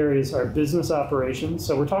three areas are business operations.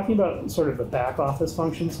 So we're talking about sort of the back office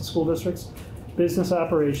functions of school districts, business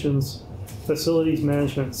operations, facilities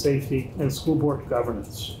management, safety, and school board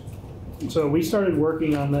governance. So we started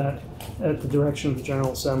working on that at the direction of the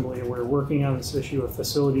General Assembly, and we're working on this issue of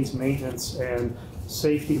facilities maintenance and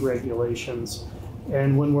safety regulations.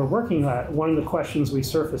 And when we're working on it, one of the questions we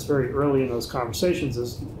surfaced very early in those conversations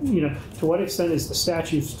is, to what extent is the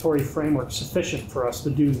statutory framework sufficient for us to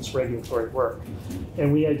do this regulatory work?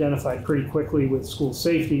 And we identified pretty quickly with school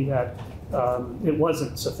safety that it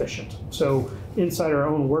wasn't sufficient. So inside our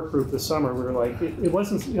own work group this summer, we were like, it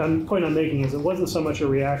wasn't, the point I'm making is it wasn't so much a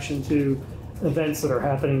reaction to events that are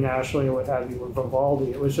happening nationally or what have you with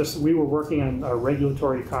Vivaldi. It was just, we were working on a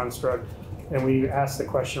regulatory construct, and we asked the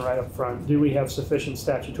question right up front, do we have sufficient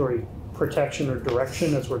statutory protection or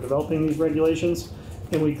direction as we're developing these regulations?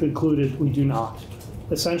 And we concluded we do not.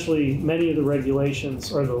 Essentially, many of the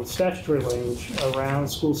regulations or the statutory language around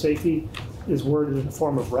school safety is worded in the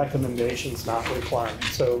form of recommendations, not requirements.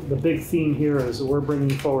 So the big theme here is that we're bringing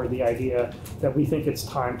forward the idea that we think it's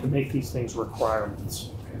time to make these things requirements.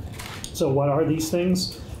 So what are these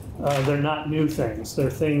things? They're not new things. They're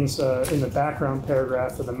things in the background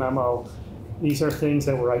paragraph of the memo. These are things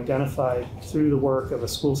that were identified through the work of a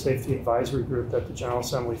school safety advisory group that the General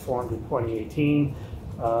Assembly formed in 2018.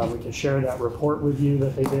 We can share that report with you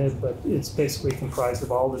that they did, but it's basically comprised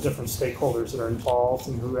of all the different stakeholders that are involved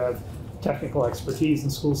and who have technical expertise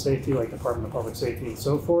in school safety, like Department of Public Safety and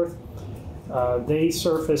so forth. They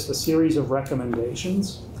surfaced a series of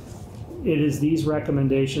recommendations. It is these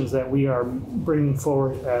recommendations that we are bringing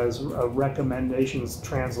forward as recommendations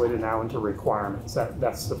translated now into requirements.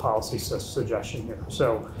 That's the policy suggestion here.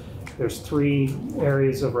 So there's three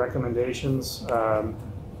areas of recommendations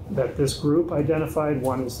that this group identified.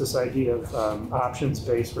 One is this idea of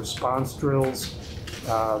options-based response drills.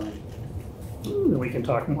 We can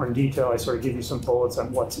talk more in detail. I sort of give you some bullets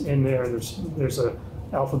on what's in there. There's a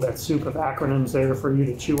alphabet soup of acronyms there for you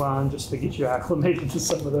to chew on just to get you acclimated to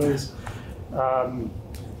some of those.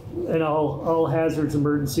 an all hazards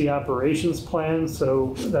emergency operations plan.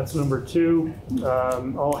 So that's number 2.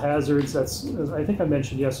 All hazards, that's, as I think I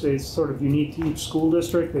mentioned yesterday, it's sort of unique to each school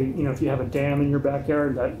district. They, if you have a dam in your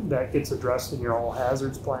backyard, that gets addressed in your all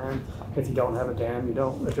hazards plan. If you don't have a dam, you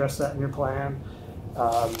don't address that in your plan.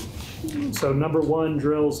 So number 1,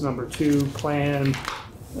 drills. Number 2, plan.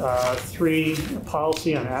 3,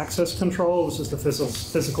 policy on access control. This is the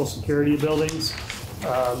physical security of buildings.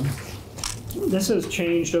 This has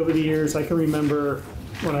changed over the years. I can remember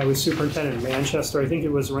when I was superintendent in Manchester, I think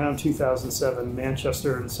it was around 2007,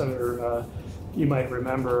 Manchester, and Senator, you might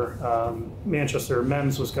remember, Manchester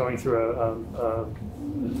MEMS was going through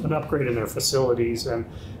an upgrade in their facilities, and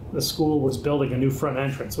the school was building a new front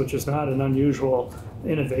entrance, which is not an unusual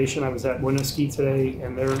innovation. I was at Winooski today,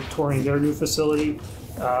 and they're touring their new facility.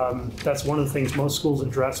 That's one of the things most schools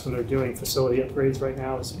address when they're doing facility upgrades right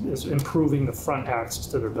now is improving the front access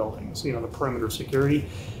to their buildings, the perimeter security.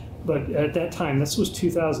 But at that time, this was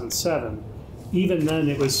 2007, even then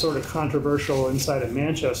it was sort of controversial inside of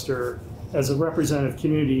Manchester as a representative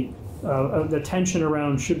community. The tension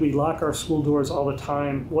around, should we lock our school doors all the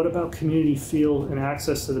time? What about community feel and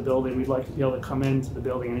access to the building? We'd like to be able to come into the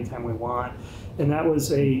building anytime we want. And that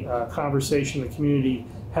was a conversation the community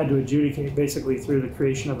had to adjudicate basically through the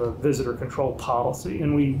creation of a visitor control policy.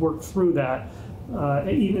 And we worked through that.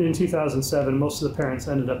 Even in 2007, most of the parents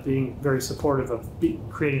ended up being very supportive of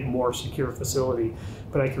creating a more secure facility.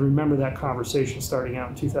 But I can remember that conversation starting out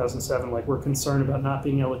in 2007, like, we're concerned about not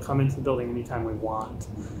being able to come into the building anytime we want.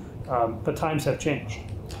 But times have changed.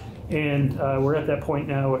 And we're at that point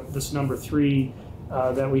now at this number 3,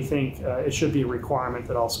 that we think it should be a requirement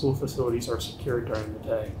that all school facilities are secured during the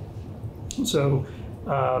day. So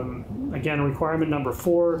again, requirement number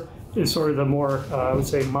 4 is sort of the more, I would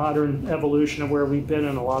say, modern evolution of where we've been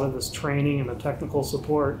in a lot of this training and the technical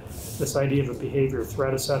support, this idea of a behavior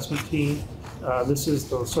threat assessment team. This is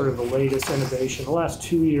the sort of the latest innovation. The last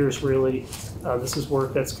 2 years, really, this is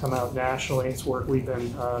work that's come out nationally. It's work we've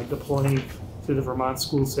been deploying through the Vermont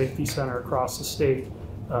School Safety Center across the state.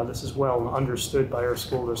 This is well understood by our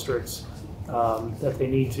school districts that they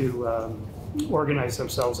need to organize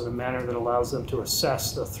themselves in a manner that allows them to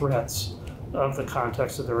assess the threats of the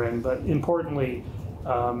context that they're in, but importantly,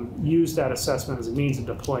 use that assessment as a means of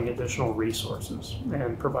deploying additional resources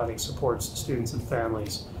and providing supports to students and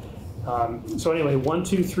families. So anyway, 1,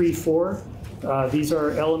 2, 3, 4. These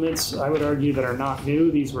are elements, I would argue, that are not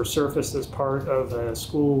new. These were surfaced as part of a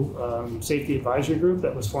school safety advisory group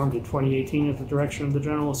that was formed in 2018 at the direction of the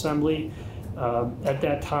General Assembly. At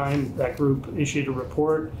that time, that group issued a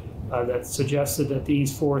report that suggested that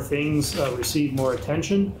these 4 things receive more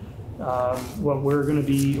attention. What we're going to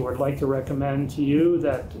be, or would like to recommend to you,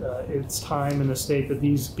 that it's time in the state that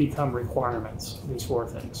these become requirements, these 4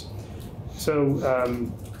 things. So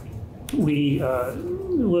a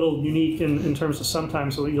little unique in terms of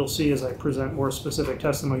sometimes what you'll see as I present more specific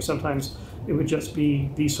testimony, sometimes it would just be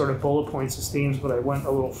these sort of bullet points as themes, but I went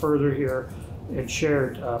a little further here and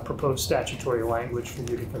shared proposed statutory language for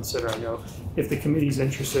you to consider. I know if the committee's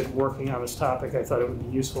interested in working on this topic, I thought it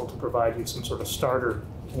would be useful to provide you some sort of starter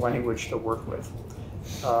language to work with.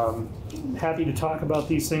 Happy to talk about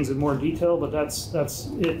these things in more detail, but that's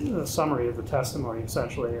it, a summary of the testimony,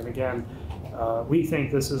 essentially. And again, we think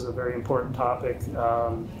this is a very important topic.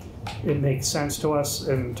 It makes sense to us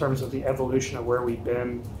in terms of the evolution of where we've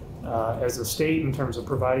been as a state in terms of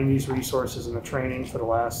providing these resources and the training for the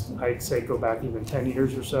last, I'd say, go back even 10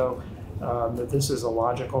 years or so, that this is a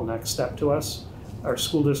logical next step to us. Our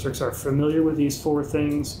school districts are familiar with these 4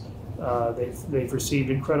 things. They've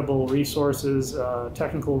received incredible resources,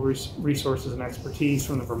 technical resources and expertise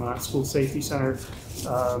from the Vermont School Safety Center,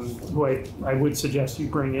 who I would suggest you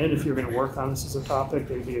bring in if you're going to work on this as a topic.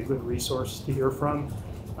 They'd be a good resource to hear from.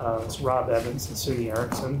 It's Rob Evans and Suni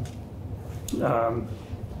Erickson.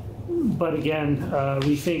 But again,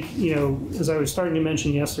 we think, as I was starting to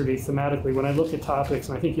mention yesterday, thematically, when I look at topics,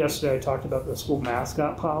 and I think yesterday I talked about the school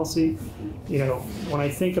mascot policy, when I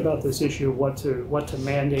think about this issue of what to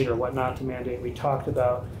mandate or what not to mandate, we talked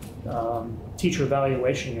about teacher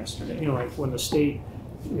evaluation yesterday. Like when the state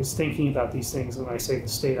is thinking about these things, and when I say the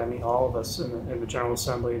state, I mean all of us in the General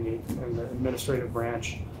Assembly and the administrative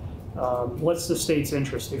branch. What's the state's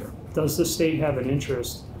interest here? Does the state have an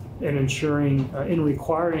interest in ensuring, in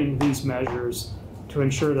requiring these measures to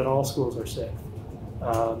ensure that all schools are safe?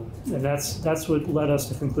 And that's what led us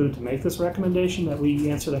to conclude to make this recommendation, that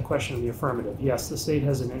we answer that question in the affirmative. Yes, the state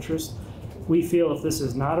has an interest. We feel if this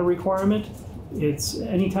is not a requirement, it's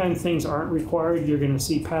anytime things aren't required, you're going to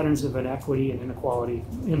see patterns of inequity and inequality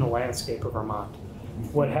in the landscape of Vermont.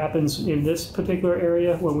 What happens in this particular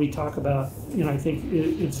area when we talk about, I think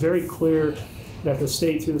it's very clear that the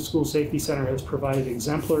state through the School Safety Center has provided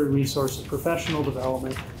exemplary resources, professional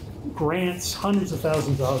development, grants, hundreds of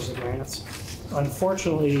thousands of dollars of grants.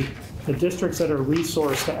 Unfortunately, the districts that are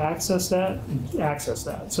resourced to access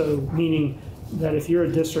that. So meaning that if you're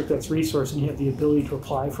a district that's resourced and you have the ability to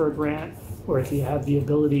apply for a grant, or if you have the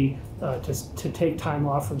ability to take time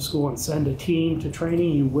off from school and send a team to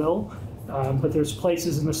training, you will. But there's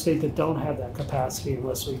places in the state that don't have that capacity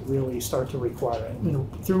unless we really start to require it.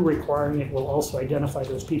 Through requiring it, we'll also identify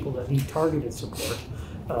those people that need targeted support,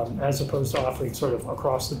 as opposed to offering sort of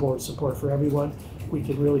across-the-board support for everyone. We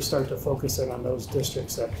can really start to focus in on those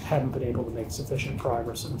districts that haven't been able to make sufficient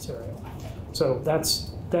progress in this area. So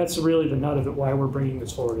that's really the nut of it, why we're bringing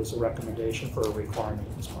this forward as a recommendation for a requirement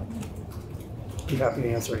at this point. Be happy to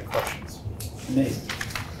answer any questions. Amazing.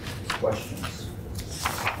 Questions?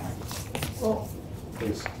 Well,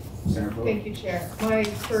 Please, Senator Brewer. thank you, Chair. My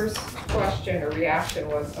first question or reaction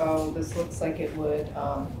was, oh, this looks like it would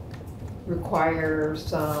require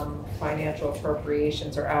some financial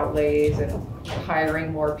appropriations or outlays and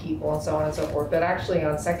hiring more people and so on and so forth. But actually,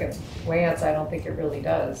 on second glance, I don't think it really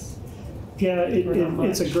does. Yeah,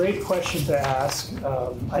 it's a great question to ask.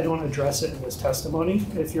 I don't address it in this testimony.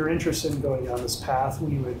 If you're interested in going down this path,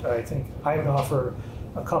 I would offer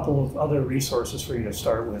a couple of other resources for you to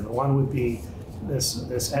start with. One would be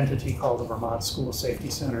this entity called the Vermont School Safety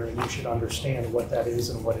Center, and you should understand what that is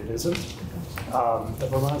and what it isn't. The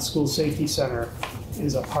Vermont School Safety Center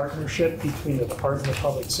is a partnership between the Department of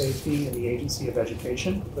Public Safety and the Agency of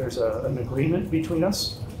Education. There's an agreement between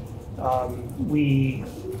us.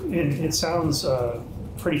 It sounds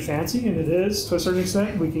pretty fancy, and it is to a certain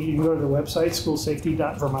extent. You can go to the website,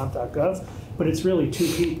 schoolsafety.vermont.gov, but it's really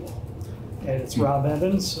two people. And it's Rob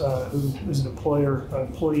Evans, who is an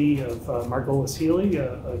employee of Margolis Healy,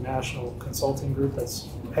 a national consulting group that's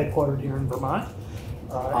headquartered here in Vermont.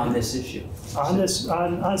 On this issue? On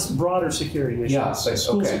broader security issues. Yeah,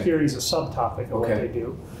 School security is a subtopic of what they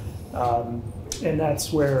do. And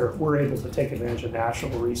that's where we're able to take advantage of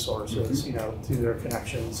national resources, through their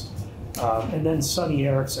connections. And then Sonny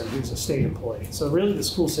Erickson, who's a state employee. So really the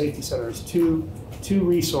School Safety Center is two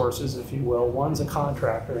resources, if you will. One's a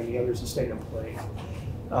contractor and the other's a state employee.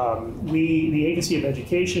 The Agency of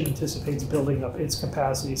Education anticipates building up its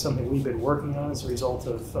capacity, something we've been working on as a result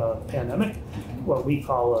of the pandemic, what we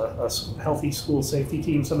call a healthy school safety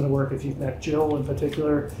team. Some of the work, if you've met Jill in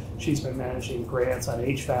particular, she's been managing grants on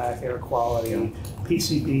HVAC, air quality,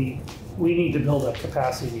 PCB. We need to build up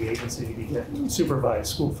capacity in the agency to supervise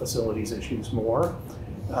school facilities issues more.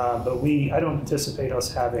 But I don't anticipate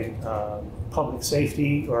us having public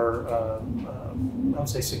safety or I would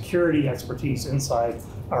say security expertise inside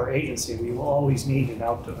our agency. We will always need an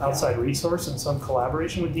outside resource and some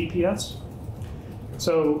collaboration with DPS.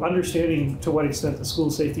 So understanding to what extent the School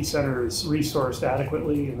Safety Center is resourced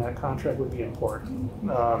adequately in that contract would be important.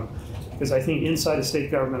 Because I think inside of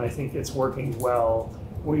state government, I think it's working well.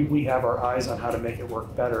 We have our eyes on how to make it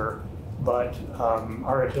work better, but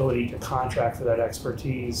our ability to contract for that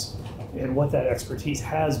expertise and what that expertise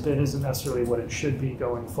has been isn't necessarily what it should be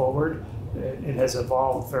going forward. It has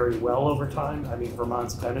evolved very well over time. I mean,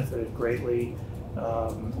 Vermont's benefited greatly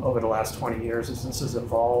over the last 20 years as this has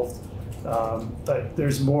evolved. But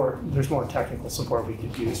there's more technical support we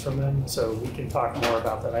could use from them, so we can talk more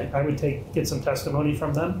about that. I would get some testimony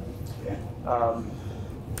from them.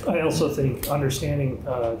 I also think understanding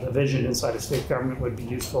the vision inside of state government would be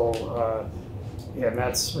useful. And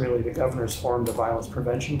that's really the governor's formed a violence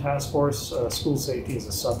prevention task force. School safety is a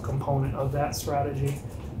subcomponent of that strategy.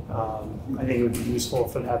 I think it would be useful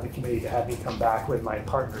if it had the committee to have me come back with my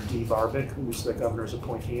partner, Dee Varvick, who's the governor's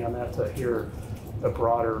appointee on that, to hear the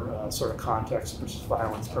broader sort of context versus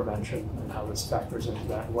violence prevention and how this factors into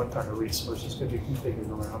that and what kind of resources could be configured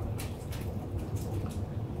around it.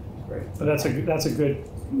 Great. But that's a good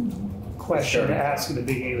question to ask at the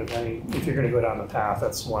beginning of any, if you're going to go down the path.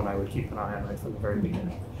 That's one I would keep an eye on right from the very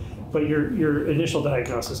beginning. But your initial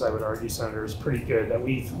diagnosis, I would argue, Senator, is pretty good. That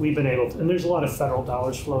we've been able to, and there's a lot of federal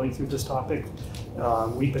dollars flowing through this topic.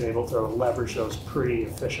 We've been able to leverage those pretty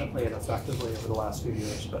efficiently and effectively over the last few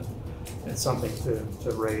years. But it's something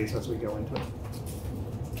to raise as we go into it.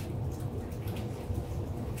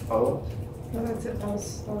 Oh. No, that's it. That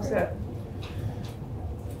was it.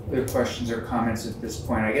 Other questions or comments at this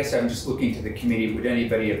point? I guess I'm just looking to the committee.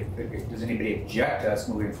 Does anybody object to us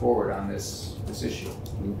moving forward on this issue?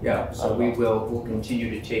 Yeah, so we'll continue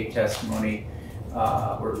to take testimony.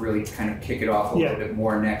 We're really kind of kick it off a little bit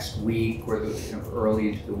more next week or early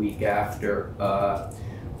into the week after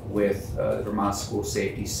with the Vermont School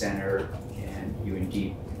Safety Center and you and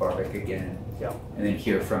Dee Barbic again. Yeah. And then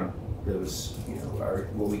hear from those, our,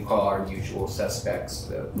 what we call our usual suspects,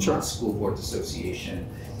 the Sure. School Boards Association,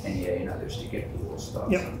 NEA, and others to get people's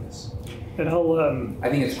thoughts Yep. on this. And I'll, I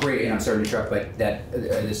think it's great, and I'm sorry to interrupt, but that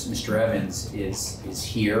this Mr. Evans is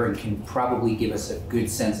here and can probably give us a good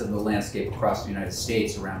sense of the landscape across the United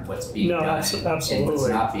States around what's being done and what's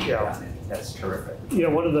not being done. And that's terrific.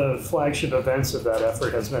 One of the flagship events of that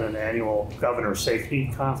effort has been an annual Governor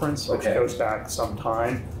Safety Conference, which goes back some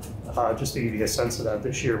time. Just to give you a sense of that,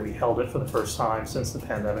 this year we held it for the first time since the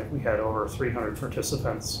pandemic. We had over 300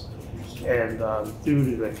 participants, and due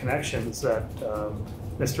to the connections that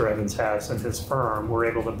Mr. Evans has and his firm, we're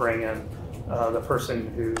able to bring in the person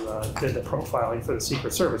who did the profiling for the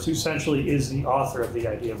Secret Service, who essentially is the author of the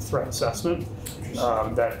idea of threat assessment.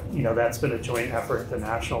 That's been a joint effort at the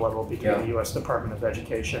national level between the U.S. Department of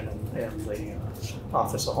Education and the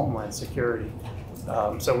Office of Homeland Security.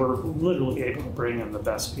 So we're literally able to bring in the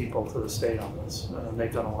best people to the state on this.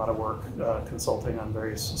 They've done a lot of work consulting on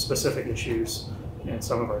various specific issues in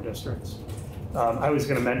some of our districts. I was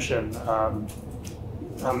going to mention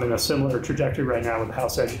I'm in a similar trajectory right now with the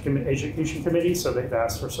House Education Committee, so they've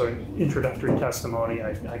asked for some introductory testimony.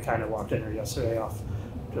 I kind of walked in here yesterday off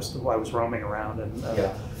just while I was roaming around and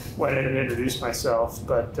went in and introduced myself.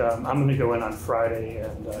 But I'm going to go in on Friday,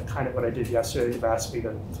 and kind of what I did yesterday, they've asked me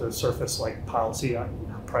to surface like policy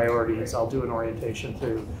priorities. I'll do an orientation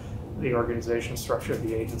to the organization structure of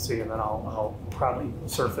the agency, and then I'll probably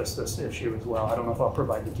surface this issue as well. I don't know if I'll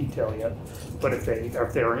provide the detail yet, but if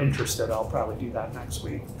they are interested, I'll probably do that next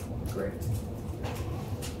week. Great.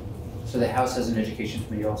 So the House has an education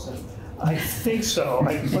committee also? I think so.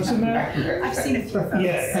 Wasn't that? I've seen a few photos.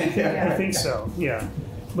 Yeah, I think so. Yeah.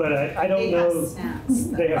 But I don't know.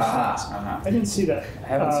 They have snacks. I didn't see that. I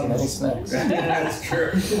haven't seen any snacks. Yeah, that's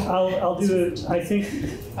true. I'll do it. I think,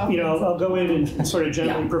 I'll go in and sort of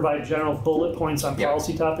generally provide general bullet points on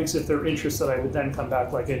policy topics. If they're interested, I would then come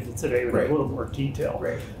back like I did today with a little more detail.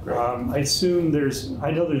 I assume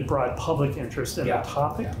I know there's broad public interest in the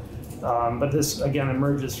topic. But this, again,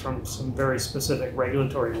 emerges from some very specific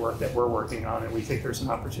regulatory work that we're working on, and we think there's an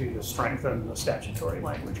opportunity to strengthen the statutory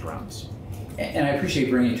language around this. And I appreciate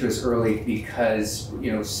bringing it to us early because,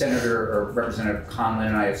 Senator or Representative Conlon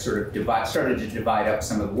and I have sort of started to divide up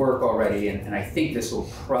some of the work already, and I think this will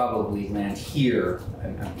probably land here,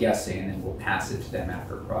 I'm guessing, and then we'll pass it to them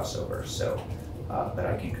after crossover. So, but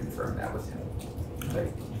I can confirm that with him.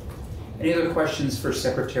 Okay. Any other questions for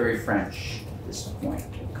Secretary French at this point?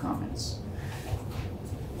 Comments?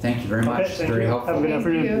 Thank you very much. Very helpful. Have a good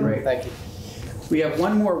afternoon. Great. Thank you. We have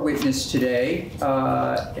one more witness today,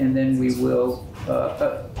 and then we will.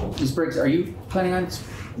 Ms. Briggs, are you planning on?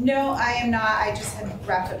 No, I am not. I just had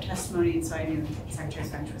wrapped up testimony, and so I knew Secretary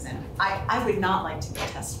French was in. I would not like to give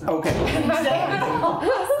testimony. Okay.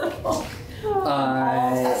 All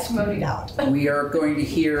testimonied out. We are going to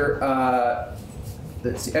hear.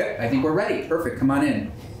 Let's see. I think we're ready. Perfect. Come on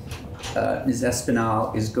in. Ms.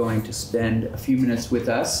 Espinal is going to spend a few minutes with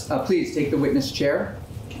us. Please take the witness chair.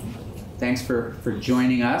 Thanks for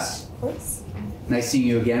joining us. Of course. Nice seeing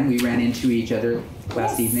you again. We ran into each other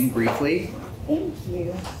last evening briefly. Thank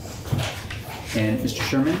you. And Mr.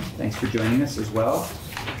 Sherman, thanks for joining us as well.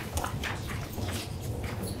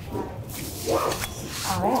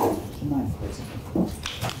 All right. Come on,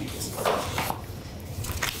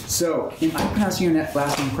 so, am I pronouncing your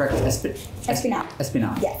last name correctly? Espinal.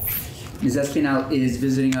 Espinal. Yes. Ms. Espinal is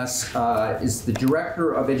visiting us, is the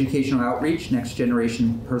Director of Educational Outreach, Next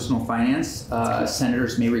Generation Personal Finance.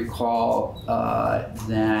 Senators may recall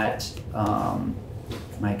that,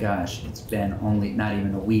 my gosh, it's been not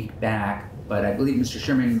even a week back, but I believe, Mr.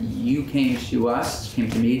 Sherman, you came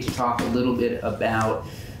to me to talk a little bit about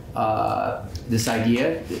this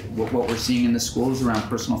idea, what we're seeing in the schools around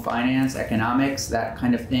personal finance, economics, that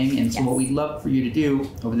kind of thing. And so what we'd love for you to do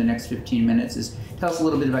over the next 15 minutes is tell us a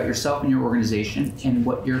little bit about yourself and your organization and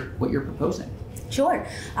what you're proposing. Sure.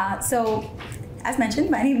 So, as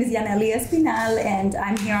mentioned, my name is Yaneli Espinal, and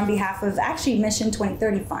I'm here on behalf of actually Mission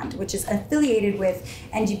 2030 Fund, which is affiliated with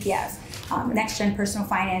NGPF. Next Gen Personal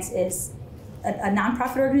Finance is a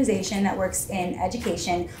nonprofit organization that works in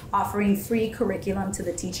education, offering free curriculum to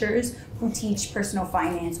the teachers who teach personal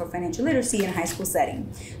finance or financial literacy in a high school setting.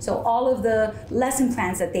 So all of the lesson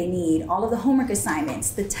plans that they need, all of the homework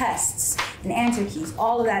assignments, the tests, and answer keys,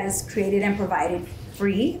 all of that is created and provided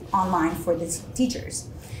free online for the teachers.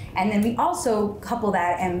 And then we also couple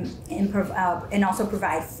that and also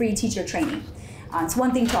provide free teacher training. It's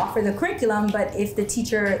one thing to offer the curriculum, but if the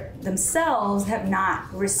teacher themselves have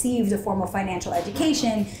not received a formal financial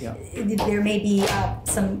education, there may be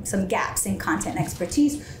some gaps in content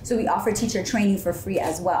expertise. So we offer teacher training for free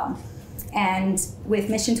as well. And with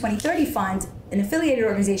Mission 2030 Fund, an affiliated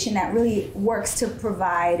organization that really works to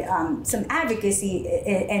provide some advocacy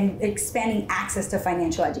and expanding access to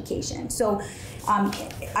financial education. So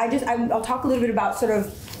I'll talk a little bit about sort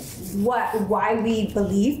of why we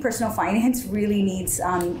believe personal finance really needs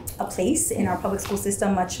a place in our public school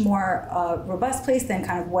system, much more robust place than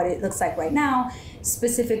kind of what it looks like right now,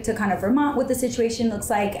 specific to kind of Vermont, what the situation looks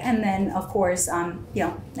like, and then of course,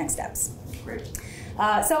 next steps. Great.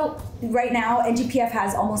 So right now, NGPF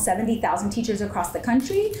has almost 70,000 teachers across the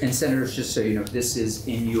country. And senators, just so you know, this is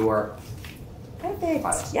in your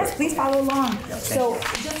Perfect. Yes, please follow along. So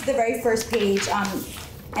just the very first page,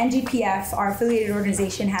 NGPF, our affiliated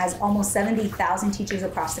organization, has almost 70,000 teachers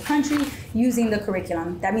across the country using the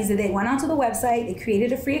curriculum. That means that they went onto the website, they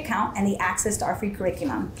created a free account, and they accessed our free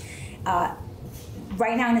curriculum.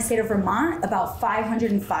 Right now in the state of Vermont, about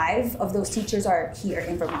 505 of those teachers are here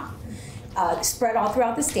in Vermont. Spread all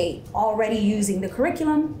throughout the state, already using the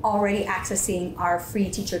curriculum, already accessing our free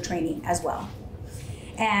teacher training as well.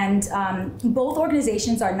 And both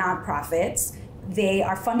organizations are nonprofits. They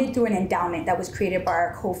are funded through an endowment that was created by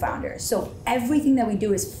our co-founders. So everything that we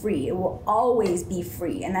do is free. It will always be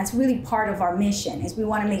free. And that's really part of our mission, is we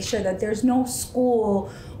want to make sure that there's no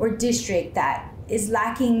school or district that is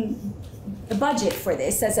lacking the budget for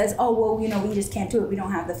this, that says, oh, well, we just can't do it. We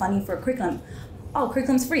don't have the funding for a curriculum. Oh,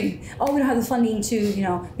 curriculum's free. Oh, we don't have the funding to,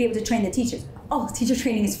 be able to train the teachers. Oh, teacher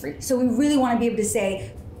training is free. So we really want to be able to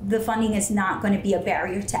say the funding is not going to be a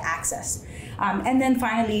barrier to access. And then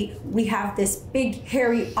finally, we have this big,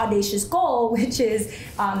 hairy, audacious goal, which is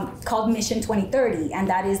called Mission 2030. And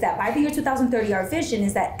that is that by the year 2030, our vision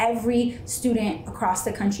is that every student across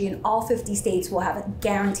the country in all 50 states will have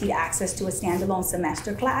guaranteed access to a standalone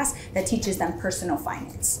semester class that teaches them personal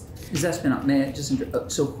finance. Is that been, may I just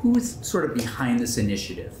interrupt? So who's sort of behind this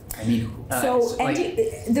initiative? I mean,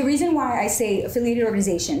 the reason why I say affiliated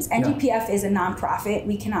organizations, NGPF is a nonprofit.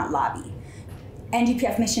 We cannot lobby.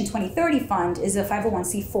 NGPF Mission 2030 Fund is a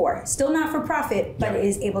 501c4, still not for profit, but it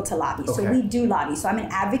is able to lobby. Okay. So we do lobby. So I'm an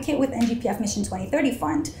advocate with NGPF Mission 2030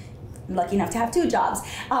 Fund. I'm lucky enough to have 2 jobs.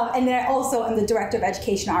 And then I also am the Director of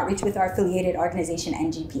Education Outreach with our affiliated organization,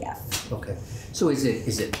 NGPF. Okay. So is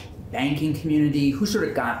it banking community? Who sort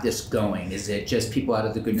of got this going? Is it just people out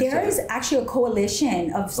of the goodness of it? There is actually a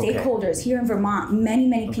coalition of stakeholders here in Vermont.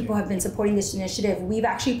 Many people have been supporting this initiative. We've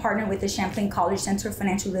actually partnered with the Champlain College Center for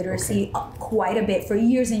Financial Literacy quite a bit for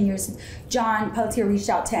years and years. John Pelletier reached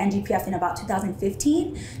out to NGPF in about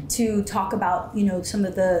 2015 to talk about some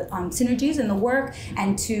of the synergies in the work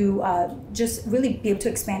and to just really be able to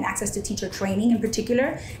expand access to teacher training in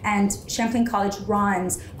particular. And Champlain College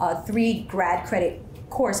runs 3 grad credit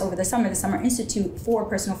course over the Summer Institute for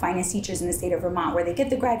personal finance teachers in the state of Vermont, where they get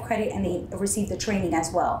the grad credit and they receive the training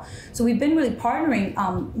as well. So we've been really partnering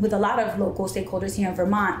with a lot of local stakeholders here in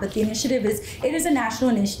Vermont, but the initiative is a national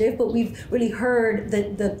initiative, but we've really heard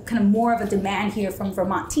the kind of more of a demand here from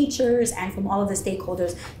Vermont teachers and from all of the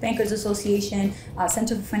stakeholders, Bankers Association,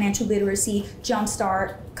 Center for Financial Literacy,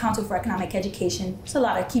 Jumpstart, Council for Economic Education. It's a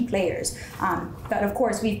lot of key players. But of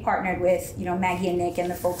course, we've partnered with Maggie and Nick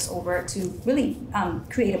and the folks over to really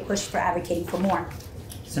create a push for advocating for more.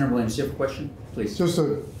 Senator Williams, do you have a question? Please. Just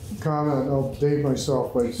a comment. I'll date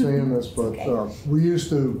myself by saying this, but we used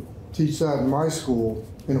to teach that in my school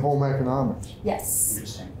in home economics. Yes.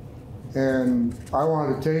 Interesting. And I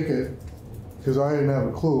wanted to take it because I didn't have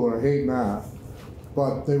a clue, and I hate math.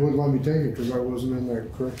 But they wouldn't let me take it because I wasn't in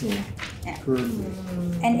that curriculum.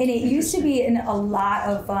 And it used to be in a lot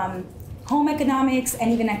of home economics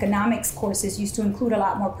and even economics courses used to include a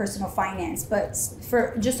lot more personal finance, but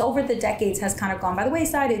for just over the decades has kind of gone by the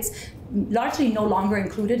wayside. It's largely no longer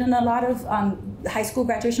included in a lot of high school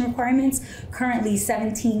graduation requirements. Currently,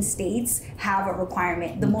 17 states have a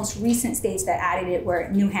requirement. The most recent states that added it were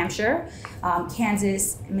New Hampshire,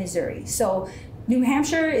 Kansas, and Missouri. So New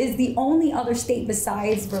Hampshire is the only other state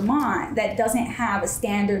besides Vermont that doesn't have a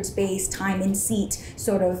standards-based time and seat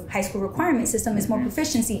sort of high school requirement system. It's more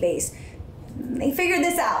proficiency-based. They figured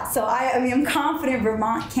this out. So I'm confident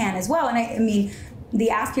Vermont can as well. And I mean, the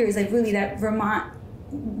ask here is really that Vermont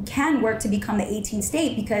can work to become the 18th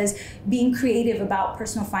state, because being creative about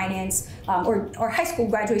personal finance or high school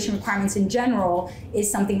graduation requirements in general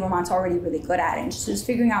is something Vermont's already really good at. And just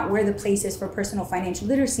figuring out where the place is for personal financial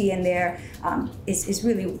literacy in there is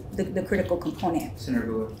really the critical component. Senator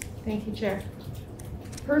Brewer. Thank you, Chair.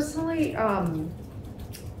 Personally,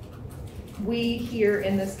 we here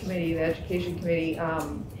in this committee, the education committee,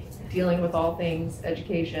 dealing with all things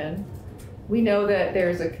education, we know that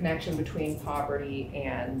there's a connection between poverty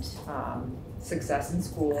and success in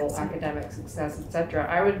school, academic success, etc.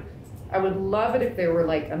 I would love it if there were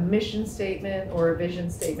like a mission statement or a vision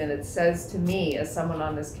statement that says to me, as someone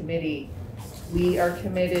on this committee, we are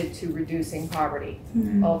committed to reducing poverty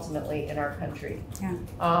ultimately in our country.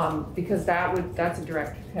 Yeah. Because that's a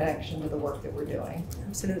direct connection to the work that we're doing.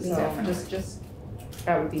 Absolutely. So just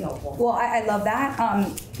that would be helpful. Well, I love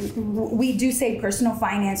that. We do say personal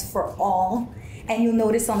finance for all. And you'll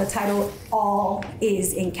notice on the title, all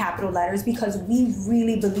is in capital letters, because we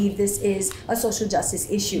really believe this is a social justice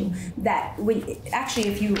issue. That actually,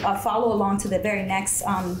 if you follow along to the very next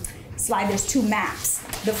slide, there's two maps.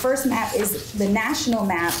 The first map is the national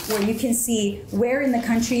map, where you can see where in the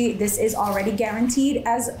country this is already guaranteed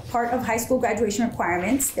as part of high school graduation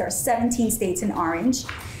requirements. There are 17 states in orange,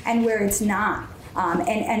 and where it's not.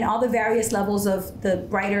 And all the various levels of the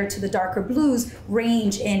brighter to the darker blues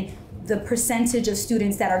range in the percentage of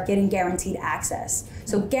students that are getting guaranteed access.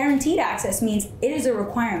 So guaranteed access means it is a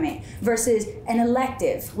requirement versus an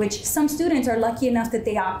elective, which some students are lucky enough that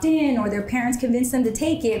they opt in or their parents convince them to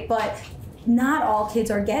take it, but not all kids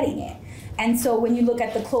are getting it. And so when you look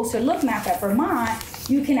at the closer look map at Vermont,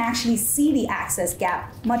 you can actually see the access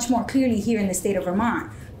gap much more clearly here in the state of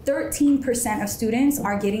Vermont. 13% of students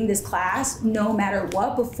are getting this class no matter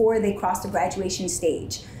what before they cross the graduation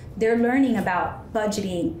stage. They're learning about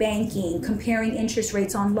budgeting, banking, comparing interest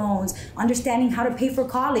rates on loans, understanding how to pay for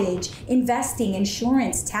college, investing,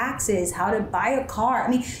 insurance, taxes, how to buy a car. I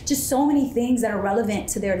mean, just so many things that are relevant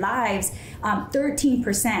to their lives.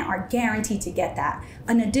 13% are guaranteed to get that.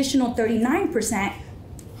 An additional 39%,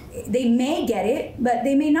 they may get it, but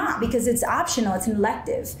they may not, because it's optional, it's an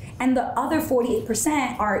elective. And the other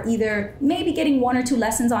 48% are either maybe getting 1 or 2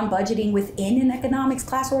 lessons on budgeting within an economics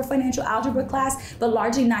class or a financial algebra class, but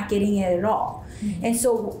largely not getting it at all. And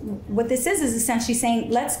so what this is essentially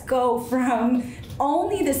saying, let's go from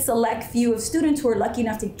only the select few of students who are lucky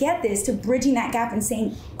enough to get this to bridging that gap and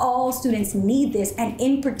saying all students need this, and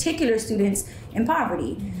in particular students in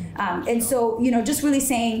poverty. And so, you know, just really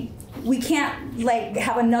saying, we can't like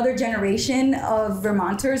have another generation of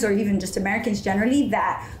Vermonters or even just Americans generally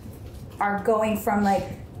that are going from like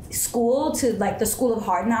school to like the school of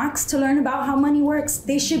hard knocks to learn about how money works.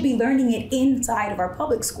 They should be learning it inside of our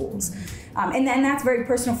public schools. And then that's very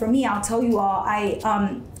personal for me. I'll tell you all,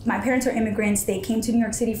 my parents are immigrants. They came to New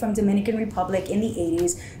York City from Dominican Republic in the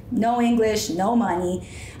 80s. No English, no money.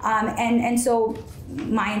 And so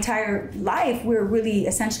my entire life, we're really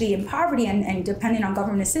essentially in poverty and dependent on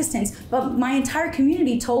government assistance. But my entire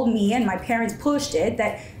community told me, and my parents pushed it,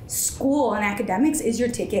 that school and academics is your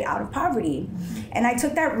ticket out of poverty. And I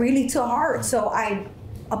took that really to heart. So I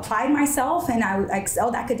applied myself and I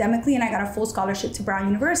excelled academically, and I got a full scholarship to Brown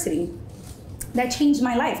University. That changed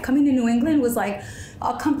my life. Coming to New England was like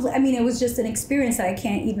it was just an experience that I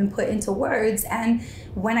can't even put into words. And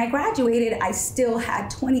when I graduated, I still had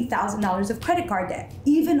 $20,000 of credit card debt,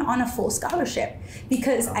 even on a full scholarship,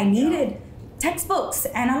 because I needed textbooks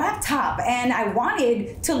and a laptop, and I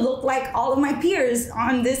wanted to look like all of my peers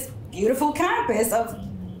on this beautiful campus of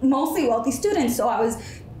mostly wealthy students. So I was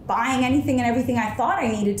buying anything and everything I thought I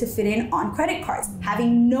needed to fit in on credit cards,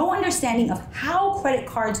 having no understanding of how credit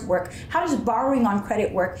cards work, how does borrowing on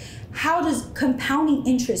credit work, how does compounding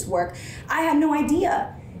interest work. I had no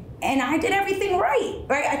idea. And I did everything right?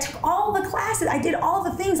 I took all the classes, I did all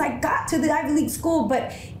the things, I got to the Ivy League school,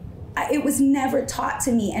 but it was never taught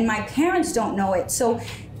to me, and my parents don't know it. So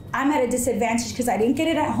I'm at a disadvantage because I didn't get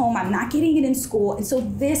it at home, I'm not getting it in school, and so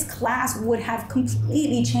this class would have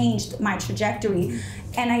completely changed my trajectory.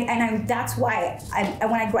 And that's why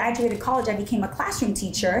when I graduated college, I became a classroom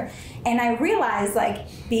teacher, and I realized, like,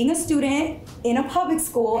 being a student in a public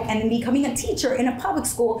school and then becoming a teacher in a public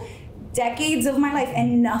school, decades of my life,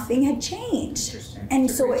 and nothing had changed.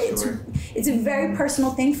 And so it's a very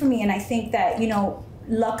personal thing for me, and I think that, you know,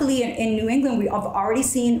 luckily in New England, we have already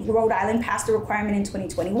seen Rhode Island pass the requirement in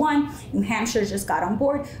 2021. New Hampshire just got on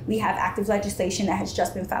board. We have active legislation that has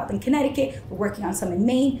just been filed in Connecticut. We're working on some in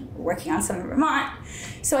Maine. We're working on some in Vermont.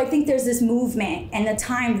 So I think there's this movement, and the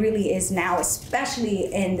time really is now,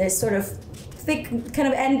 especially in this sort of thick kind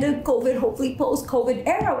of end of COVID, hopefully post-COVID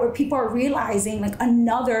era, where people are realizing like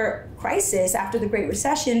another crisis after the Great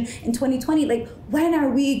Recession in 2020. Like, when are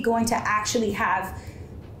we going to actually have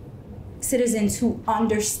citizens who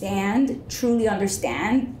truly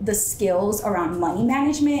understand the skills around money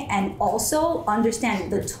management and also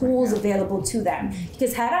understand the tools available to them.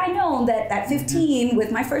 Because had I known that at 15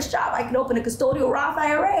 with my first job I could open a custodial Roth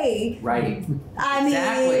IRA, right? I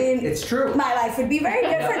mean, it's true. My life would be very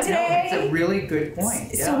different today. It's a really good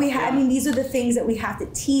point. So I mean, these are the things that we have to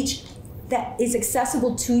teach that is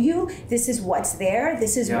accessible to you. This is what's there.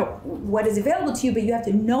 This is what is available to you, but you have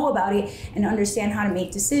to know about it and understand how to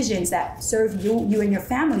make decisions that serve you and your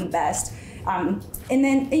family best. And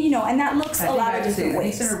then, and that looks a lot of different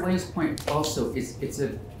ways. I think Senator Williams' point also is,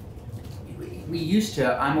 we used to,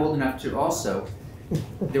 I'm old enough to also,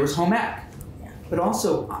 there was home ec. But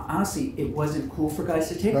also, honestly, it wasn't cool for guys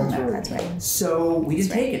to take home ec. That's right. So we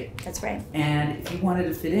didn't take it. That's right. And if you wanted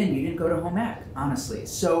to fit in, you didn't go to home ec, honestly.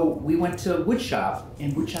 So we went to woodshop,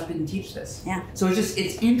 and woodshop didn't teach this. Yeah. So it's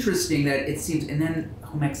interesting that it seems, and then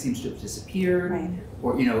home ec seems to have disappeared. Right.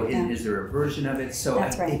 Or, is there a version of it? So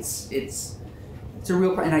that's right. It's a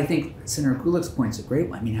real problem. And I think Senator Kulik's point's a great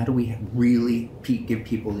one. I mean, how do we really give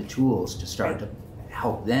people the tools to start to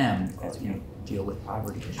help them, deal with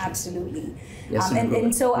poverty issues? Absolutely. Yes,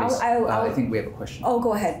 and so I think we have a question. Oh,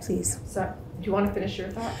 go ahead, please. So, do you want to finish your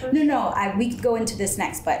thought first? No, we could go into this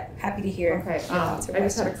next, but happy to hear. Okay, I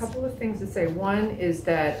just had a couple of things to say. One is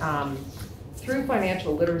that through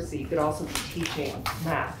financial literacy, you could also be teaching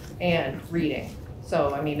math and reading.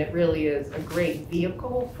 So, I mean, it really is a great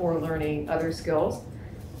vehicle for learning other skills.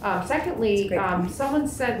 Secondly, someone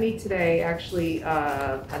sent me today actually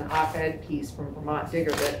an op-ed piece from Vermont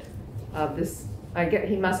Digger that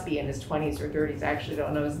he must be in his 20s or 30s. I actually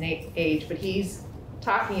don't know his age, but he's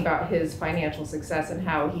talking about his financial success and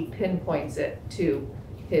how he pinpoints it to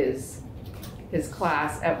his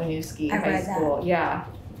class at Winooski High School. That. Yeah,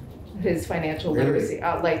 his financial literacy,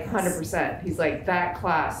 like 100%. He's like, that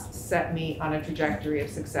class set me on a trajectory of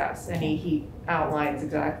success, and he outlines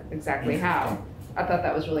exactly how. I thought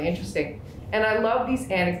that was really interesting. And I love these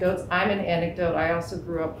anecdotes. I'm an anecdote. I also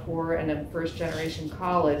grew up poor and in first generation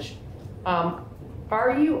college.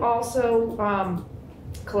 Are you also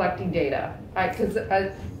collecting data? Because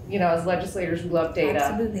as legislators, we love data.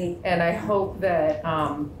 Absolutely. And I hope that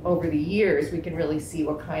over the years we can really see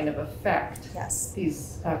what kind of effect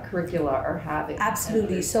these curricula are having.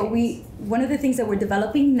 Absolutely. So one of the things that we're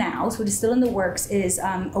developing now, so it's still in the works, is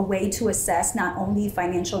a way to assess not only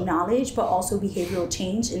financial knowledge, but also behavioral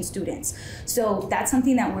change in students. So that's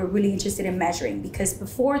something that we're really interested in measuring, because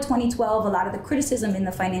before 2012, a lot of the criticism in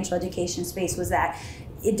the financial education space was that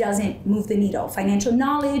it doesn't move the needle. Financial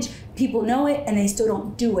knowledge, people know it and they still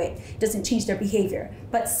don't do it. It doesn't change their behavior.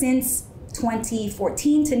 But since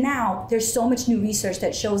 2014 to now, there's so much new research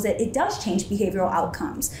that shows that it does change behavioral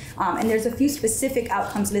outcomes. And there's a few specific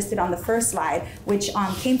outcomes listed on the first slide, which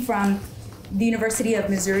came from the University of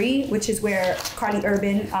Missouri, which is where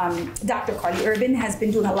Dr. Carly Urban has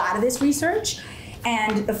been doing a lot of this research.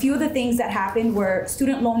 And a few of the things that happened were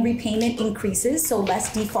student loan repayment increases, so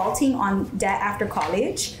less defaulting on debt after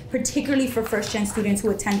college, particularly for first-gen students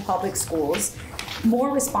who attend public schools,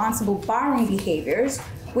 more responsible borrowing behaviors,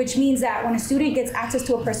 which means that when a student gets access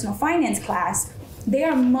to a personal finance class, they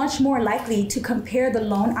are much more likely to compare the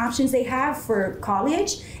loan options they have for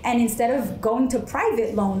college, and instead of going to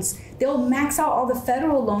private loans, they'll max out all the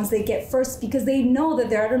federal loans they get first because they know that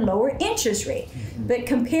they're at a lower interest rate. But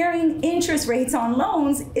comparing interest rates on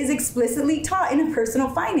loans is explicitly taught in a personal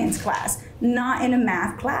finance class, not in a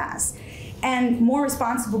math class. And more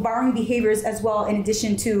responsible borrowing behaviors as well, in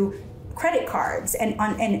addition to credit cards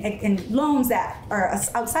and loans that are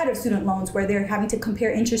outside of student loans, where they're having to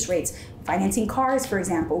compare interest rates, financing cars, for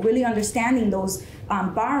example, really understanding those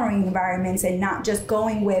borrowing environments and not just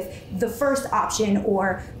going with the first option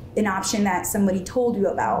or an option that somebody told you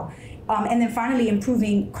about. And then finally,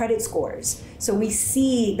 improving credit scores. So we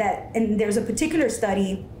see that, and there's a particular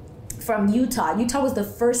study from Utah. Utah was the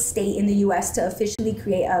first state in the US to officially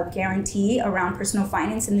create a guarantee around personal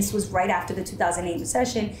finance, and this was right after the 2008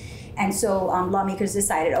 recession. And so lawmakers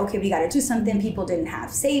decided, okay, we got to do something. People didn't have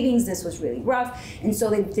savings. This was really rough. And so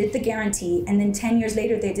they did the guarantee. And then 10 years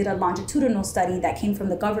later, they did a longitudinal study that came from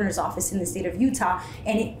the governor's office in the state of Utah.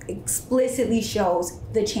 And it explicitly shows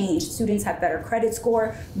the change. Students have better credit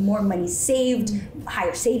score, more money saved,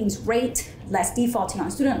 higher savings rate, less defaulting on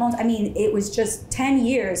student loans. I mean, it was just 10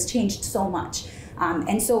 years changed so much.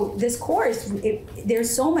 And so this course,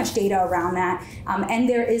 there's so much data around that. And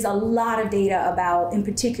there is a lot of data about, in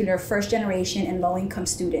particular, first generation and low income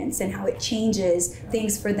students and how it changes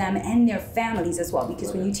things for them and their families as well.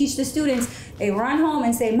 Because when you teach the students They run home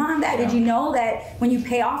and say, Mom, Dad, did you know that when you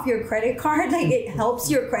pay off your credit card, like it helps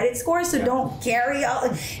your credit score, so don't carry out.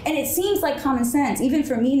 And it seems like common sense, even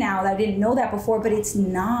for me now that I didn't know that before, but it's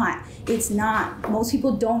not. It's not. Most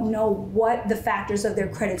people don't know what the factors of their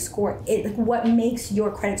credit score is, like what makes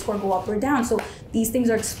your credit score go up or down. So these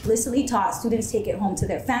things are explicitly taught. Students take it home to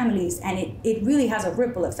their families, and it really has a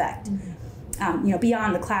ripple effect,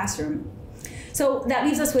 beyond the classroom. So that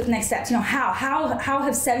leaves us with next steps. How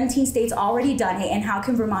have 17 states already done it, and how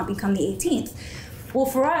can Vermont become the 18th? Well,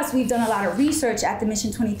 for us, we've done a lot of research at the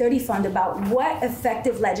Mission 2030 Fund about what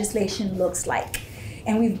effective legislation looks like.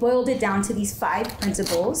 And we've boiled it down to these 5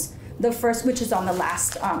 principles. The first, which is on the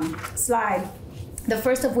last slide, the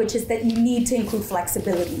first of which is that you need to include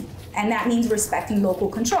flexibility. And that means respecting local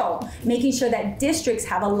control, making sure that districts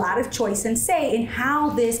have a lot of choice and say in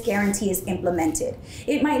how this guarantee is implemented.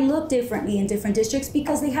 It might look differently in different districts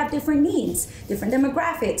because they have different needs, different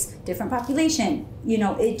demographics, different population.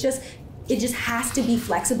 It just has to be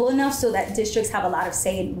flexible enough so that districts have a lot of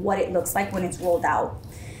say in what it looks like when it's rolled out.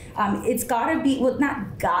 It's got to be, well,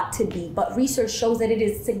 not got to be, but research shows that it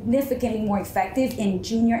is significantly more effective in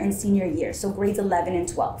junior and senior years, so grades 11 and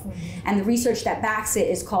 12. Mm-hmm. And the research that backs it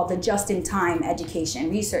is called the just-in-time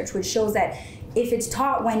education research, which shows that if it's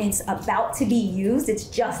taught when it's about to be used, it's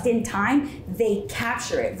just in time, they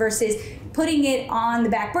capture it, versus putting it on the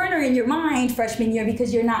back burner in your mind freshman year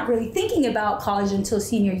because you're not really thinking about college until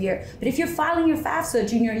senior year. But if you're filing your FAFSA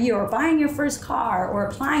junior year, or buying your first car, or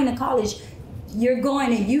applying to college, you're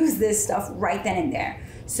going to use this stuff right then and there.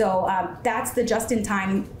 So that's the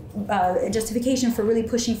just-in-time justification for really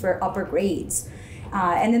pushing for upper grades.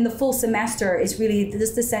 And then the full semester is really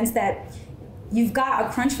just the sense that you've got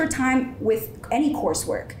a crunch for time with any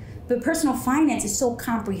coursework, but personal finance is so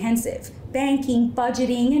comprehensive. Banking,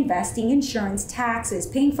 budgeting, investing, insurance, taxes,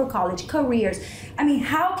 paying for college, careers. I mean,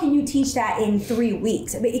 how can you teach that in 3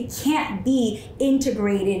 weeks? I mean, it can't be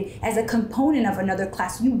integrated as a component of another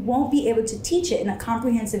class. You won't be able to teach it in a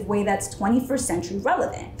comprehensive way that's 21st century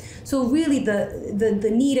relevant. So really the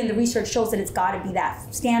need, and the research shows that it's got to be that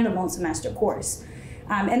standalone semester course.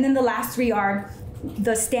 And then the last 3 are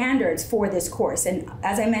the standards for this course. And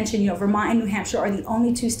as I mentioned, Vermont and New Hampshire are the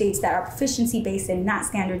only 2 states that are proficiency-based and not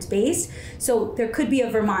standards-based. So there could be a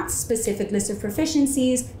Vermont-specific list of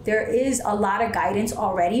proficiencies. There is a lot of guidance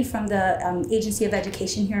already from the Agency of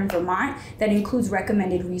Education here in Vermont that includes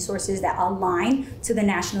recommended resources that align to the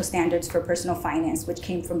national standards for personal finance, which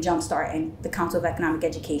came from Jumpstart and the Council of Economic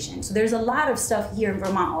Education. So there's a lot of stuff here in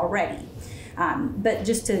Vermont already. But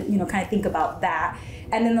just to kind of think about that.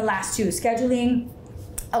 And then the last 2, scheduling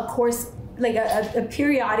a course, like a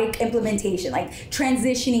periodic implementation, like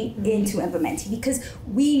transitioning into implementing. Because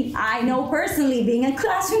I know personally, being a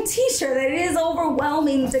classroom teacher, that it is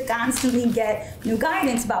overwhelming to constantly get new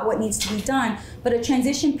guidance about what needs to be done. But a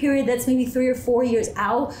transition period that's maybe 3 or 4 years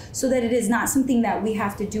out, so that it is not something that we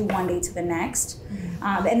have to do one day to the next.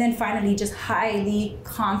 And then finally, just highly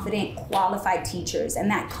confident, qualified teachers. And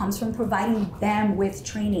that comes from providing them with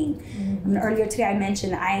training. Earlier today I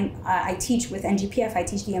mentioned I teach with NGPF, I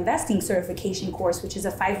teach the investing certification course, which is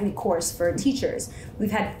a 5-week course for teachers.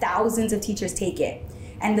 We've had thousands of teachers take it.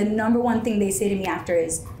 And the #1 thing they say to me after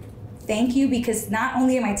is, thank you, because not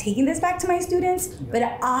only am I taking this back to my students, but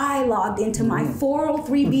I logged into my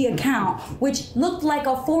 403B account, which looked like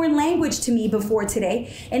a foreign language to me before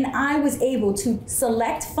today, and I was able to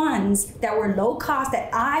select funds that were low cost, that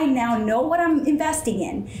I now know what I'm investing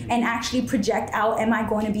in, and actually project out, am I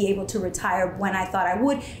going to be able to retire when I thought I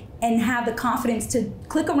would, and have the confidence to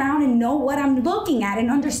click around and know what I'm looking at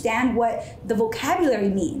and understand what the vocabulary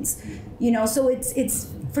means. So it's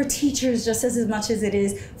for teachers just as much as it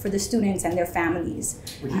is for the students and their families.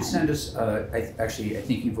 Would you send us, I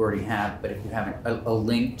think you've already have, but if you haven't, a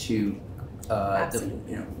link to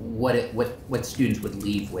what students would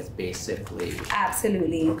leave with, basically?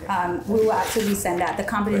 Absolutely. Okay. We will absolutely send that. The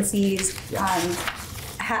competencies,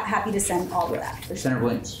 happy to send all of that. Senator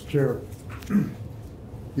Williams. Sure.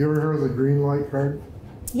 You ever heard of the green light card?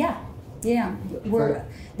 Yeah.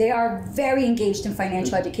 They are very engaged in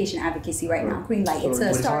financial education advocacy right now. Green light. It's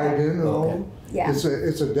a startup. Yeah.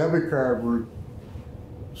 It's a debit card where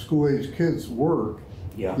school-age kids work,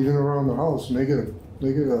 even around the house, and they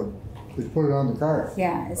put it on the card.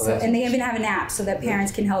 Yeah, and they even have an app so that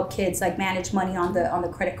parents can help kids like manage money on the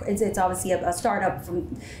credit card. It's obviously a startup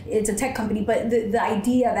it's a tech company, but the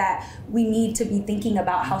idea that we need to be thinking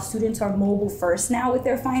about how students are mobile first now with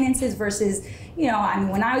their finances versus,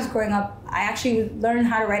 when I was growing up, I actually learned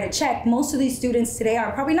how to write a check. Most of these students today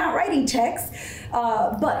are probably not writing checks,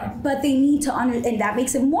 but they need to and that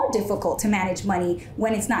makes it more difficult to manage money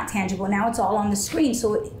when it's not tangible. Now it's all on the screen,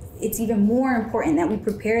 so it's even more important that we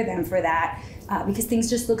prepare them for that because things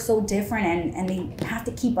just look so different and they have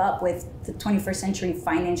to keep up with the 21st century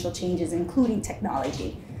financial changes, including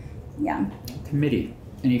technology. Yeah. Committee,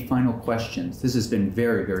 any final questions? This has been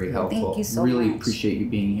very, very helpful. Thank you so really much. Appreciate you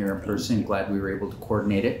being here in person. Glad we were able to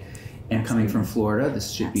coordinate it. And coming from Florida,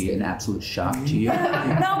 this should be an absolute shock to you. No,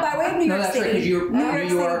 by way of New York that's City. right, because you're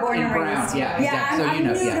New York born and and Brown. raised. Yeah, Yeah, exactly. So I'm you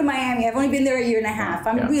know, new to Miami. I've only been there a year and a half.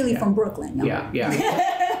 I'm really from Brooklyn. No. Yeah. Your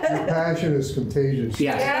passion is contagious.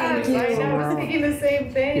 Yes. Yes, I know. I was thinking the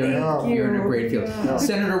same thing. You're in a great field. Yeah.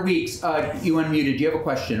 Senator Weeks, you unmuted. Do you have a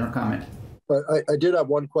question or comment? I did have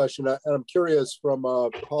one question, and I'm curious from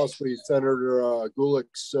possibly Senator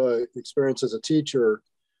Gulick's experience as a teacher.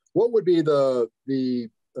 What would be the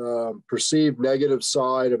perceived negative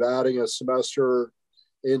side of adding a semester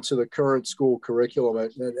into the current school curriculum,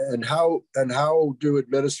 and how do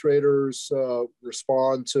administrators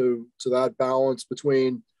respond to that balance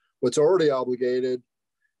between what's already obligated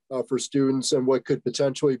for students and what could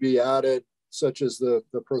potentially be added, such as the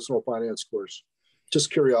personal finance course?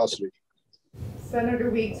 Just curiosity. Senator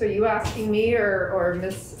Weeks, are you asking me or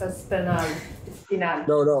Ms. Espinal?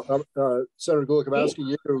 No, Senator Gulick, I'm asking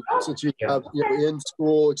you, since you have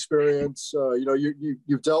in-school experience,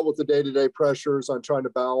 you've dealt with the day-to-day pressures on trying to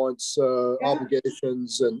balance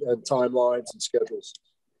obligations and timelines and schedules.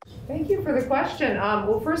 Thank you for the question.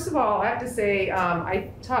 Well, first of all, I have to say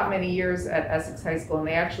I taught many years at Essex High School, and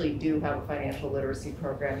they actually do have a financial literacy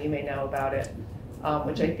program. You may know about it,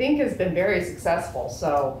 which I think has been very successful.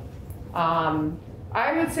 So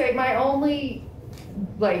I would say my only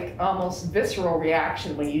almost visceral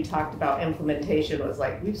reaction when you talked about implementation was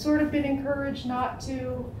we've sort of been encouraged not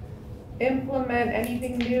to implement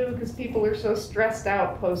anything new because people are so stressed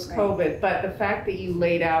out post-COVID. Right. But the fact that you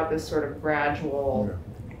laid out this sort of gradual,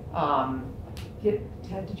 did you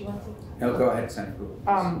want to say? No, go ahead, Senator.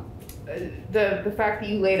 The fact that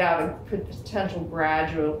you laid out a potential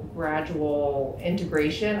gradual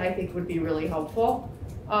integration, I think would be really helpful.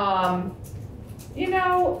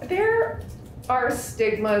 There are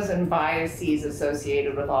stigmas and biases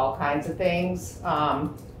associated with all kinds of things.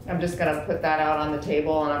 I'm just going to put that out on the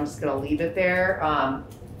table and I'm just going to leave it there.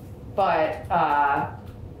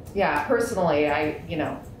 Yeah, personally,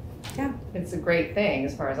 it's a great thing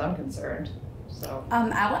as far as I'm concerned. So.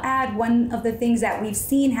 I'll add one of the things that we've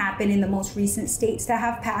seen happen in the most recent states that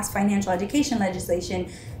have passed financial education legislation,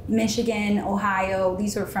 Michigan, Ohio,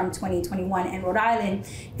 these are from 2021, and Rhode Island,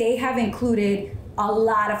 they have included a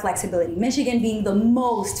lot of flexibility. Michigan being the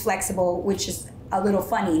most flexible, which is a little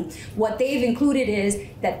funny. What they've included is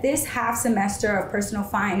that this half semester of personal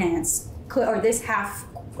finance, or this half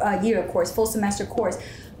year course, full semester course,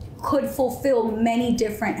 could fulfill many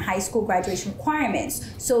different high school graduation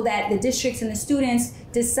requirements so that the districts and the students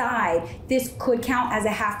decide this could count as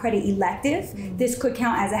a half credit elective, this could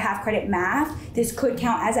count as a half credit math, this could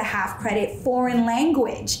count as a half credit foreign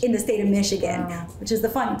language in the state of Michigan, which is the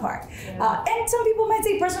funny part. And some people might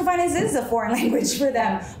say personal finance is a foreign language for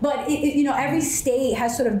them, but every state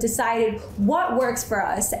has sort of decided what works for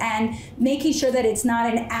us, and making sure that it's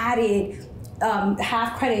not an added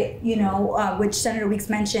half credit, which Senator Weeks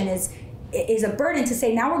mentioned is a burden to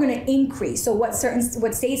say now we're going to increase. So what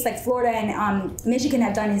states like Florida and Michigan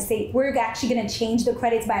have done is we're actually going to change the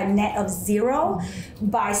credits by a net of 0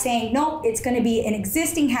 by saying no, it's going to be an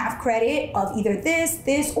existing half credit of either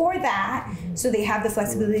this or that. So they have the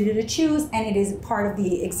flexibility to choose, and it is part of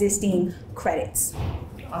the existing credits.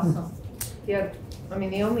 Awesome. Yeah, I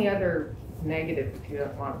mean the only other negative, if you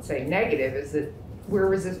don't want to say negative, is that we're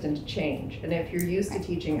resistant to change. And if you're used to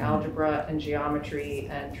teaching algebra and geometry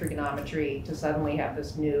and trigonometry, to suddenly have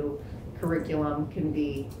this new curriculum can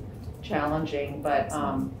be challenging, but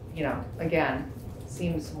again,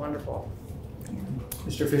 seems wonderful.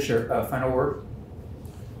 Mr. Fisher, final word?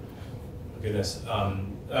 Goodness.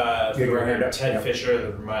 Ted Fisher,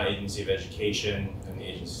 the Vermont Agency of Education, and the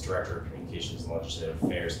agency's Director of Communications and Legislative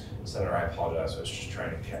Affairs. Senator, I apologize, I was just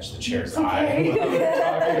trying to catch the chair's eye while we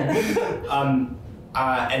were talking.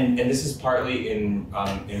 And this is partly in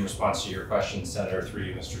response to your question, Senator, through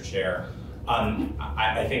you, Mr. Chair.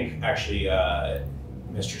 I think actually,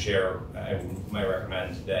 Mr. Chair, I might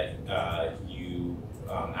recommend that you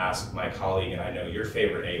ask my colleague, and I know your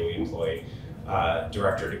favorite AOE employee,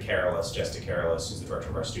 Director Jess DeCarolis, who's the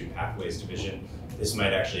Director of our Student Pathways Division. This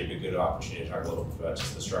might actually be a good opportunity to talk a little bit about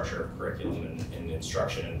just the structure of curriculum and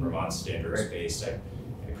instruction in Vermont standards-based. I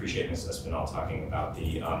appreciate Ms. Espinal talking about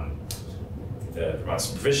the Vermont's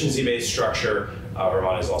proficiency-based structure.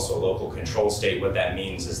 Vermont is also a local control state. What that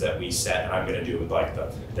means is that we set, and I'm going to do like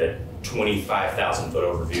the 25,000 foot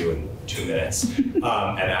overview in 2 minutes and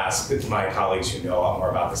ask my colleagues who know a lot more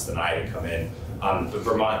about this than I to come in. But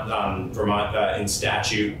Vermont in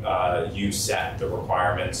statute, you set the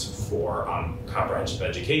requirements for comprehensive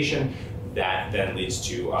education. That then leads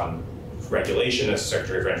to regulation, as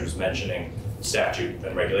Secretary French was mentioning, statute,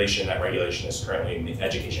 then regulation. That regulation is currently in the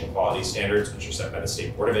education quality standards, which are set by the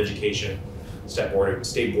State Board of Education. State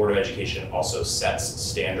Board of Education also sets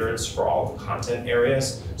standards for all the content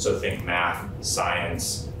areas. So think math,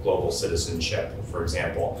 science, global citizenship, for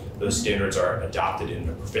example. Those standards are adopted in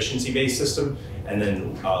a proficiency-based system, and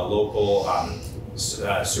then local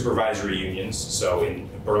supervisory unions. So in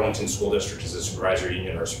Burlington School District is a supervisory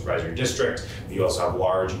union or supervisory district. You also have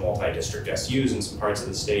large multi-district SUs in some parts of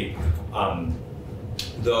the state.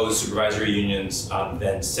 Those supervisory unions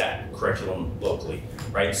then set curriculum locally,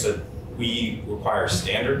 right? So we require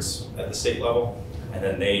standards at the state level, and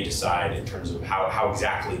then they decide in terms of how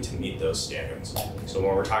exactly to meet those standards. So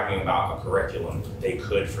when we're talking about a curriculum, they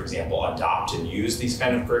could, for example, adopt and use these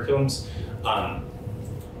kind of curriculums.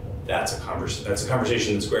 That's a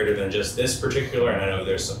conversation that's greater than just this particular, and I know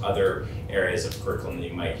there's some other areas of curriculum that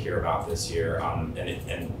you might hear about this year,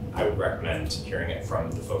 and I would recommend hearing it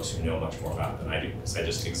from the folks who know much more about it than I do, because I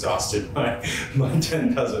just exhausted my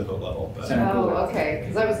 10,000 foot level. But. Oh, okay,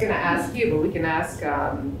 because I was going to ask you, but we can ask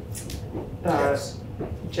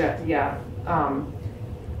Jeff, yeah.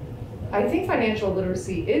 I think financial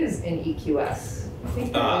literacy is in EQS. I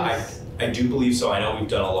think I do believe so. I know we've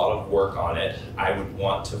done a lot of work on it. I would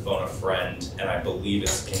want to phone a friend, and I believe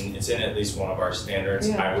it's in at least one of our standards.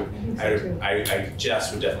 Yeah, I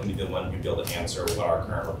Jess would definitely be the one who'd be able to answer what our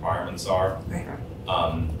current requirements are. Right.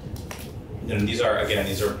 And these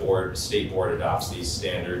are state board adopts these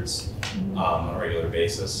standards on a regular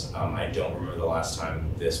basis. I don't remember the last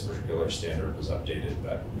time this particular standard was updated,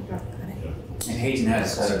 but. And Hayden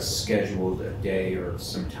has scheduled a day or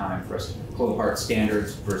some time for us to pull apart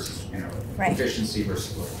standards versus, proficiency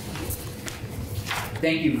versus learning.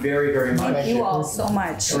 Thank you very, very much. Thank you all so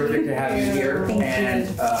much. Terrific to have you here. Thank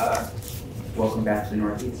you. Welcome back to the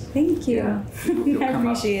Northeast. Thank you. You'll I come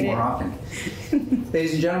appreciate up more often.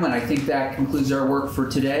 Ladies and gentlemen, I think that concludes our work for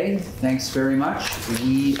today. Thanks very much.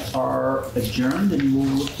 We are adjourned, and we'll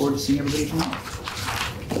look forward to seeing everybody tomorrow.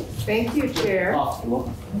 Thank you, Chair. Oh, you're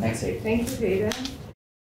welcome. Thanks, Hayden. Thank you, Hayden.